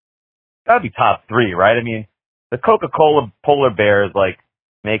around? Gotta be top 3, right? I mean, the Coca-Cola polar bears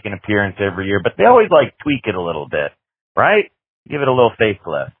make an appearance every year, but they always tweak it a little bit, right? Give it a little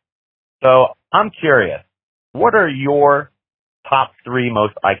facelift. So I'm curious, what are your top 3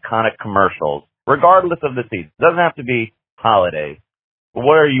 most iconic commercials, regardless of the season? It doesn't have to be holidays. But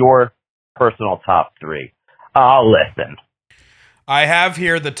what are your personal top 3? I'll listen. I have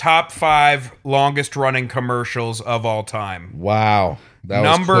here the top 5 longest running commercials of all time. Wow. That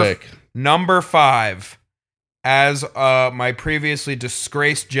was quick. Number 5, as my previously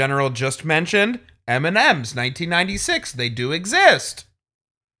disgraced general just mentioned, M&M's 1996. They do exist.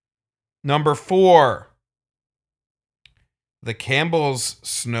 Number 4, the Campbell's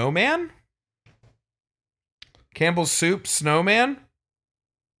Snowman? Campbell's Soup Snowman?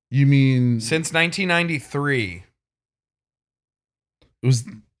 You mean Since 1993.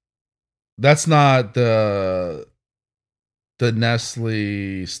 That's not the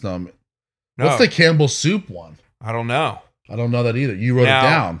Nestle Snowman. No. What's the Campbell Soup one? I don't know. I don't know that either. You wrote it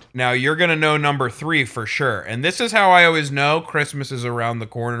down. Now you're going to know number 3 for sure. And this is how I always know Christmas is around the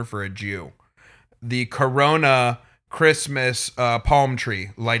corner for a Jew. The Corona Christmas palm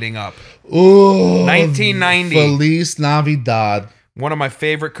tree lighting up. Ooh. 1990. Feliz Navidad. One of my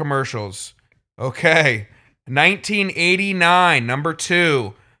favorite commercials. Okay. 1989, number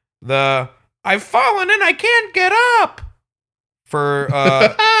 2. The I've fallen and I can't get up. For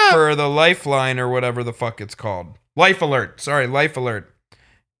the Lifeline or whatever the fuck it's called. Life Alert. Sorry, Life Alert.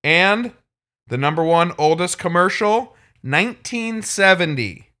 And the number 1 oldest commercial,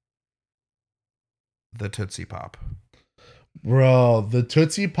 1970. The Tootsie Pop. Bro, the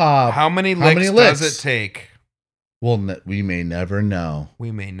Tootsie Pop. How many licks does it take? Well, we may never know.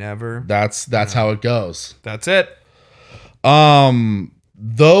 We may never. That's how it goes. That's it.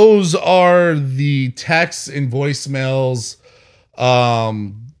 Those are the texts and voicemails.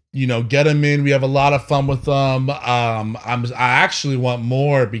 Get them in. We have a lot of fun with them. I actually want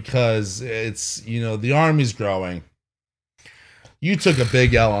more because it's, the Army's growing. You took a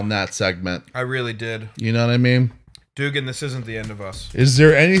big L on that segment. I really did. You know what I mean? Dugan, this isn't the end of us. Is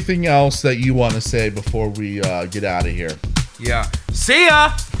there anything else that you want to say before we get out of here? Yeah. See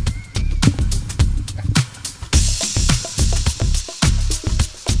ya!